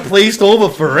heard you got placed over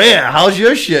for air. How's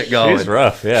your shit going? She's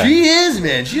rough, yeah. She is,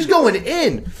 man. She's going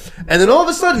in. And then all of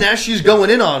a sudden, as she's going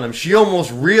in on him, she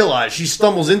almost realized, she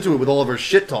stumbles into it with all of her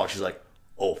shit talk. She's like,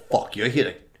 oh, fuck, you're here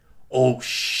to... Oh,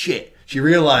 shit. She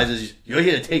realizes, you're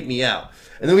here to take me out.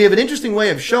 And then we have an interesting way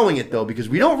of showing it, though, because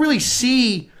we don't really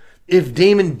see if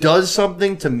Daemon does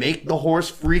something to make the horse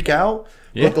freak out.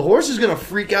 Yeah. But the horse is going to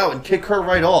freak out and kick her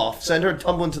right off, send her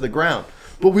tumbling to the ground.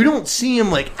 But we don't see him,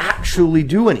 like, actually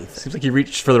do anything. Seems like he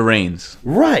reached for the reins.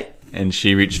 Right. And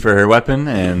she reached for her weapon,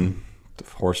 and the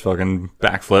horse fucking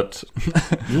backflipped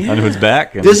onto its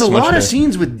back. And there's a lot of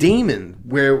scenes with Daemon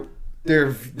where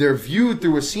they're viewed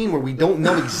through a scene where we don't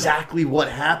know exactly what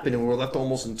happened, and we're left to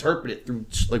almost interpret it through,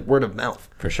 like, word of mouth.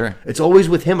 For sure. It's always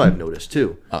with him, I've noticed,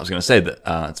 too. I was going to say that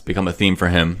it's become a theme for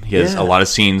him. He has a lot of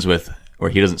scenes with where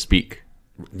he doesn't speak.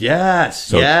 Yes.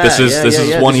 So this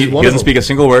is one. He doesn't speak a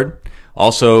single word.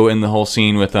 Also, in the whole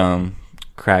scene with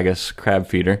Kragus, Crab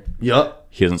Feeder. Yep.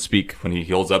 He doesn't speak when he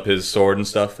holds up his sword and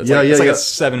stuff. It's it's like a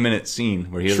 7-minute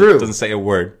scene where he doesn't say a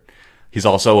word. He's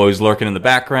also always lurking in the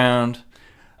background,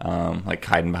 like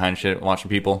hiding behind shit, watching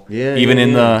people. Even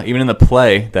in the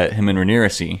play that him and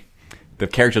Rhaenyra see, the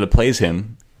character that plays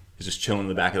him is just chilling in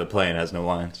the back of the play and has no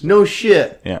lines. No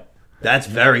shit. Yeah. That's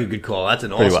very good call. That's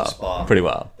an awesome spot. Pretty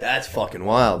wild. That's fucking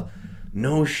wild.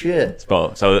 No shit.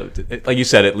 So like you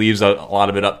said, it leaves a lot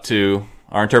of it up to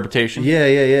our interpretation.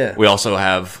 Yeah. We also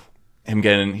have him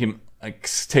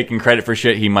taking credit for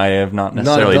shit he might have not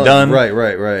necessarily done.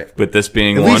 Right. With this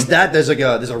being at one. least that there's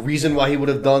a reason why he would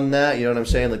have done that. You know what I'm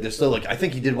saying? Like there's still I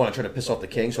think he did want to try to piss off the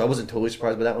king, so I wasn't totally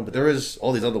surprised by that one. But there is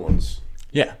all these other ones.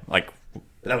 Yeah, like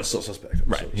that was still suspect.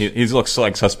 Right. He looks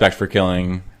like suspect for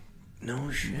killing.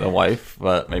 No shit. The wife,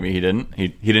 but maybe he didn't. He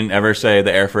didn't ever say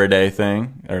the air for a day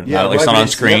thing, or at least not on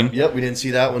screen. Yep, we didn't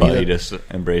see that one. But either. He just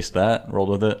embraced that, rolled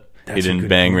with it. He didn't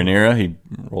bang Rhaenyra. He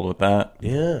rolled with that.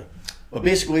 Yeah. But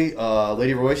basically,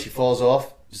 Lady Royce, she falls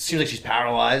off. It seems like she's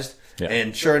paralyzed. Yeah.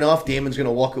 And sure enough, Daemon's going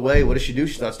to walk away. What does she do?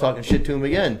 She starts talking shit to him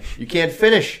again. You can't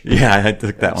finish. Yeah, I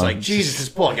took that one. It's like, Jesus, this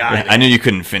poor guy. Yeah, I knew you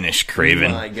couldn't finish,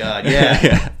 Craven. Oh, my God.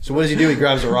 Yeah. So what does he do? He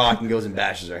grabs a rock and goes and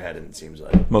bashes her head in, it seems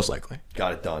like. Most likely.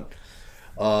 Got it done.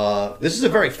 This is a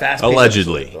very fast-paced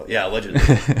allegedly. Episode. Yeah, allegedly.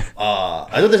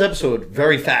 I thought this episode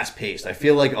very fast-paced. I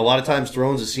feel like a lot of times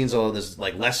Thrones is scenes, although there's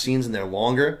like less scenes and they're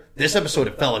longer. This episode,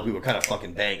 it felt like we were kind of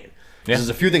fucking banging. Yeah. There's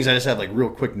a few things I just have like real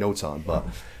quick notes on, but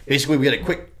basically we had a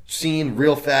quick scene,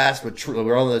 real fast.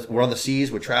 We're on the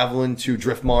seas. We're traveling to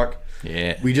Driftmark.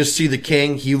 Yeah. We just see the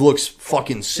king. He looks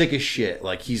fucking sick as shit.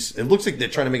 Like it looks like they're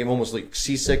trying to make him almost like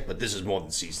seasick, but this is more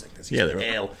than seasickness. He's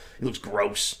pale. He looks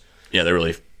gross. Yeah, they're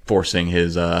really forcing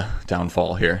his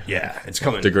downfall here. Yeah, it's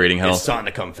coming. Degrading health. It's starting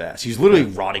to come fast. He's literally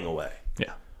rotting away.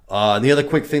 Yeah. And the other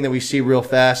quick thing that we see real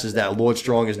fast is that Lord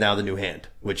Strong is now the new hand,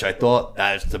 which I thought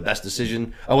that is the best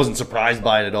decision. I wasn't surprised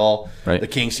by it at all. Right. The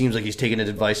king seems like he's taking his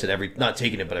advice not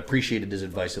taking it, but appreciated his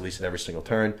advice at least at every single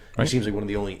turn. Right. He seems like one of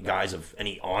the only guys of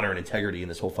any honor and integrity in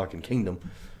this whole fucking kingdom.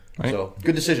 Right. So,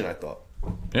 good decision, I thought.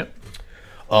 Yep.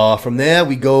 From there,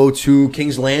 we go to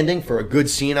King's Landing for a good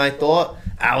scene, I thought.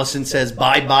 Allison says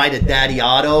bye-bye to Daddy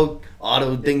Otto.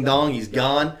 Otto ding-dong, he's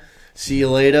gone. See you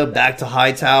later. Back to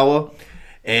Hightower.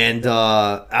 And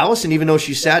Allison, even though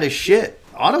she's sad as shit,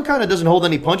 Otto kind of doesn't hold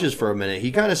any punches for a minute.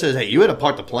 He kind of says, hey, you had a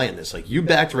part to play in this. Like, you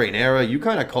backed Rhaenyra. You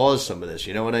kind of caused some of this.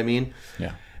 You know what I mean?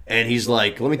 Yeah. And he's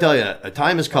like, let me tell you, a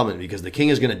time is coming because the king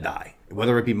is going to die.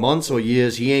 Whether it be months or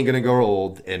years, he ain't going to grow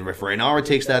old. And if Rhaenyra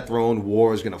takes that throne,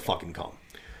 war is going to fucking come.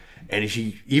 And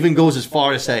she even goes as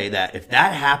far to say that if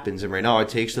that happens and Rhaenyra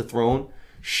takes the throne,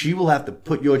 she will have to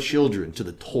put your children to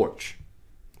the torch.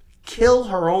 Kill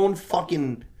her own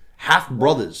fucking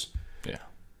half-brothers. Yeah.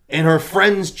 And her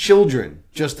friends' children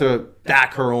just to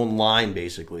back her own line,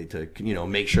 basically, to,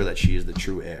 make sure that she is the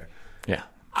true heir. Yeah.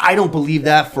 I don't believe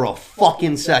that for a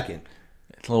fucking second.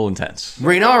 It's a little intense.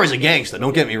 Rhaenyra is a gangster,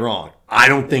 don't get me wrong. I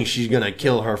don't think she's going to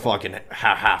kill her fucking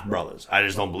half-brothers. I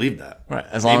just don't believe that. Right.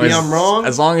 Maybe I'm wrong.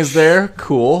 As long as they're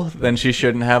cool, then she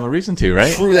shouldn't have a reason to,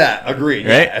 right? True that. Agreed.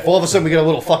 Right? Yeah. If all of a sudden we get a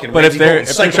little fucking But Ramsay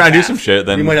if they're trying to do some shit,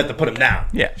 then we might have to put him down.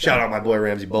 Yeah. Shout out my boy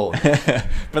Ramsay Bolton.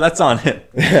 But that's on him.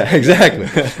 Yeah, exactly.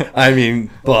 I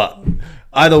mean, but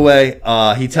either way,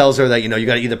 he tells her that, you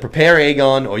got to either prepare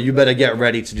Aegon or you better get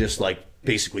ready to just,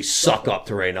 basically suck up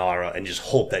to Rhaenyra and just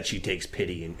hope that she takes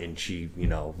pity and she,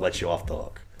 lets you off the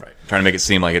hook. Right. Trying to make it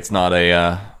seem like it's not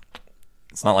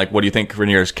like, what do you think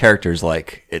Rhaenyra's character's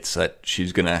like? It's that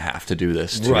she's going to have to do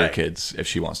this to her kids if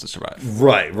she wants to survive.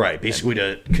 Right. Basically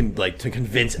to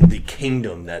convince the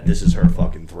kingdom that this is her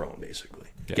fucking throne, basically.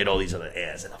 Yeah. Get all these other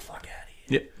heirs and the fuck out of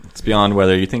here. Yeah. It's beyond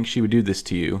whether you think she would do this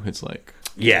to you. It's like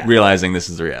realizing this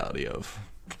is the reality of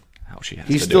how she has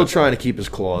He's to still do it. trying to keep his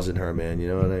claws in her, man. You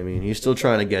know what I mean? He's still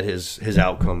trying to get his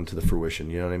outcome to the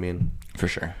fruition. You know what I mean? For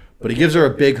sure. But he gives her a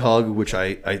big hug, which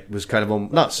I was kind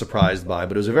of not surprised by,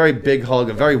 but it was a very big hug,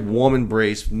 a very warm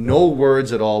embrace, no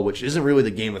words at all, which isn't really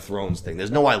the Game of Thrones thing. There's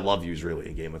no I love yous really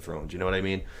in Game of Thrones. You know what I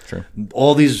mean? Sure.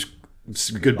 All these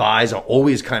goodbyes are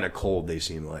always kind of cold, they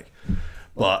seem like.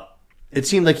 But it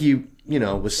seemed like he,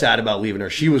 was sad about leaving her.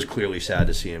 She was clearly sad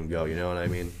to see him go. You know what I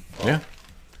mean? Yeah.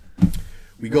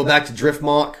 We go back to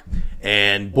Driftmark,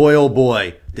 and boy, oh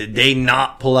boy, did they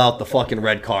not pull out the fucking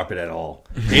red carpet at all.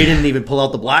 They didn't even pull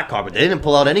out the black carpet. They didn't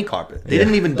pull out any carpet. They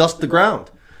didn't even dust the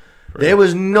ground. There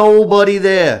was nobody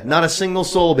there. Not a single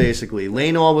soul, basically.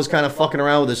 Laenor was kind of fucking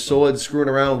around with his sword, screwing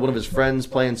around with one of his friends,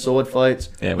 playing sword fights.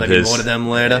 Yeah, maybe more to them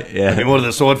later. Yeah. Maybe more to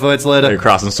the sword fights later. They're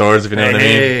crossing swords, if you know what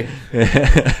I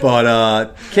mean.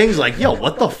 But King's like, yo,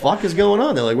 what the fuck is going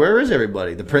on? They're like, where is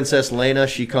everybody? The Princess Laena,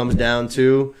 she comes down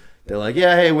too. They're like,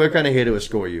 yeah, hey, we're kind of here to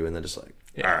escort you. And they're just like,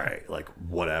 all right, like,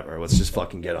 whatever. Let's just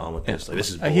fucking get on with this. Like,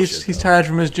 this is bullshit. He's tired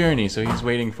from his journey, so he's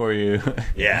waiting for you.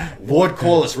 Yeah. Lord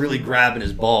Corlys really grabbing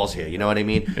his balls here. You know what I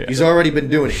mean? Yeah. He's already been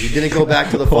doing it. He didn't go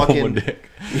back to the fucking...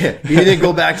 Yeah. He didn't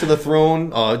go back to the throne,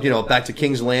 back to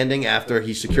King's Landing after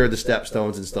he secured the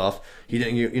stepstones and stuff. He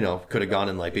didn't, could have gone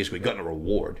and, like, basically gotten a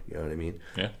reward. You know what I mean?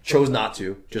 Yeah. Chose not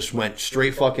to. Just went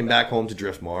straight fucking back home to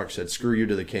Driftmark. Said, screw you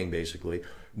to the king, basically.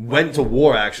 Went to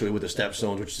war, actually, with the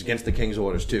Stepstones, which is against the king's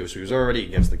orders, too. So he was already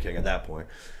against the king at that point.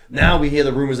 Now we hear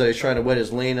the rumors that he's trying to wed his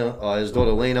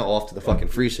daughter Laena off to the fucking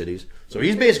Free Cities. So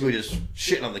he's basically just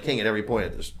shitting on the king at every point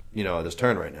at this, at this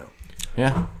turn right now.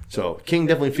 Yeah. So king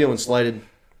definitely feeling slighted.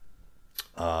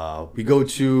 We go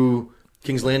to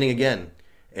King's Landing again,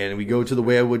 and we go to the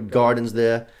Weirwood Gardens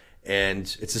there. And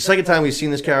it's the second time we've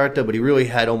seen this character, but he really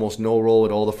had almost no role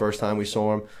at all the first time we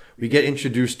saw him. We get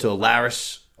introduced to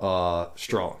Larys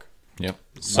Strong. Yep.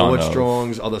 Lord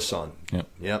Strong's other son.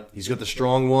 Yep. He's got the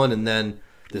strong one, and then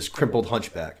this crippled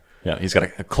hunchback. Yeah, he's got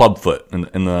a clubfoot.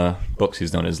 In the books,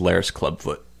 he's known as Larys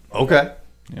Clubfoot. Okay.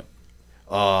 Yep.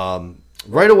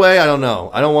 Right away, I don't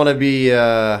know. I don't want to be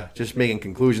just making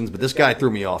conclusions, but this guy threw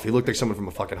me off. He looked like someone from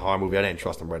a fucking horror movie. I didn't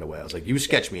trust him right away. I was like, you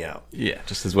sketch me out. Yeah,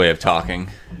 just his way of talking.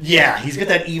 Yeah, he's got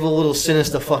that evil little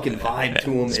sinister fucking vibe to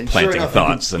him. He's and planting sure enough,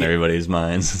 thoughts in everybody's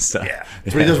minds and stuff. Yeah,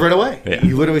 that's what he does right away. Yeah.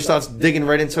 He literally starts digging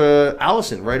right into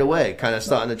Alicent right away, kind of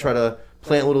starting to try to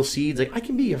plant little seeds. Like, I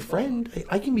can be your friend.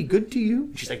 I can be good to you.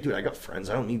 And she's like, dude, I got friends.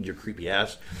 I don't need your creepy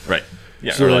ass. Right.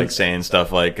 Yeah, so, or like saying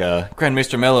stuff like, Grand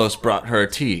Maester Melos brought her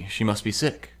tea. She must be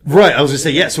sick. Right, I was going to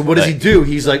say, yeah, so what does he do?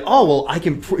 He's like, oh, well, I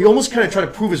can... He almost kind of try to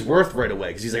prove his worth right away,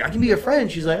 because he's like, I can be your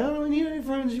friend. She's like, I don't really need any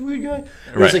friends, you weird guy.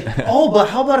 And right. He's like, oh, but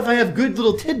how about if I have good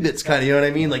little tidbits, kind of, you know what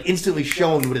I mean? Like, instantly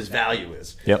showing what his value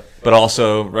is. Yep. But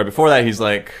also, right before that, he's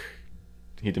like,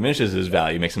 he diminishes his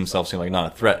value, makes himself seem like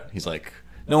not a threat. He's like,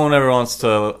 no one ever wants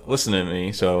to listen to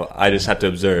me, so I just have to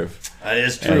observe. That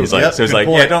is true. And he's like, yep, so he's like,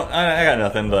 point. yeah, I got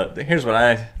nothing, but here's what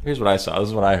I saw. This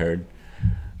is what I heard.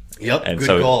 Yep, and good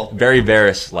so call. Very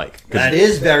Varys-like. That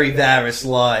is very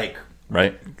Varys-like.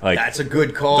 Right? Like, that's a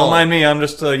good call. Don't mind me, I'm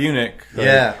just a eunuch.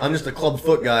 Yeah, I'm just a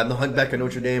Clubfoot guy. I'm the Hunchback of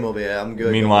Notre Dame over here. I'm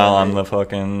good. Meanwhile, I'm the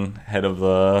fucking head of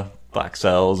the Black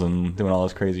Cells and doing all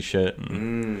this crazy shit.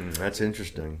 And that's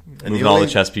interesting. And moving all the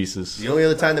chess pieces. The only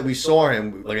other time that we saw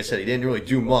him, like I said, he didn't really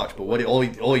do much, but all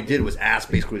he did was ask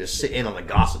basically to sit in on the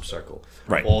gossip circle.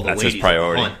 Right, all the that's ladies his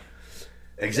priority.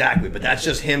 Exactly, but that's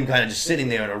just him kind of just sitting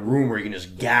there in a room where you can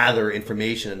just gather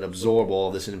information and absorb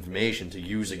all this information to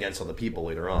use against other people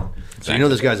later on. Exactly. So you know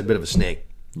this guy's a bit of a snake.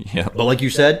 Yeah. But like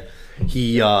you said,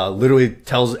 he literally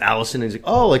tells Alicent, and he's like,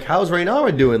 oh, like, how's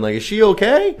Rhaenyra doing? Like, is she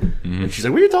okay? Mm-hmm. And she's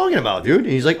like, what are you talking about, dude? And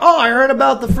he's like, oh, I heard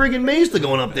about the friggin' maester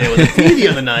going up there with the tea the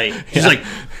other night. She's like,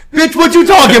 bitch, what you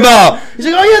talking about? He's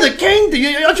like, oh, yeah, the king.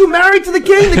 Aren't you married to the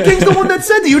king? The king's the one that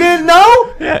said that. You didn't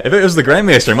know? Yeah, if it was the Grand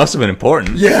Maester, it must have been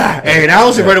important. Yeah. And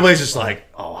Alicent right away is just like,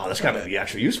 oh, wow, this guy might be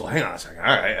actually useful. Hang on a second. All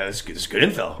right, that's good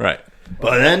info. Right.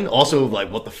 But then also,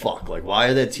 like, what the fuck? Like, why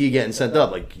is that tea getting sent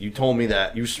up? Like, you told me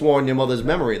that. You swore in your mother's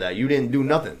memory that you didn't do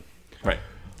nothing. Right.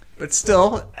 But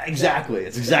still. Exactly.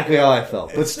 It's exactly how I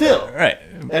felt. But still. Right.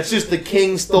 That's just the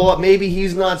king's thought. Maybe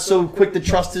he's not so quick to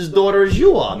trust his daughter as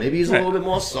you are. Maybe he's a little bit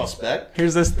more suspect.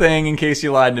 Here's this thing in case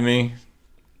you lied to me.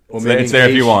 Or maybe it's there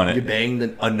if you want it. You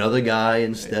banged another guy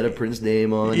instead of Prince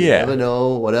Daemon. Yeah. You never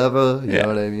know. Whatever. You know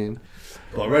what I mean?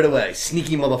 But right away,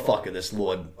 sneaky motherfucker, this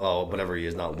Lord, whatever he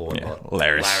is, not Lord, but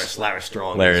Larys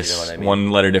Strong. Larys, you know what I mean?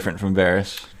 One letter different from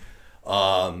Varys.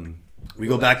 We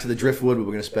go back to the Driftwood, where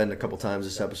we're going to spend a couple times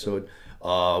this episode.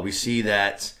 We see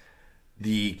that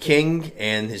the king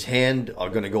and his hand are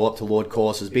going to go up to Lord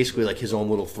Corlys. It's basically like his own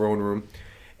little throne room.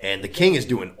 And the king is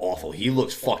doing awful. He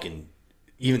looks fucking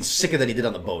even sicker than he did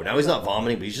on the boat. Now he's not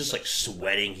vomiting, but he's just like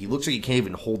sweating. He looks like he can't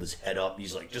even hold his head up.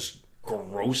 He's like just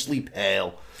grossly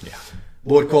pale. Yeah.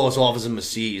 Lord Corlys offers him a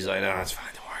seat. He's like, no, it's fine.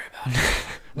 Don't worry about it.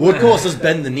 Lord Corlys does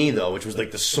bend the knee, though, which was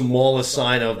like the smallest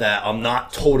sign of that I'm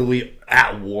not totally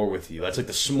at war with you. That's like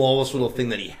the smallest little thing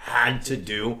that he had to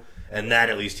do, and that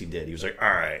at least he did. He was like,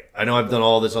 all right, I know I've done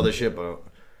all this other shit, but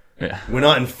we're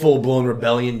not in full-blown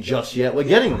rebellion just yet. We're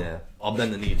getting there. I'll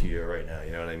bend the knee to you right now,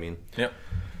 you know what I mean? Yep.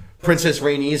 Princess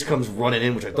Rhaenys comes running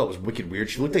in, which I thought was wicked weird.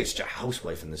 She looked like such a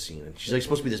housewife in the scene. And she's like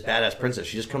supposed to be this badass princess.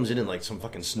 She just comes in like some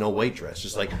fucking Snow White dress.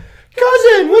 Just like,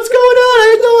 cousin, what's going on? I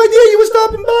had no idea you were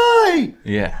stopping by.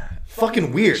 Yeah.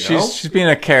 Fucking weird, She's being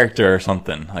a character or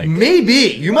something. Like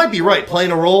maybe. You might be right,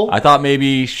 playing a role. I thought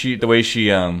maybe the way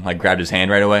she like grabbed his hand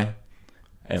right away.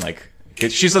 And like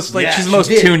she's just like she's the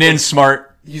most tuned in,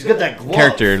 smart He's got that glove.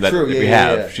 character that we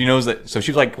have. Yeah. She knows that, so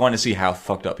she like wanted to see how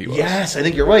fucked up he was. Yes, I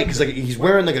think you're right, because like he's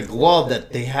wearing like a glove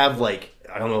that they have like,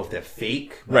 I don't know if they're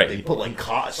fake. Right. They put like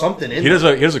something in. He does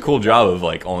a cool job of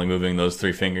like only moving those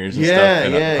 3 fingers and stuff.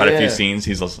 And quite a few scenes,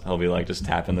 he'll be like just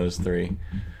tapping those 3.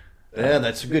 Yeah,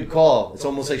 that's a good call. It's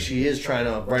almost like she is trying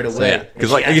to right away. Because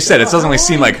like you said, it doesn't really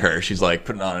seem like her. She's like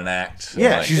putting on an act.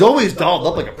 Yeah, like, she's always dolled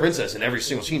up like a princess in every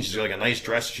single scene. She's got like a nice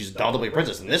dress. She's dolled up like a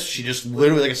princess. And this, she just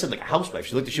literally, like I said, like a housewife.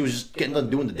 She looked like she was just getting done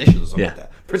doing the dishes or something like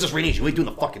that. Princess Rainier, she ain't doing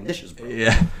the fucking dishes, bro.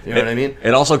 Yeah. You know what I mean?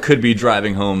 It also could be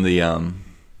driving home the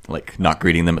like not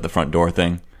greeting them at the front door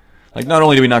thing. Like not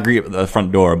only do we not greet at the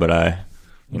front door, but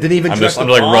didn't even. I'm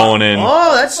like rolling in.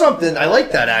 Oh, that's something. I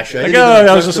like that actually. Like,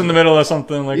 I was just in the middle of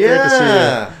something. Like, great to see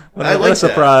you. I like what a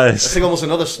surprise. That's like almost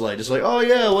another slight. Just like, oh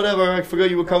yeah, whatever. I forgot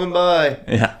you were coming by.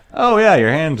 Yeah. Oh yeah,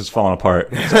 your hand is falling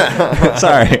apart.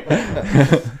 Sorry.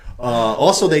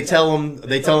 Also, they tell him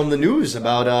the news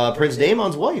about Prince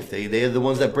Damon's wife. They're the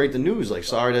ones that break the news. Like,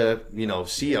 sorry to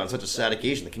see you on such a sad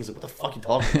occasion. The king's like, what the fuck you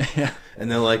talking about? Yeah.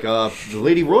 And they're like, the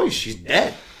Lady Royce, she's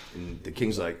dead. And the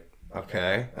king's like,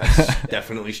 okay, that's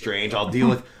definitely strange. I'll deal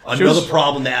with another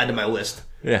problem to add to my list.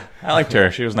 Yeah, I liked her.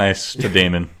 She was nice to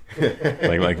Damon.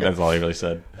 like that's all he really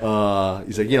said.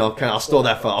 He's like, I'll store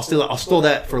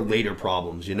that for later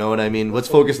problems. You know what I mean? Let's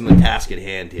focus on the task at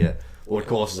hand here. Lord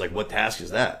Corlys is like, what task is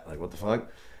that? Like, what the fuck?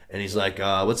 And he's like,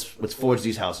 let's forge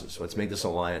these houses. Let's make this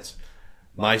alliance.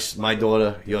 My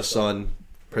daughter, your son,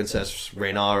 Princess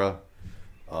Rhaenyra,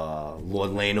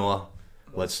 Lord Laenor.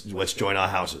 Let's join our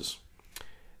houses.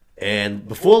 And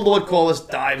before Lord Corlys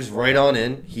dives right on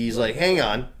in, he's like, hang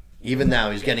on. Even now,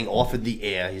 he's getting offered the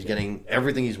heir. He's getting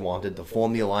everything he's wanted to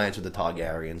form the alliance with the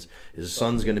Targaryens. His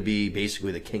son's going to be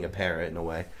basically the king apparent in a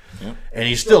way. Yep. And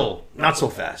he's still not so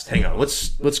fast. Hang on.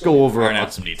 Let's go over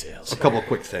out some details. A couple of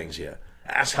quick things here.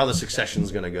 Ask how the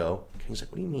succession's going to go. King's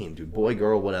like, what do you mean, dude? Boy,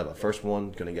 girl, whatever. First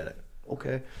one, going to get it.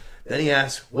 Okay. Then he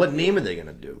asks, what name are they going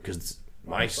to do? Because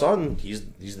my son, he's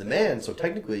the man, so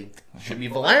technically should be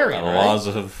Valerian, right? Laws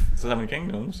of 7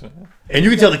 kingdoms. And you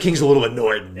can tell the king's a little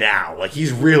annoyed now. Like,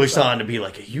 he's really starting to be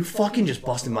like, are you fucking just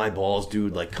busting my balls,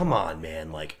 dude? Like, come on,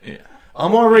 man. Like,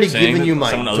 I'm already giving you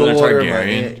my daughter.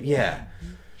 Yeah.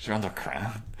 She's around the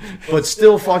crown. But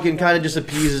still fucking kind of just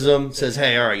appeases them. Says,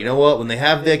 hey, all right, you know what? When they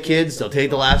have their kids, they'll take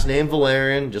the last name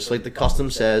Valerian, just like the custom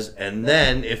says. And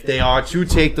then, if they are to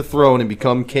take the throne and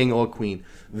become king or queen,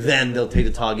 then they'll take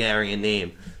the Targaryen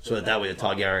name, so that way the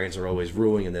Targaryens are always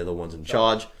ruling and they're the ones in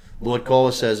charge. Lord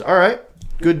Corlys says, all right,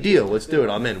 good deal, let's do it,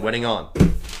 I'm in, wedding on. Yeah,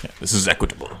 this is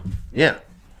equitable. Yeah,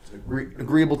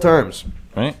 agreeable terms.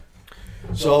 Right.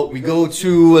 So we go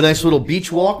to a nice little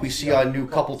beach walk. We see our new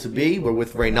couple-to-be. We're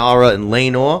with Rhaenyra and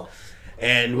Laenor.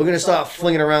 And we're going to start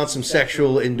flinging around some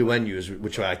sexual innuendos,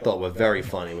 which I thought were very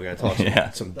funny. We're going to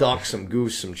talk some duck, some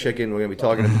goose, some chicken. We're going to be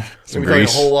talking a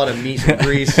whole lot of meat, some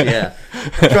grease. Yeah.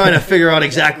 Trying to figure out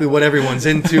exactly what everyone's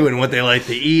into and what they like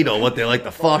to eat or what they like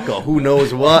to fuck or who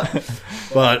knows what.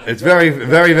 But it's very,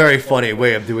 very, very funny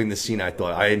way of doing this scene, I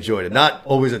thought. I enjoyed it. Not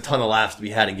always a ton of laughs to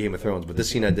be had in Game of Thrones, but this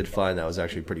scene I did find that was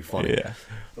actually pretty funny. Yeah.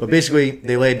 But basically,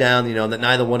 they laid down, that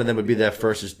neither one of them would be their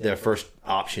first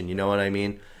option, you know what I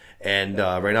mean? And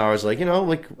right now I was like,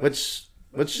 let's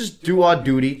just do our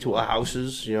duty to our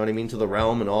houses, you know what I mean, to the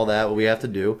realm and all that, what we have to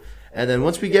do. And then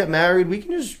once we get married, we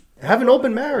can just have an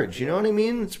open marriage, you know what I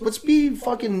mean? Let's be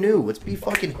fucking new. Let's be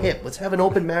fucking hip. Let's have an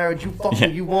open marriage. You fuck who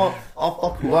you want. I'll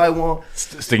fuck who I want.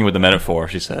 Sticking with the metaphor,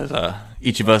 she says,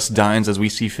 each of us dines as we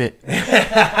see fit.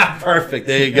 Perfect.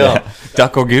 There you go.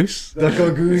 Duck or goose? Duck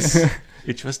or goose.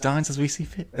 Each of us dines as we see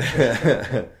fit.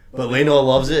 But Laenor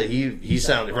loves it. He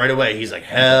sounded right away. He's like,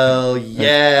 hell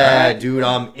yeah, dude,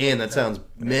 I'm in. That sounds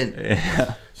mint.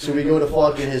 Yeah. So we go to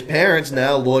fucking his parents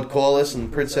now, Lord Corlys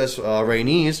and Princess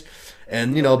Rhaenys.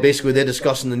 And, basically they're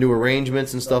discussing the new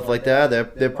arrangements and stuff like that.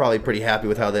 They're probably pretty happy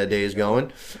with how their day is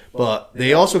going. But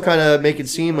they also kind of make it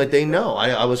seem like they know.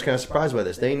 I was kind of surprised by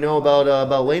this. They know about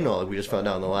Laenor, like we just found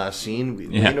out in the last scene.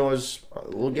 Laenor's a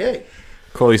little gay.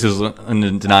 Corlys is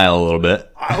in denial a little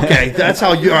bit. Okay, that's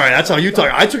how you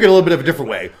talk. I took it a little bit of a different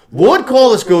way. Lord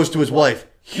Corlys goes to his wife.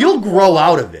 He'll grow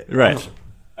out of it. Right.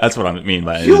 That's what I mean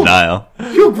by denial.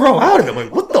 He'll grow out of it.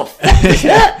 Like, what the fuck does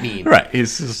that mean? Right.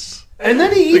 He's just... And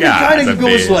then he even kind of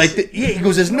goes like, he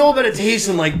goes, there's no better taste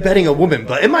than like betting a woman.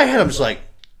 But in my head, I'm just like,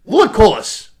 Lord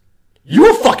Corlys, you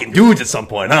were fucking dudes at some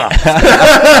point, huh?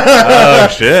 Oh,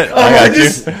 shit. I got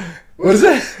you. What is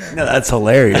that? No, that's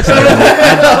hilarious.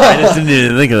 I just didn't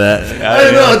even think of that. I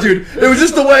don't know, dude. It was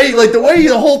just the way,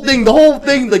 the whole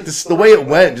thing, like the way it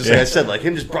went. Just like I said, like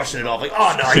him just brushing it off, like,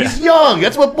 oh no, he's young.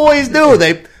 That's what boys do.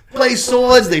 They play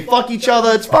swords, they fuck each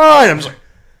other. It's fine. I'm just like,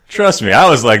 trust me, I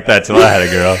was like that till I had a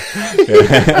girl.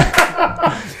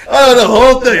 I don't know, the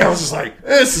whole thing. I was just like,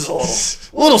 this is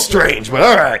a little strange, but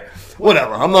all right,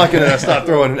 whatever. I'm not gonna stop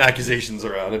throwing accusations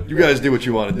around it. You guys do what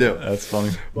you want to do. That's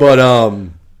funny. But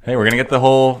hey, we're gonna get the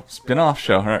whole spin-off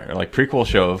show, or like prequel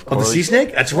show of the sea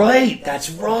snake. That's right.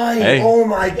 Hey. Oh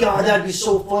my god, that'd be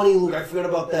so funny, Luke. I forgot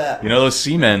about that. You know those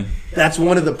seamen? That's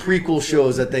one of the prequel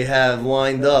shows that they have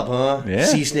lined up, huh? Yeah.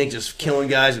 Sea snake just killing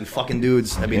guys and fucking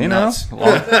dudes. That'd be nuts.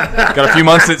 Got a few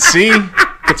months at sea.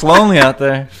 Gets lonely out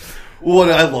there.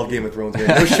 Well, I love Game of Thrones, man.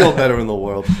 No show better in the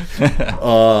world.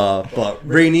 But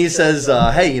Rhaenys says,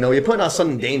 hey, you're putting our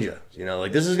son in danger.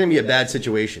 Like, this is going to be a bad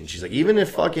situation. She's like, even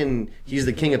if fucking he's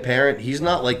the king apparent, he's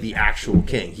not like the actual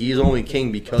king. He is only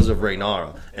king because of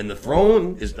Rhaenyra. And the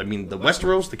throne is, the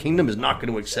Westeros, the kingdom, is not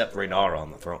going to accept Rhaenyra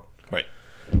on the throne. Right.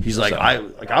 He's like,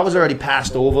 I was already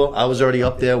passed over. I was already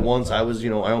up there once. I was, I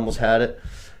almost had it.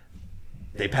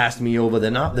 They passed me over. They're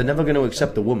never going to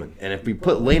accept the woman. And if we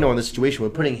put Laenor in this situation, we're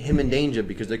putting him in danger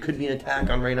because there could be an attack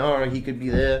on Rhaenyra. He could be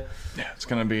there. Yeah, it's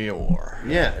going to be a war.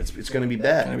 Yeah, it's going to be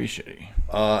bad. It's going to be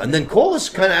shitty. And then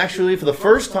Corlys kind of actually, for the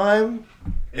first time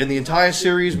in the entire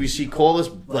series, we see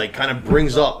Corlys like kind of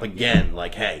brings up again,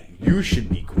 like, hey, you should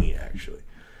be queen, actually.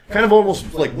 Kind of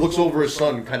almost like looks over his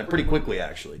son kind of pretty quickly,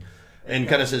 actually. And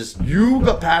kind of says, you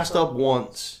got passed up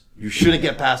once. You shouldn't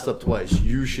get passed up twice.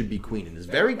 You should be queen. And it's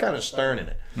very kind of stern in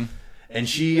it. And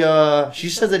she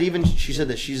said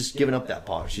that she's given up that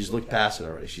part. She's looked past it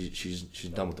already. She's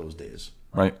done with those days.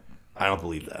 Right. I don't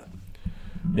believe that.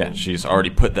 Yeah, she's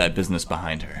already put that business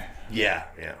behind her. Yeah.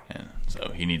 And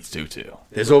so he needs to too.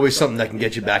 There's always something that can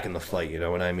get you back in the fight. You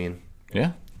know what I mean?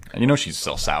 Yeah. And she's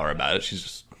still sour about it. She's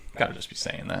just got to just be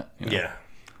saying that. Yeah.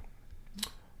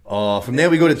 From there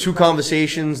we go to two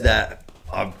conversations that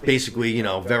are basically,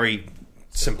 very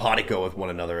simpatico with one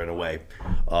another in a way.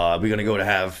 We're going to go to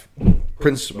have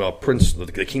Prince,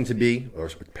 the king to be, or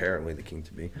apparently the king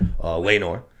to be,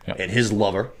 Laenor, and his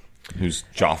lover. Who's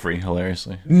Joffrey,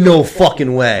 hilariously. No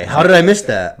fucking way. How did I miss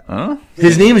that? Huh?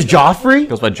 His name is Joffrey?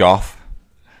 Goes by Joff.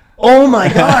 Oh my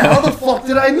god, how the fuck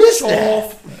did I miss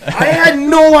that? I had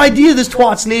no idea this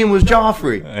twat's name was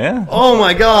Joffrey. Yeah. Oh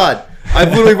my god. I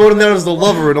literally wrote him down as the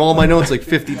lover in all my notes like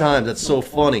 50 times. That's so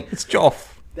funny. It's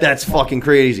Joff. That's fucking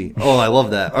crazy. Oh, I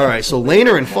love that. All right, so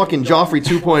Laenor and fucking Joffrey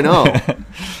 2.0.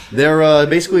 They're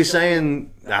basically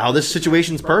saying how this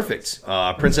situation's perfect.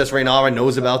 Princess Rhaenyra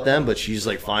knows about them, but she's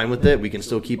like fine with it. We can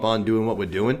still keep on doing what we're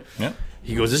doing. Yeah.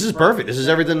 He goes, this is perfect. This is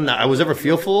everything I was ever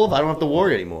fearful of. I don't have to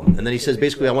worry anymore. And then he says,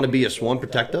 basically, I want to be a sworn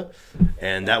protector,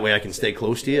 and that way I can stay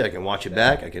close to you. I can watch you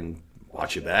back. I can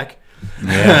watch you back.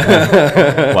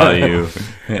 Yeah. While you...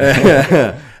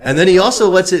 And then he also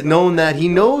lets it known that he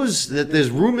knows that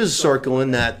there's rumors circling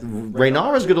that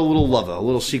Rhaenyra's got a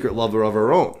little secret lover of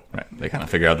her own. Right. They kind of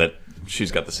figure out that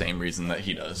she's got the same reason that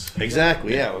he does.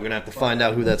 Exactly, yeah. We're going to have to find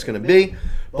out who that's going to be.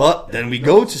 But then we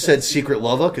go to said secret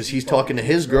lover because he's talking to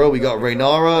his girl. We got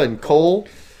Rhaenyra and Cole.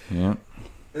 Yeah.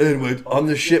 And we're on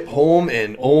the ship home,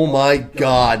 and oh my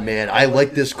god, man. I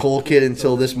like this Cole kid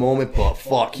until this moment, but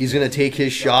fuck, he's going to take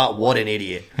his shot. What an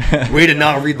idiot. Way to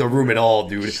not read the room at all,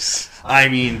 dude. I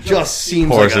mean, just seems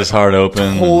Pours like his heart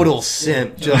open. Total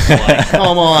simp. Just like,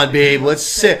 come on, babe.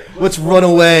 Let's run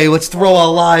away. Let's throw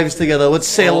our lives together. Let's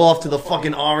sail off to the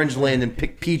fucking Orange Land and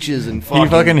pick peaches and fucking... He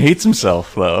fucking hates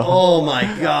himself, though. Oh my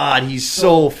god, he's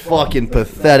so fucking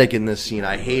pathetic in this scene.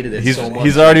 I hated it so much.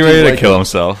 He's already ready to kill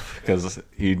himself because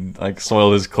he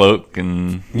soiled his cloak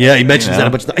and... Yeah, he mentions that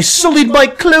a bunch of times. I sullied my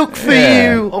cloak for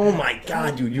you. Oh my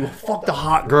god, dude. You fucked a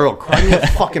hot girl. Cry me a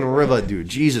fucking river, dude.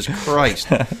 Jesus Christ.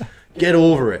 Get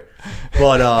over it.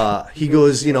 But he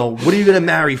goes, what are you going to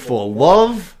marry for?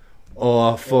 Love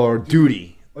or for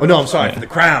duty? Oh, no, I'm sorry, for the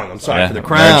crown. I'm sorry, for the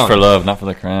crown. Marriage for love, not for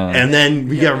the crown. And then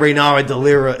we got Rhaenyra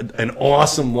deliver an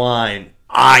awesome line.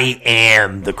 I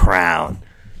am the crown.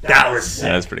 That was sick.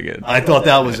 Yeah, that's pretty good. I thought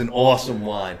that was an awesome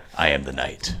line. I am the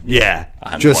knight. Yeah.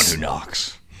 I'm the one who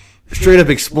knocks. Straight up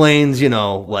explains, I'm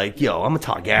a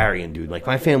Targaryen, dude. Like,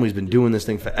 my family's been doing this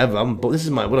thing forever. This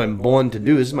is what I'm born to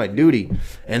do. This is my duty.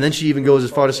 And then she even goes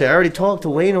as far to say, I already talked to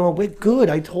Laenor. We're good.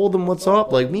 I told them what's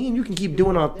up. Like, me and you can keep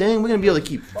doing our thing. We're going to be able to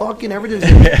keep fucking. Everything's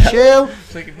going to be chill.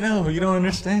 It's like, no, you don't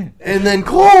understand. And then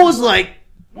Cole was like,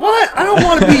 what? I don't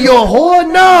want to be your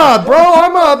whore. Nah, bro.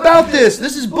 I'm about this.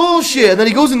 This is bullshit. And then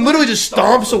he goes and literally just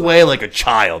stomps away like a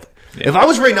child. Yeah. If I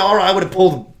was Rhaenyra, I would have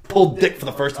pulled pulled dick for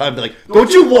the first time. Be like,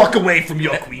 don't you walk away from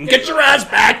your queen. Get your ass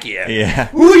back here. Yeah.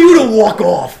 Who are you to walk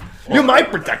off? You're my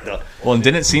protector. Well, and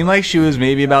didn't it seem like she was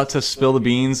maybe about to spill the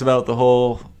beans about the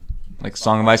whole, like,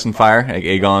 Song of Ice and Fire, like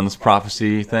Aegon's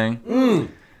prophecy thing?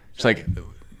 She's like,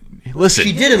 listen.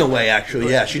 She did in a way,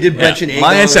 actually. Yeah, she did mention Aegon.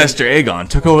 My ancestor Aegon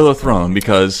took over the throne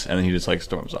because, and then he just like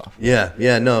storms off. Yeah,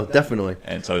 no, definitely.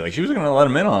 And so like she was gonna let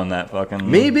him in on that fucking.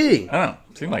 Maybe. I don't know.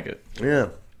 Seemed like it. Yeah,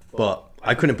 but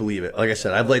I couldn't believe it. Like I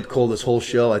said, I've liked Cole this whole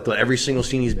show. I thought every single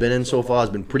scene he's been in so far has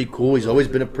been pretty cool. He's always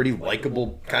been a pretty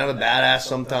likable, kind of a badass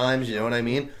sometimes. You know what I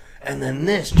mean? And then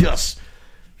this just.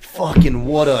 Fucking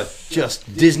what a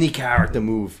just Disney character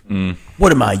move.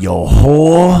 What am I, your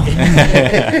whore?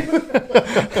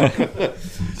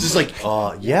 It's just like,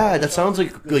 yeah, that sounds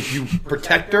like you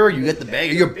protect her, you get the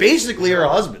bag, you're basically her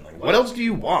husband. Like, what else do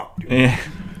you want, dude? Yeah.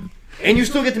 And you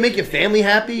still get to make your family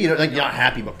happy. You know, like you're not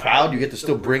happy but proud. You get to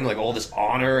still bring like all this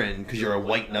honor, and because you're a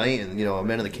white knight and a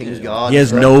man of the king's god. He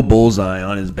has no bullseye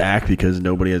on his back because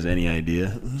nobody has any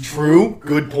idea. True,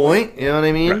 good point. You know what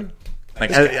I mean? Right.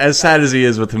 Like, as sad as he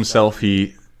is with himself,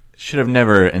 he should have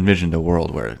never envisioned a world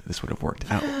where this would have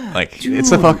worked out. Like, dude, it's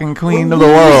the fucking queen of the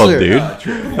world, dude.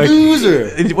 Like, loser.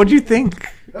 What do you think?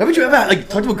 Haven't you ever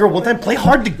talked to a girl one time? Play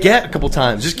hard to get a couple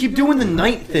times. Just keep doing the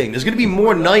night thing. There's gonna be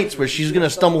more nights where she's gonna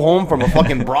stumble home from a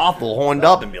fucking brothel, horned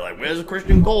up, and be like, "Where's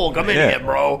Christian Cole? Come in here,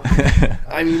 bro."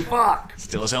 I mean, fuck.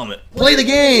 Steal his helmet. Play the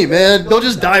game, man. Don't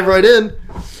just dive right in.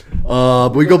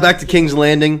 But we go back to King's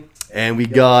Landing, and we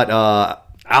got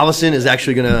Allison is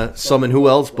actually gonna summon who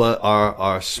else but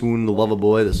our swoon the lover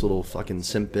boy, this little fucking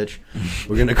simp bitch.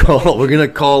 We're gonna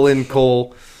call in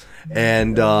Cole,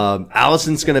 and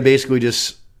Allison's gonna basically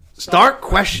just start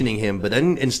questioning him. But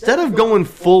then instead of going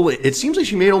full, it seems like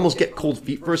she may almost get cold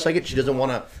feet for a second. She doesn't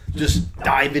want to just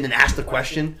dive in and ask the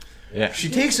question. Yeah. She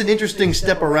takes an interesting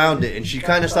step around it, and she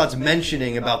kind of starts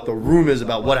mentioning about the rumors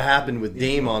about what happened with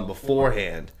Daemon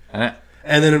beforehand.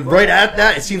 And then right at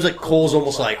that, it seems like Cole's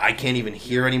almost like, I can't even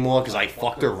hear anymore because I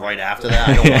fucked her right after that.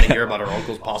 I don't want to hear about her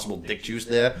uncle's possible dick juice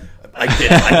there. I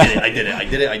did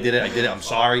it. I'm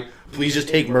sorry. Please just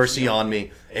take mercy on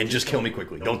me and just kill me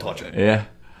quickly. Don't touch it. Yeah.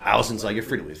 Allison's like, you're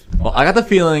free to leave. Well, I got the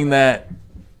feeling that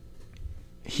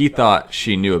he thought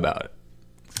she knew about it.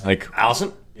 Like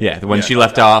Allison? Yeah, when she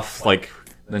left off, like,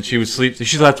 then she was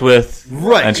she's left with,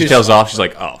 right? And she tells off. She's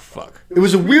like, "Oh fuck." It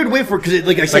was a weird way for because,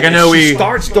 like I said, like I know she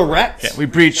starts direct. Yeah, we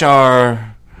breach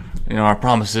our, our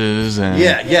promises and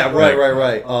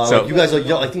right. So like you guys like,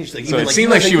 I think she's like, so even it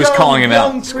seemed like she was calling him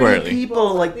out squarely.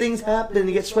 People like things happen and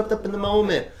you get swept up in the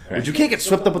moment. Right. But you can't get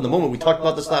swept up in the moment. We talked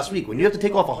about this last week. When you have to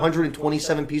take off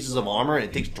 127 pieces of armor and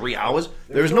it takes 3 hours,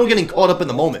 there's no getting caught up in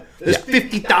the moment. There's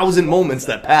 50,000 moments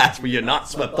that pass where you're not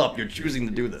swept up. You're choosing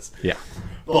to do this. Yeah,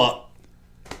 but.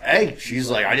 Hey, she's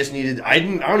like, I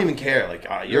don't even care. Like,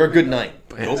 you're a good knight.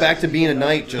 Go back to being a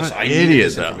knight. Just, I need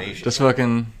this information. Just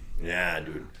fucking. Yeah,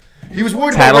 dude. He was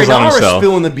worried about Rhaenyra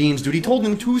spilling the beans, dude. He told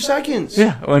him in 2 seconds.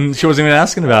 Yeah, when she wasn't even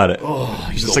asking about it. Oh,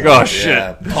 he's just like, oh shit.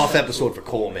 Yeah. Tough episode for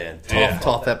Cole, man.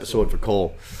 Tough episode for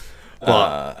Cole.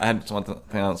 But I had something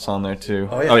else on there too.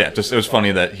 Oh yeah. Just it was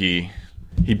funny that he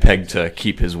pegged to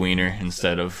keep his wiener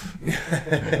instead of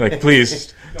like,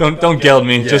 please. Don't geld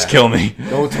me, just kill me.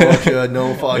 Don't torture,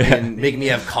 no fucking make me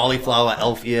have cauliflower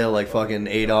elf ear like fucking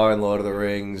Adar in Lord of the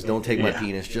Rings. Don't take my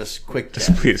penis, just quick death.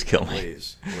 Just please kill me.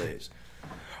 Please.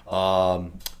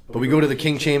 But we go to the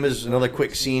King Chambers, another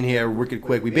quick scene here, wicked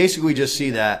quick. We basically just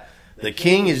see that the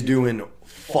king is doing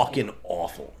fucking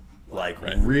awful. Like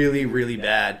really, really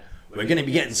bad. We're going to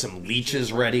be getting some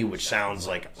leeches ready, which sounds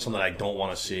like something I don't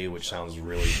want to see, which sounds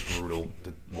really brutal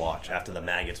to watch after the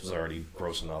maggots was already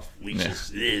gross enough.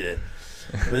 Leeches. Yeah.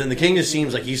 But then the king just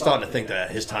seems like he's starting to think that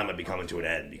his time might be coming to an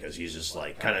end because he's just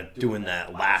like kind of doing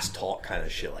that last talk kind of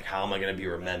shit. Like, how am I going to be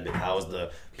remembered? How is the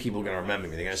people going to remember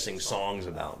me? They're going to sing songs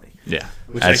about me. Yeah.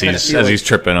 As he's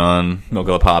tripping on Milk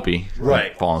of the Poppy.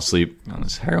 Right. Falling asleep on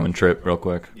his heroin trip real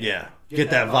quick. Yeah.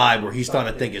 Get that vibe where he's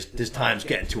starting to think his time's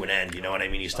getting to an end. You know what I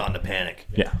mean? He's starting to panic.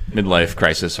 Yeah, midlife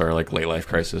crisis or like late life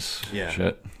crisis. Yeah,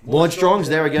 shit. Lord Strong's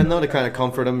there again though to kind of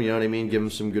comfort him. You know what I mean? Give him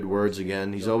some good words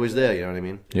again. He's always there. You know what I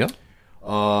mean? Yeah.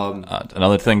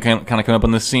 Another thing kind of coming up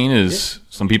on this scene is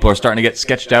some people are starting to get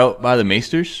sketched out by the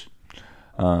maesters.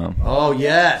 Oh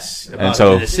yes, about and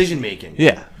so the decision making.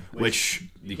 Yeah, which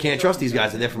you can't trust these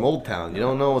guys. They're from Old Town. You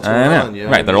don't know what's going on. You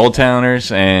know right? They're Old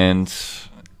Towners and.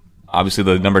 Obviously,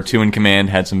 the number 2 in command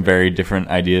had some very different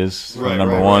ideas from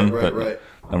number 1, but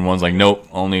number 1's like, nope,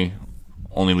 only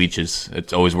leeches.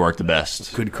 It's always worked the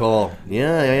best. Good call.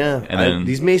 Yeah. And then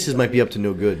these maces might be up to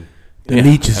no good. The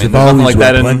leeches have always like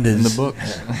that in the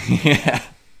books. Yeah.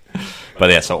 But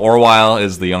yeah, so Orwyle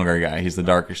is the younger guy. He's the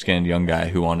darker skinned young guy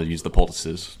who wanted to use the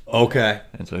poultices. Okay.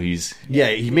 And so he's... Yeah,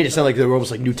 he made it sound like they were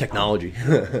almost like new technology.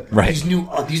 Right. These new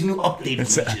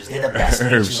updated leeches, they're the best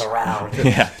Herbs. leeches around.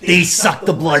 Yeah. They suck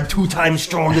the blood 2 times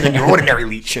stronger than your ordinary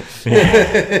leech.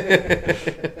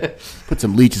 Put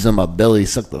some leeches on my belly,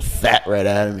 suck the fat right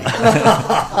out of me.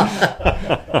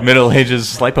 Middle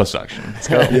Ages liposuction. Let's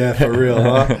go. Yeah, for real,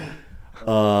 huh?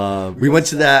 We went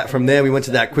to that. From there, we went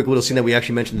to that quick little scene that we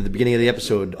actually mentioned at the beginning of the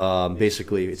episode.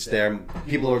 Basically, it's there.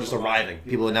 People are just arriving.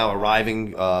 People are now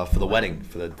arriving for the wedding,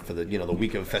 for the the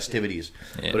week of festivities.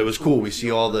 Yeah. But it was cool. We see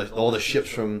all the ships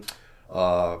from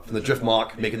the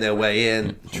Driftmark making their way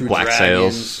in. True Black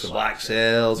dragons, sails. the black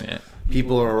sails. Yeah.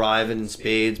 People are arriving in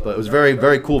spades. But it was very,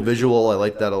 very cool visual. I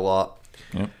like that a lot.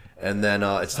 Yep. And then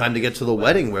it's time to get to the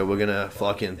wedding where we're going to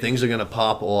things are going to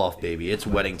pop off, baby. It's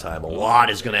wedding time. A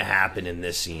lot is going to happen in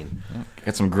this scene.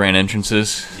 Got some grand entrances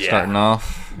starting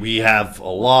off. We have a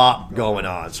lot going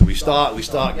on. So we start,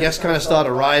 guests kind of start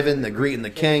arriving. They're greeting the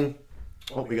king.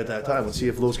 Oh, we got that time. Let's see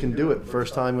if Los can do it.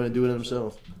 First time going to do it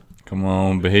himself. Come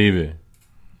on, baby.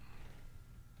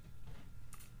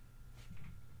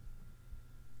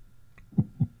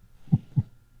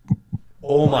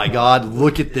 Oh my God!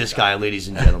 Look at this guy, ladies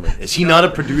and gentlemen. Is he not a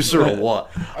producer or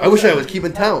what? I wish I was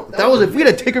keeping count. That was if we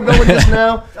had a ticker going just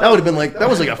now. That would have been like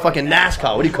a fucking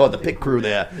NASCAR. What do you call it? The pit crew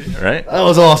there. Right? That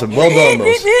was awesome. Well done,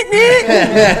 Los.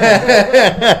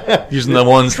 Using the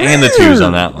ones and the twos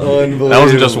on that one. Unbelievable. That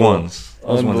wasn't just ones. That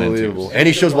was ones and Unbelievable. twos. And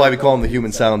he shows why we call him the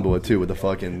human soundboard too, with the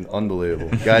fucking unbelievable.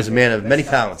 Guy's a man of many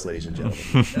talents, ladies and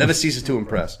gentlemen. Never ceases to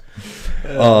impress.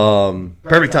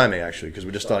 Perfect timing, actually, because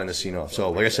we're just starting the scene off.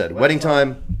 So, like I said, wedding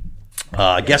time.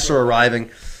 Guests are arriving.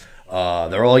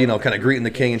 They're all, kind of greeting the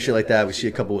king and shit like that. We see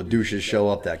a couple of douches show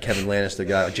up. That Kevin Lannister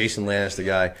guy, Jason Lannister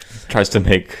guy. Tries to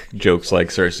make jokes like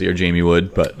Cersei or Jamie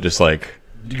would, but just like...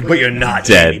 But you're not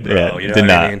dead, Jamie, bro. Yeah, You know did what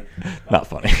not, I mean? Not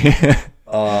funny.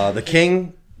 The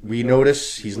king, we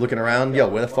notice he's looking around. Yo,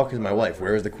 where the fuck is my wife?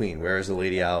 Where is the queen? Where is the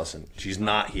Lady Allison? She's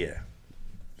not here.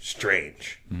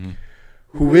 Strange. Mm-hmm.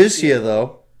 Who is here,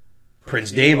 though?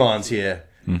 Prince Daemon's here.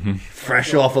 Mm-hmm.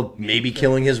 Fresh off of maybe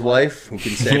killing his wife. Who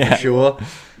can say for sure?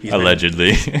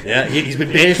 Allegedly. He's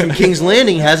been banished from King's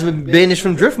Landing. Hasn't been banished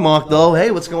from Driftmark, though.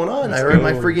 Hey, what's going on? I heard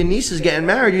my friggin' niece is getting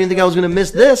married. You didn't think I was going to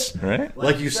miss this? Right.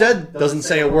 Like you said, doesn't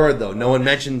say a word, though. No one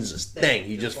mentions a thing.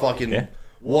 He just fucking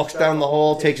walks down the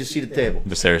hall, takes his seat at the table.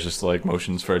 Viserys just like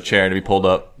motions for a chair to be pulled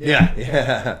up.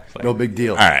 Yeah. Like, no big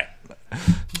deal. All right.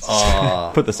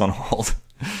 Put this on hold.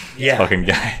 Yeah. Fucking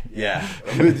guy. Yeah.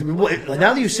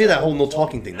 Now that you say that whole no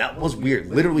talking thing, that was weird.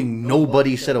 Literally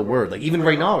nobody said a word. Like even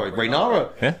Rhaenyra.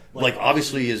 Rhaenyra, like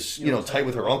obviously is, tight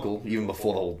with her uncle, even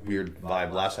before the whole weird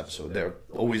vibe last episode. They're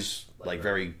always like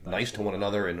very nice to one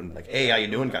another and like, hey, how you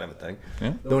doing kind of a thing.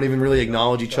 Yeah. Don't even really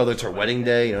acknowledge each other. It's her wedding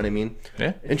day, you know what I mean?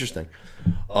 Yeah. Interesting.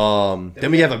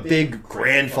 Then we have a big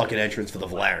grand fucking entrance for the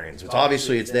Valerians. Which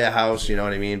obviously it's their house, you know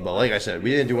what I mean? But like I said, we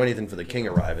didn't do anything for the king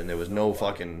arriving. There was no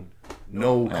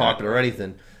carpet or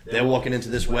anything. They're walking into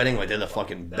this wedding like they're the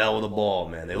fucking belle of the ball,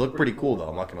 man. They look pretty cool though,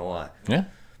 I'm not gonna lie. Yeah.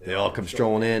 They all come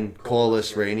strolling in.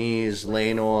 Corlys, Rhaenys,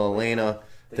 Laenor, Elena,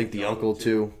 I think the uncle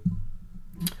too.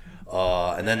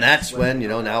 And then that's when,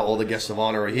 now all the guests of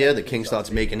honor are here. The king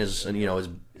starts making his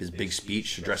big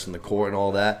speech, addressing the court and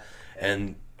all that.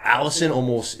 And Allison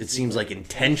almost, it seems like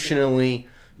intentionally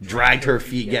dragged her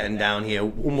feet getting down here,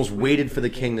 almost waited for the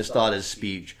king to start his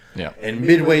speech. Yeah. And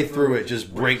midway through it,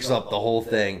 just breaks up the whole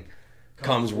thing.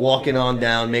 Comes walking on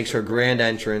down, makes her grand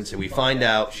entrance, and we find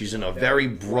out she's in a very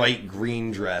bright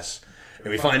green dress. And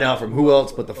we find out from who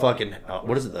else but the fucking,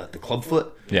 what is it, the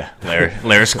Clubfoot? Yeah,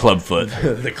 Laris Clubfoot.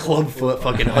 The Clubfoot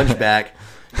fucking hunchback.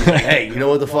 He's like, hey,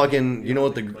 what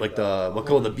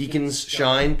color the beacons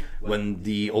shine when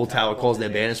the old tower calls their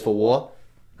banners for war?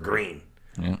 Green.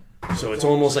 Yeah. So it's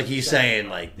almost like he's saying,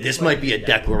 like, this might be a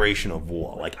declaration of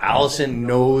war. Like, Allison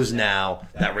knows now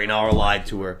that Rhaenyra lied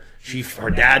to her.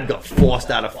 Her dad got forced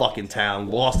out of fucking town,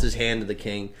 lost his hand to the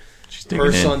king.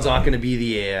 Her son's not going to be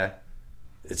the heir.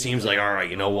 It seems like, all right,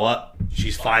 you know what?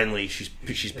 She's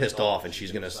pissed off, and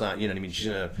she's going to sign, you know what I mean? She's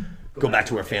going to go back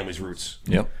to her family's roots.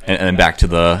 Yep. And then back to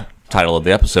the title of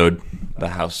the episode, The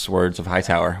House Words of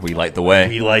Hightower. We light the way.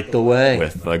 We light the way.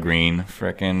 With a green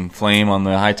frickin' flame on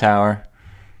the high tower.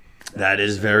 That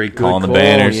is very good. Calling the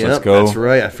banners. Yep, let's go. That's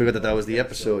right. I forgot that was the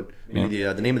episode. Maybe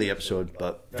the name of the episode.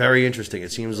 But very interesting.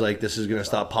 It seems like this is going to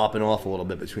start popping off a little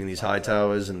bit between these high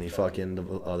towers and the fucking the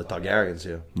Targaryens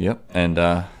here. Yep. And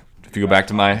if you go back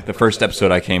to the first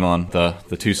episode I came on,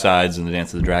 the two sides in the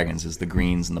Dance of the Dragons is the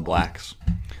greens and the blacks.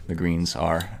 The greens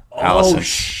are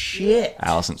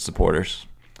Allison's supporters.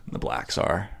 And the blacks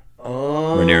are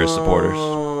Rhaenyra's supporters.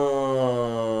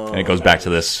 And it goes back to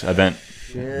this event,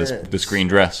 this green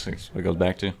dress. That's what it goes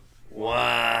back to.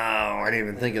 Wow, I didn't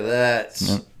even think of that.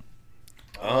 Yep.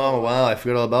 Oh wow, I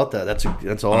forgot all about that. That's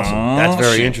awesome. That's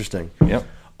very interesting. Yep.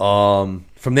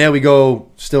 From there we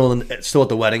go still at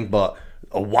the wedding, but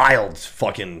a wild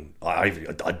fucking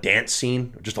a dance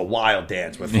scene, just a wild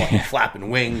dance with fucking flapping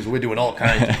wings. We're doing all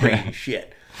kinds of crazy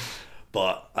shit.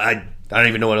 But I don't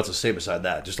even know what else to say beside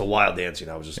that. Just a wild dance scene.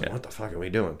 I was just like, what the fuck are we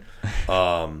doing?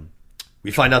 We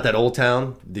find out that Old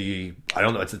Town, I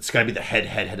don't know, it's got to be the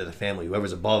head of the family.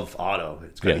 Whoever's above Otto,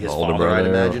 it's got to be his father, I'd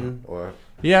imagine. Or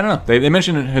yeah, I don't know. They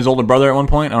mentioned his older brother at one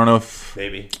point. I don't know if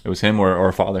maybe it was him or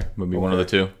a father. Would be one of the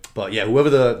two. But yeah, whoever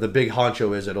the big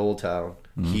honcho is at Old Town,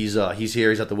 he's here.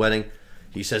 He's at the wedding.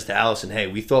 He says to Allison, "Hey,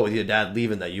 we thought with your dad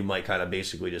leaving that you might kind of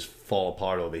basically just fall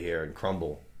apart over here and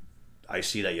crumble. I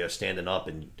see that you're standing up,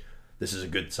 and this is a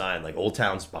good sign. Like Old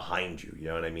Town's behind you. You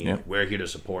know what I mean? Yep. We're here to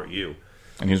support you."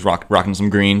 And he was rocking some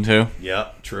green too. Yeah,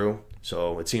 true.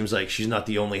 So it seems like she's not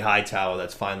the only high tower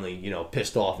that's finally,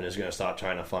 pissed off and is going to start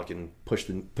trying to fucking push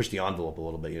the envelope a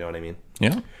little bit. You know what I mean?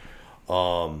 Yeah.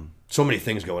 So many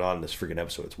things going on in this freaking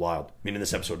episode. It's wild. I mean, in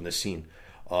this episode, in this scene.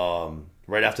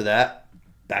 Right after that,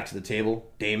 back to the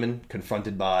table. Damon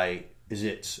confronted by, is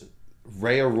it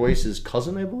Rhea Royce's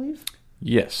cousin, I believe?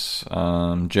 Yes.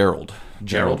 Gerald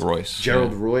Royce.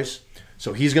 Gerald Royce.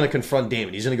 So he's going to confront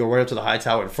Damon. He's going to go right up to the high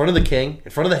tower in front of the king,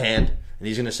 in front of the hand, and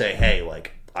he's going to say, hey,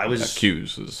 like, I was...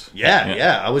 Accuses.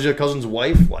 Yeah, I was your cousin's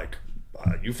wife. Like,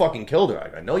 you fucking killed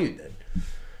her. I know you did.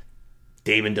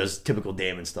 Damon does typical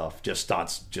Damon stuff. Just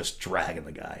starts dragging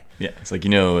the guy. Yeah, it's like,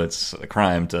 it's a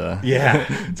crime to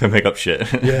to make up shit.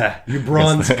 Yeah, you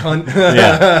bronze cunt.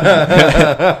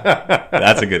 Yeah.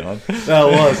 That's a good one. That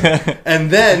was.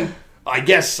 And then, I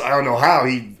guess, I don't know how,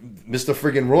 Mr.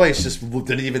 friggin' Royce just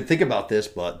didn't even think about this,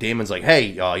 but Damon's like,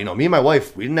 hey, me and my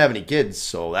wife, we didn't have any kids,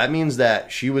 so that means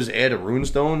that she was heir to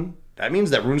Runestone. That means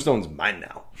that Runestone's mine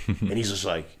now. And he's just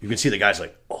like, you can see the guy's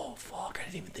like, oh, fuck, I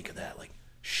didn't even think of that. Like,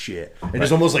 shit. And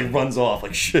just almost like runs off.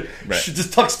 Like, shit. Right.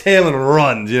 Just tucks tail and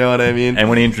runs, you know what I mean? And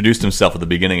when he introduced himself at the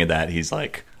beginning of that, he's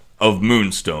like, of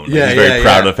Moonstone. Yeah, he's very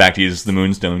proud of the fact he's the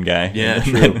Moonstone guy. Yeah, and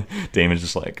true. Damon's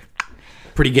just like...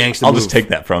 Pretty gangsta I'll move. just take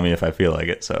that from you if I feel like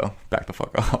it, so back the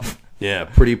fuck off. Yeah,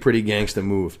 pretty gangsta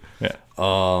move. Yeah.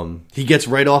 He gets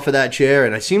right off of that chair,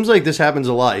 and it seems like this happens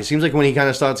a lot. It seems like when he kind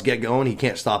of starts to get going, he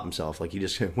can't stop himself. Like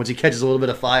once he catches a little bit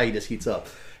of fire, he just heats up.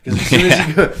 Because as soon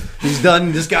as he's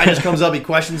done, this guy just comes up, he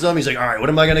questions him. He's like, all right, what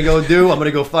am I going to go do? I'm going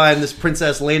to go find this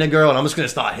Princess Lena girl, and I'm just going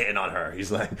to start hitting on her.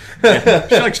 He's like...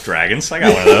 She likes dragons. I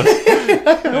got one of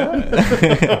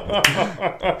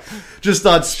those. Just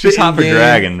starts spitting She's hot for game.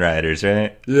 dragon riders,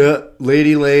 right? Yeah,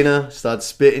 Lady Lena starts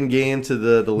spitting game to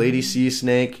the Lady Sea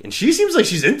Snake, and she seems like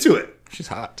she's into it. She's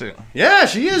hot, too. Yeah,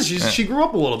 she is. She grew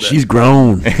up a little bit. She's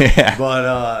grown.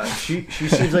 But she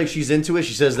seems like she's into it.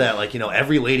 She says that, like,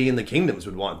 every lady in the kingdoms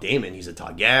would want Daemon. He's a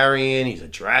Targaryen. He's a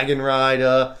dragon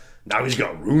rider. Now he's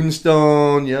got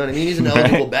Runestone. You know what I mean? He's an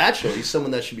eligible bachelor. He's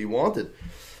someone that should be wanted.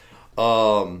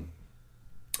 And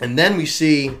then we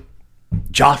see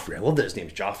Joffrey. I love that his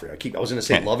name's Joffrey. I was going to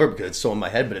say Lover because it's so in my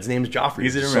head, but his name's Joffrey.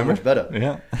 Easy to so remember. much better.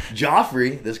 Yeah.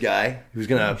 Joffrey, this guy, who's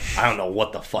going to... I don't know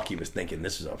what the fuck he was thinking.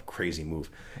 This is a crazy move.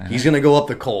 He's going to go up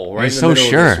the Cole right He's in the so middle of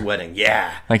sure. this wedding.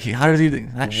 Yeah. Like, how does he...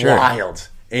 That sure. Wild.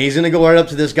 And he's going to go right up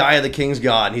to this guy of the King's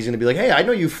God, and he's going to be like, hey, I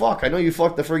know you fuck. I know you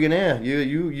fuck the friggin' heir.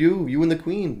 You and the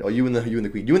queen. Oh, you and the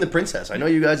queen. You and the princess. I know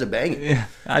you guys are banging. Yeah.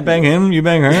 I bang him, you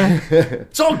bang her.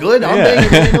 It's all good. I'm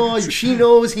banging. You know, she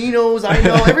knows, he knows, I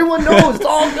know. Everyone knows. It's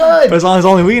all good. But as long as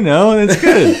only we know, it's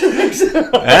good.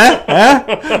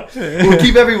 We'll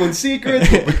keep everyone's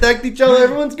secrets. We'll protect each other.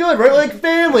 Everyone's good, right? Like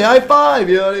family. High five.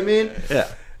 You know what I mean?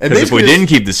 Yeah. And Because if we basically didn't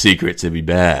keep the secrets, it'd be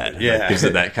bad. Yeah. Like, gives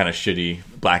it that kind of shitty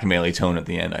blackmail-y tone at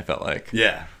the end, I felt like.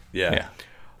 Yeah.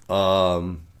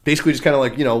 Basically just kind of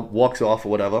like, walks off or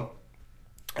whatever.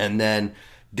 And then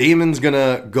Damon's going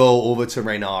to go over to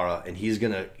Rhaenyra, and he's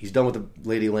done with the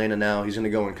Lady Lena now. He's going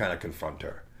to go and kind of confront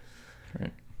her.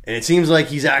 Right. And it seems like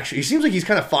he's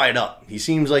kind of fired up. He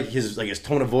seems like his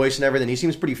tone of voice and everything, he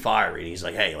seems pretty fiery. And he's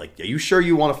like, hey, like, are you sure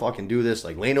you want to fucking do this?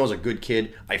 Like, Leno's a good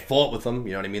kid. I fought with him.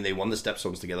 You know what I mean? They won the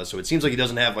Stepstones together. So it seems like he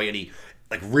doesn't have like any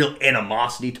like real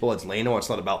animosity towards Leno. It's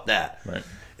not about that. Right.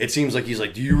 It seems like he's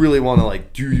like, do you really want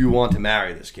to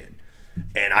marry this kid?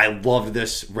 And I loved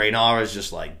this. Rhaenyra's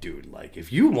just like, dude, like,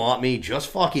 if you want me, just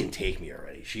fucking take me already.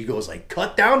 She goes like,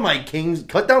 cut down my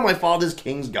father's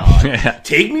king's god. Yeah.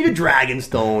 Take me to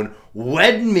Dragonstone,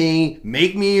 wed me,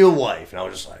 make me your wife. And I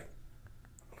was just like,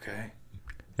 okay.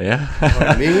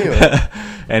 Yeah. Me? Or?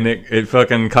 And it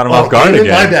fucking caught him off guard Damon?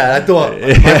 again. My bad. I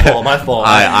thought my fault.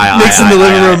 Nick's in the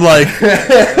living room like.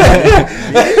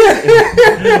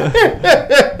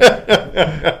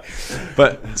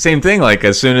 But same thing, like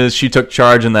as soon as she took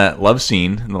charge in that love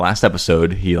scene in the last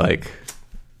episode, he like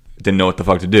didn't know what the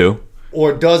fuck to do.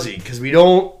 Or does he? Because we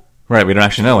don't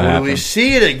actually know what happened. We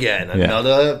see it again.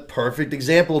 Another perfect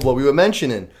example of what we were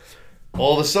mentioning.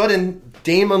 All of a sudden,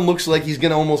 Damon looks like he's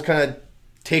going to almost kind of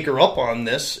take her up on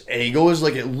this. And he goes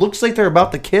like, it looks like they're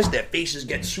about to kiss. Their faces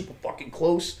get super fucking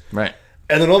close. Right.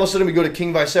 And then all of a sudden we go to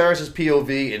King Viserys'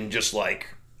 POV and just like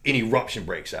an eruption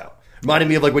breaks out. Reminded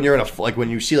me of like when you're in when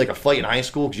you see like a fight in high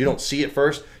school because you don't see it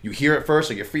first, you hear it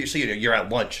first. Like you're at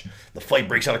lunch, the fight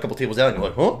breaks out a couple tables down, and you're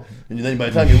like, huh? And then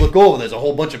by the time you look over, there's a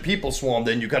whole bunch of people swarmed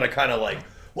in. You gotta kind of like,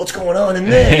 what's going on in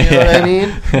there? You know what I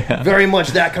mean? Very much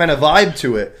that kind of vibe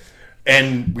to it.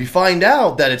 And we find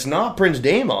out that it's not Prince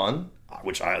Daemon, that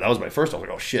was my first. I was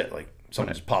like, oh shit, like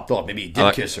something just popped off. Maybe he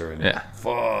did kiss her. And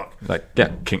fuck. Like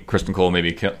Kristen Cole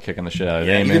maybe kicking the shit out of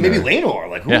Damon. Maybe Laenor.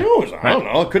 Like who knows? I don't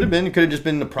know. It could have just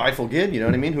been the prideful kid. You know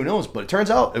what I mean? Who knows? But it turns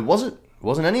out it wasn't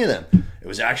any of them. It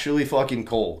was actually fucking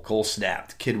Cole. Cole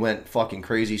snapped. Kid went fucking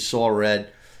crazy. Saw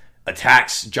red.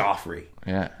 Attacks Joffrey.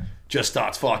 Yeah. Just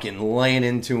starts fucking laying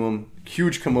into him.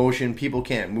 Huge commotion. People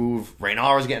can't move.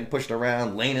 Rhaenyra's getting pushed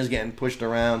around. Laena's getting pushed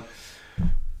around.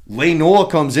 Laenor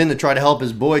comes in to try to help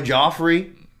his boy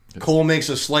Joffrey. Cole makes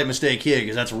a slight mistake here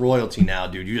because that's royalty now,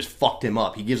 dude. You just fucked him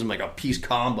up. He gives him like a peace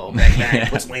combo. Bang, bang.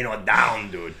 Puts Laenor down,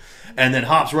 dude. And then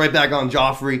hops right back on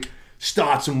Joffrey.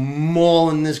 Starts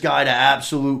mauling this guy to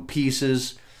absolute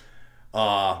pieces.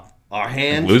 Our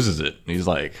hand loses it. He's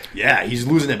like... Yeah, he's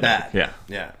losing it bad.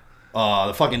 Yeah.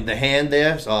 The hand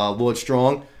there, Lord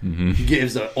Strong, he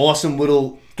gives an awesome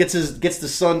little... Gets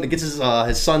his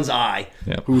son's eye,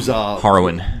 who's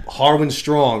Harwin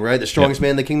Strong, right? The strongest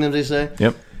man in the kingdom, they say.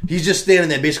 Yep. He's just standing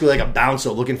there basically like a bouncer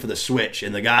looking for the switch,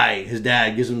 and the guy, his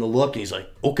dad, gives him the look, and he's like,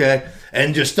 okay,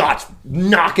 and just starts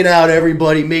knocking out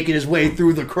everybody, making his way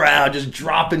through the crowd, just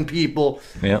dropping people.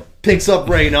 Yep. Picks up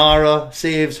Rhaenyra,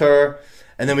 saves her,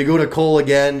 and then we go to Cole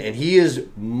again, and he is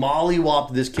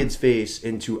mollywopped this kid's face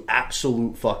into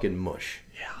absolute fucking mush.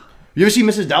 You ever see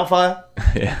Mrs. Doubtfire?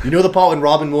 Yeah. You know the part when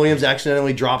Robin Williams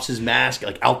accidentally drops his mask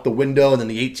like out the window and then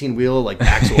the 18-wheeler like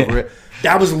backs over it?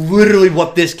 That was literally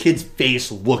what this kid's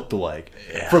face looked like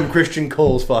from Christian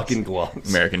Cole's fucking gloves.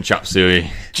 American chop suey.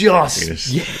 Just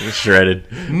shredded.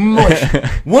 Much.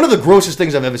 One of the grossest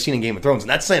things I've ever seen in Game of Thrones, and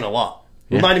that's saying a lot.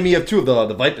 Reminded me of too of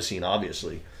the Viper scene,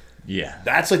 obviously. Yeah.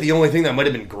 That's like the only thing that might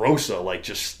have been grosser, like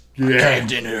just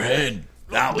caved in her head.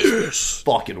 That was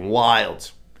fucking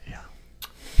wild.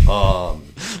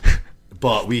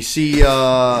 But we see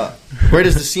right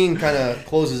as the scene kind of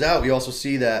closes out, we also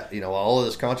see that while all of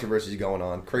this controversy is going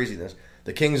on, craziness,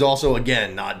 the king's also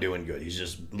again not doing good. He's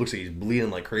just looks like he's bleeding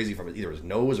like crazy from either his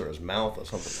nose or his mouth or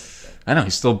something like that. I know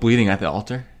he's still bleeding at the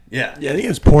altar. Yeah, I think it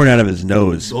was pouring out of his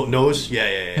nose. Nose,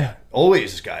 yeah.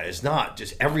 Always this guy is not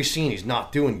just every scene he's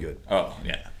not doing good. Oh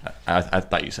yeah. I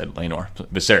thought you said Laenor.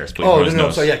 Viserys. Oh,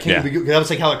 no. So, that was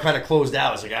like how it kind of closed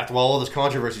out. It's like after all this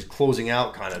controversy is closing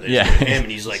out, kind of. Him,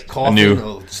 and he's like coughing.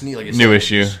 New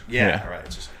issue. Yeah, right.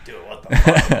 It's just like, dude, what the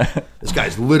fuck? This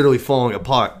guy's literally falling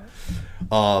apart.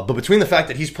 But between the fact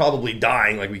that he's probably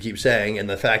dying, like we keep saying, and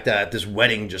the fact that this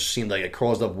wedding just seemed like it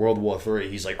caused up World War III,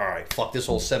 he's like, all right, fuck this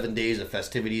whole 7 days of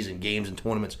festivities and games and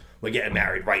tournaments. We're getting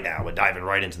married right now. We're diving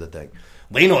right into the thing.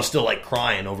 Laenor's still like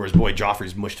crying over his boy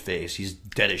Joffrey's mushed face. He's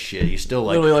dead as shit. He's still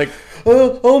like, really like,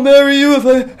 I'll marry you if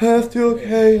I have to.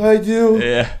 Okay, I do.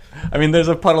 Yeah, I mean, there's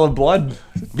a puddle of blood.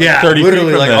 Yeah, 30 literally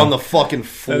feet from like them. on the fucking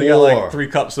floor. They got like 3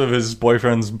 cups of his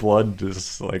boyfriend's blood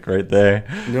just like right there.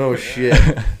 No shit.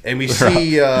 And we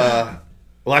see.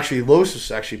 Well, actually, Los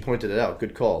actually pointed it out.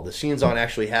 Good call. The scenes aren't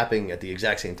actually happening at the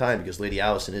exact same time because Lady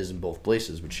Allison is in both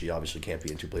places, which she obviously can't be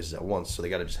in 2 places at once. So they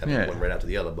got to just have one right after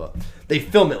the other. But they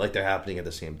film it like they're happening at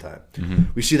the same time. Mm-hmm.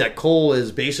 We see that Cole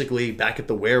is basically back at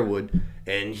the Werewood,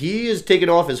 and he is taking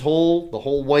off the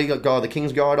whole white guard, the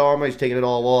King's Guard armor. He's taking it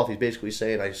all off. He's basically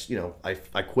saying,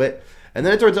 I quit. And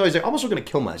then it turns out he's like, I'm also going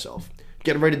to kill myself.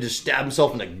 Getting ready to just stab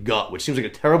himself in the gut, which seems like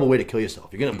a terrible way to kill yourself.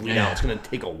 You're going to bleed out. It's going to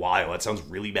take a while. That sounds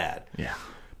really bad. Yeah.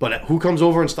 But who comes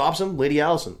over and stops him? Lady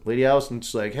Allison. Lady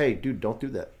Allison's like, hey, dude, don't do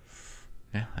that.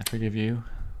 Yeah, I forgive you.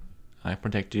 I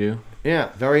protect you. Yeah,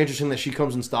 very interesting that she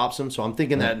comes and stops him. So I'm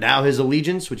thinking that now his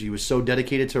allegiance, which he was so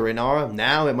dedicated to Rhaenyra,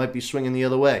 now it might be swinging the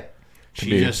other way.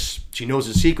 She knows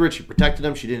his secret. She protected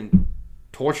him. She didn't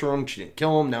torture him. She didn't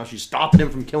kill him. Now she's stopping him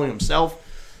from killing himself.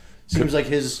 Seems like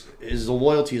his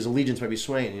loyalty, his allegiance might be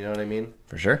swaying. You know what I mean?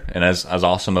 For sure. And as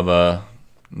awesome of a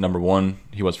number one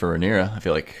he was for Rhaenyra, I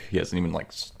feel like he has an even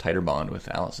like tighter bond with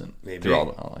Alicent through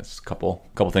all this couple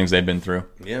things they've been through.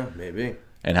 Yeah, maybe.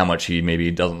 And how much he maybe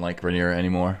doesn't like Rhaenyra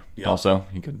anymore. Yep. Also,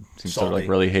 he could seem to like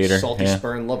really hate her. Salty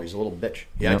spurn love. He's a little bitch.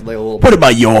 He acted like a little. What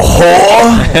about your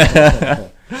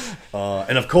whore?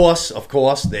 And of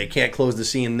course, they can't close the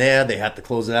scene there. They have to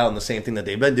close it out in the same thing that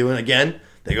they've been doing. Again,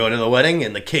 they go to the wedding,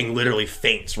 and the king literally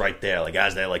faints right there, like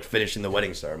as they're like finishing the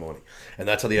wedding ceremony. And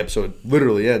that's how the episode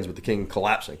literally ends, with the king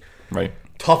collapsing. Right.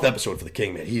 Tough episode for the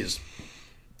king, man. He is.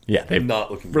 Yeah, they've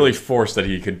not looking really good. Forced that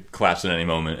he could collapse at any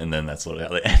moment, and then that's literally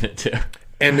how they end it too.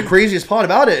 And the craziest part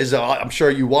about it is, I'm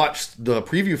sure you watched the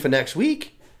preview for next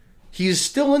week. He's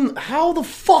still in. How the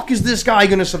fuck is this guy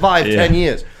going to survive 10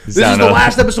 years? This is the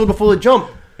last episode before the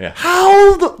jump. Yeah.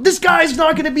 This guy's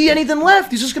not going to be anything left.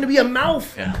 He's just going to be a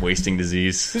mouth. Yeah, wasting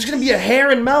disease. There's going to be a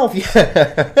hair and mouth.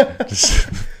 Yeah. Just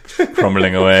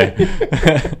crumbling away.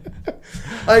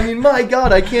 I mean, my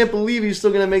God, I can't believe he's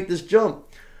still going to make this jump.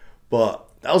 But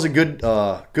that was a good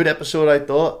episode, I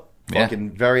thought.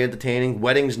 Fucking very entertaining.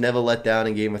 Weddings never let down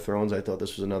in Game of Thrones. I thought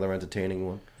this was another entertaining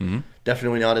one. Mm-hmm.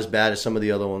 Definitely not as bad as some of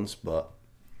the other ones, but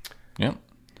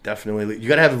definitely. You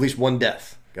got to have at least one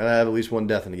death. Got to have at least one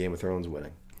death in the Game of Thrones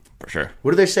wedding. For sure.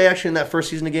 What do they say actually in that first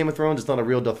season of Game of Thrones? It's not a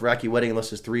real Dothraki wedding unless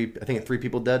there's three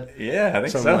people dead. Yeah, I think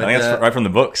Something so. like I think that. that's right from the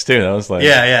books too. That was like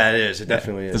Yeah, it is. It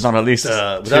definitely is. There's not at least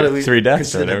three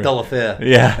deaths. Considered a dull affair.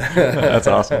 Yeah, that's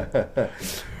awesome.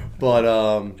 But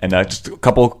and just a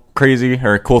couple crazy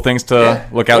or cool things to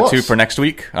look out to for next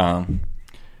week.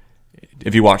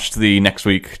 If you watched the next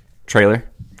week trailer,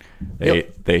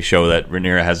 they show that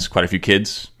Rhaenyra has quite a few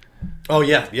kids. Oh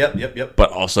yeah, yep.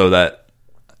 But also that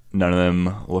none of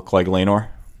them look like Laenor.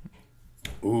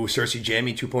 Ooh, Cersei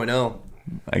Jaime 2.0.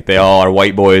 Like they all are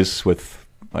white boys with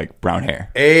like brown hair.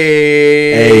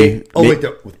 Hey. Oh wait,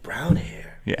 with brown hair.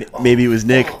 Yeah, maybe it was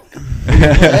Nick.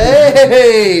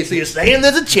 Hey, so you're saying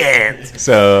there's a chance?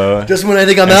 So just when I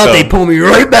think I'm out, they pull me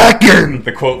right back in.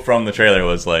 The quote from the trailer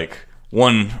was like,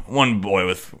 "One boy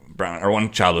with brown, or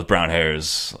one child with brown hair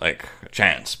is like a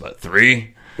chance, but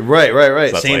three."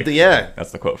 Right. So Same thing. Yeah,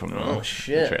 that's the quote from the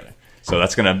trailer. So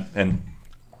that's gonna, and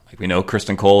like we know,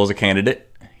 Kristen Cole is a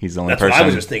candidate. He's the only person. That's what I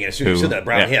was just thinking as soon as you said that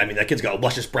brown hair. I mean, that kid's got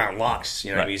luscious brown locks.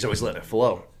 You know what I mean? He's always letting it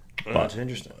flow. That's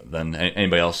interesting. Then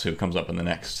anybody else who comes up in the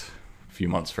next few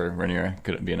months for Rhaenyra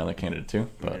could be another candidate too.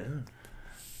 But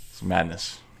it's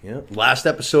madness. Yeah. Last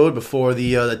episode before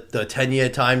the 10-year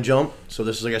time jump. So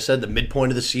this is, like I said, the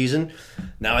midpoint of the season.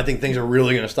 Now I think things are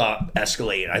really going to start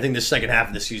escalating. I think the second half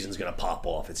of the season is going to pop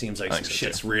off. It seems like some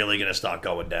shit's really going to start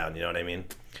going down. You know what I mean?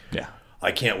 Yeah.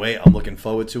 I can't wait. I'm looking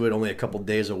forward to it. Only a couple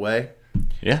days away.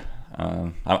 Yeah.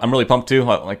 I'm really pumped too.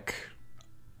 Like,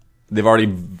 they've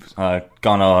already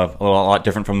gone a lot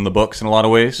different from the books in a lot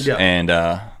of ways. Yeah.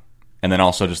 And then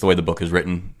also just the way the book is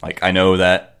written. Like, I know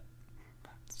that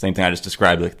same thing I just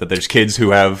described, like that there's kids who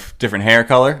have different hair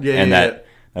color, that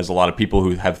there's a lot of people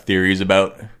who have theories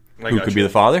about who could be the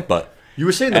father. But you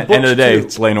were saying at the end of the day,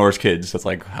 it's Laenor's kids. That's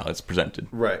like how it's presented.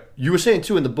 Right. You were saying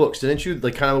too in the books, didn't you?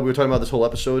 Like kind of what we were talking about this whole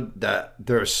episode, that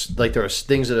there are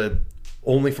things that are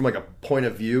only from like a point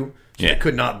of view. So it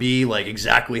could not be like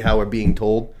exactly how we're being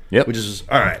told. Yep. Which is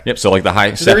all right. Yep. So like the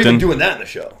High Septim. They're even doing that in the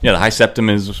show. Yeah, the High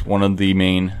Septim is one of the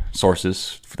main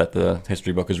sources that the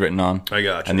history book is written on. I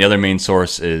got you. And the other main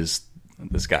source is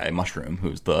this guy Mushroom,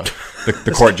 who's the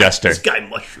court jester. This guy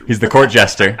Mushroom. He's the court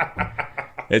jester.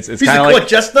 It's He's kind the of like court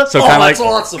jester. So that's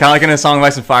awesome. Kind of like in a Song of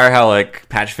Ice and Fire, how like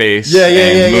Patchface,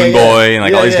 and Moon Boy, and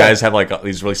like all these guys have like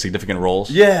these really significant roles.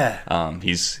 Yeah.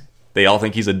 They all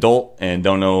think he's adult and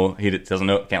don't know. He doesn't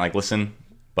know. Can't like listen.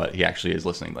 But he actually is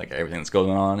listening to like everything that's going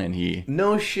on, and he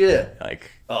no shit like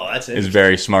that's is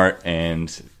very smart, and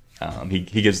he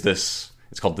gives this.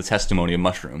 It's called the Testimony of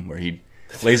Mushroom, where he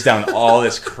lays down all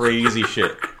this crazy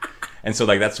shit, and so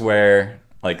like that's where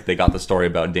like they got the story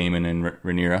about Daemon and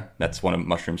Rhaenyra. That's one of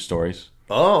Mushroom's stories.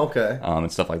 Oh, okay.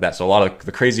 And stuff like that. So a lot of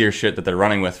the crazier shit that they're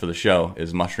running with for the show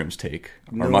is Mushroom's take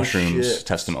or Mushroom's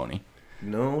testimony.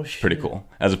 No shit. Pretty cool,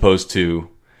 as opposed to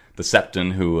the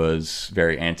Septon, who was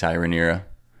very anti Rhaenyra.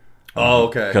 Oh,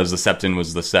 okay. Because the Septon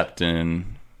was the Septon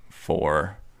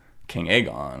for King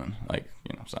Aegon, like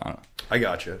So I don't know. I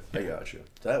got you.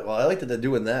 I like that they're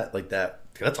doing that like that.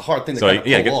 That's a hard thing to kind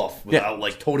of pull off without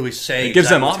like totally saying it gives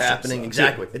them what's options, happening.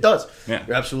 Exactly, it does. Yeah.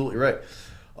 You're absolutely right.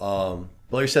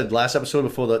 Like I said, last episode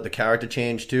before the character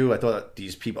change too, I thought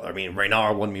these people. I mean,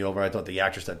 Rhaenyra won me over. I thought the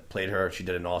actress that played her, she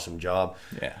did an awesome job.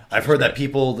 Yeah, I've heard that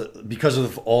people, because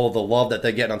of all of the love that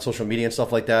they're getting on social media and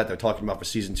stuff like that, they're talking about for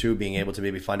season 2 being able to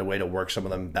maybe find a way to work some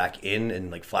of them back in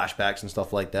and like flashbacks and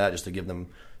stuff like that, just to give them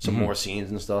some more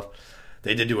scenes and stuff.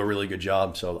 They did do a really good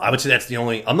job. So I would say that's the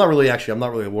only. I'm not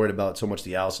really worried about so much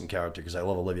the Allison character because I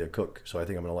love Olivia Cook. So I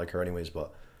think I'm going to like her anyways.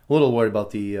 But a little worried about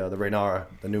the Raynara,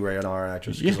 the new Raynara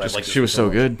actress. Yeah, she was so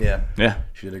good. Yeah,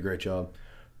 she did a great job.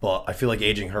 But I feel like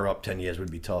aging her up 10 years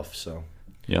would be tough. So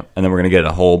yeah, and then we're going to get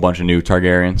a whole bunch of new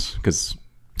Targaryens because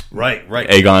right,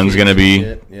 Aegon's going to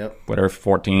be yep. whatever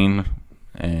 14,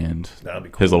 and That'll be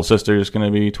cool. his little sister is going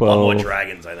to be 12. More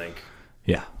dragons, I think.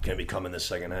 Yeah, Going to be coming this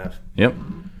second half. Yep.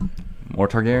 More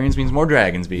Targaryens means more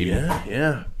dragons, baby.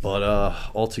 Yeah. But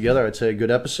altogether, I'd say a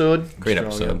good episode. Great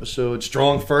Strong episode.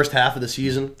 Strong first half of the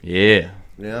season. Yeah.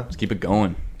 Yeah. Let's keep it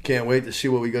going. Can't wait to see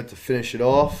what we got to finish it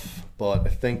off. But I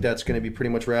think that's going to be pretty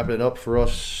much wrapping it up for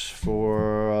us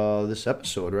for this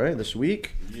episode, right? This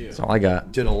week. Yeah. That's all I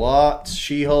got. Did a lot.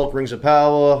 She-Hulk, Rings of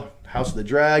Power, House of the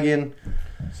Dragon.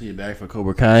 See you back for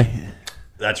Cobra Kai.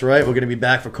 That's right. We're going to be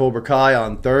back for Cobra Kai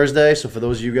on Thursday. So for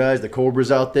those of you guys, the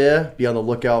Cobras out there, be on the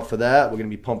lookout for that. We're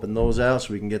going to be pumping those out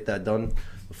so we can get that done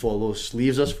before Los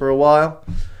leaves us for a while.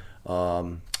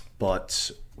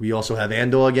 But we also have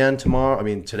Andor again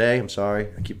today. I'm sorry.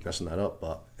 I keep messing that up.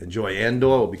 But enjoy Andor.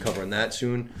 We'll be covering that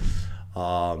soon.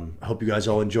 I hope you guys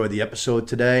all enjoyed the episode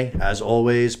today. As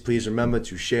always, please remember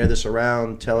to share this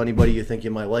around. Tell anybody you think you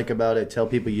might like about it. Tell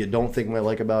people you don't think might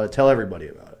like about it. Tell everybody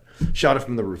about it. Shout it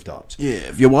from the rooftops. Yeah,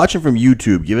 if you're watching from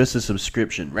YouTube, give us a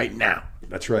subscription right now.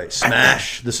 That's right.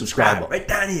 Smash the subscribe button. Right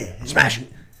down here. Smash it.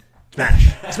 Smash.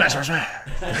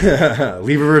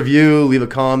 Leave a review. Leave a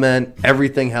comment.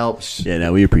 Everything helps. Yeah,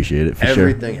 no, we appreciate it for sure.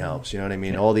 Everything helps. You know what I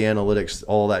mean? All the analytics,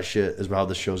 all that shit is how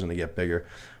the show's going to get bigger.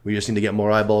 We just need to get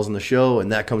more eyeballs on the show,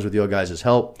 and that comes with your guys'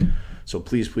 help. So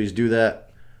please do that.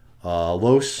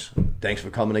 Los, thanks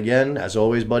for coming again. As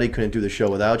always, buddy, couldn't do the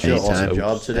show without you. Anytime. Awesome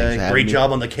job today. Great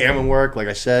job on the camera work, like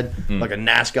I said, like a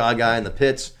NASCAR guy in the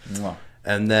pits.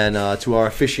 And then to our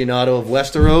aficionado of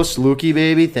Westeros, Lukey,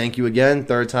 baby, thank you again.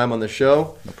 Third time on the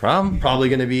show. No problem. Probably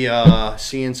going to be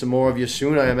seeing some more of you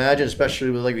soon, I imagine, especially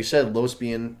with, like we said, Los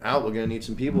being out. We're going to need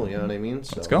some people, you know what I mean?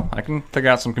 So, let's go. I can figure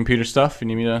out some computer stuff. You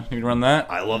need me to run that?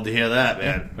 I love to hear that,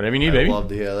 man. Whatever you need, baby. I love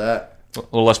to hear that. A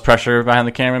little less pressure behind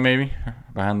the camera, maybe?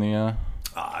 Behind the...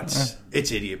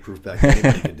 It's idiot-proof back there.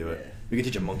 Anybody can do it. We can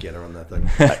teach a monkey how to run that thing.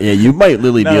 Yeah, you might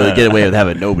literally be able to get away with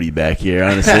having nobody back here,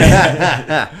 honestly.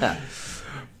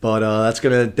 But that's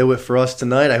going to do it for us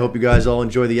tonight. I hope you guys all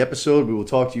enjoy the episode. We will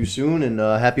talk to you soon, and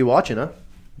happy watching, huh?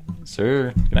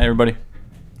 Sir. Good night, everybody.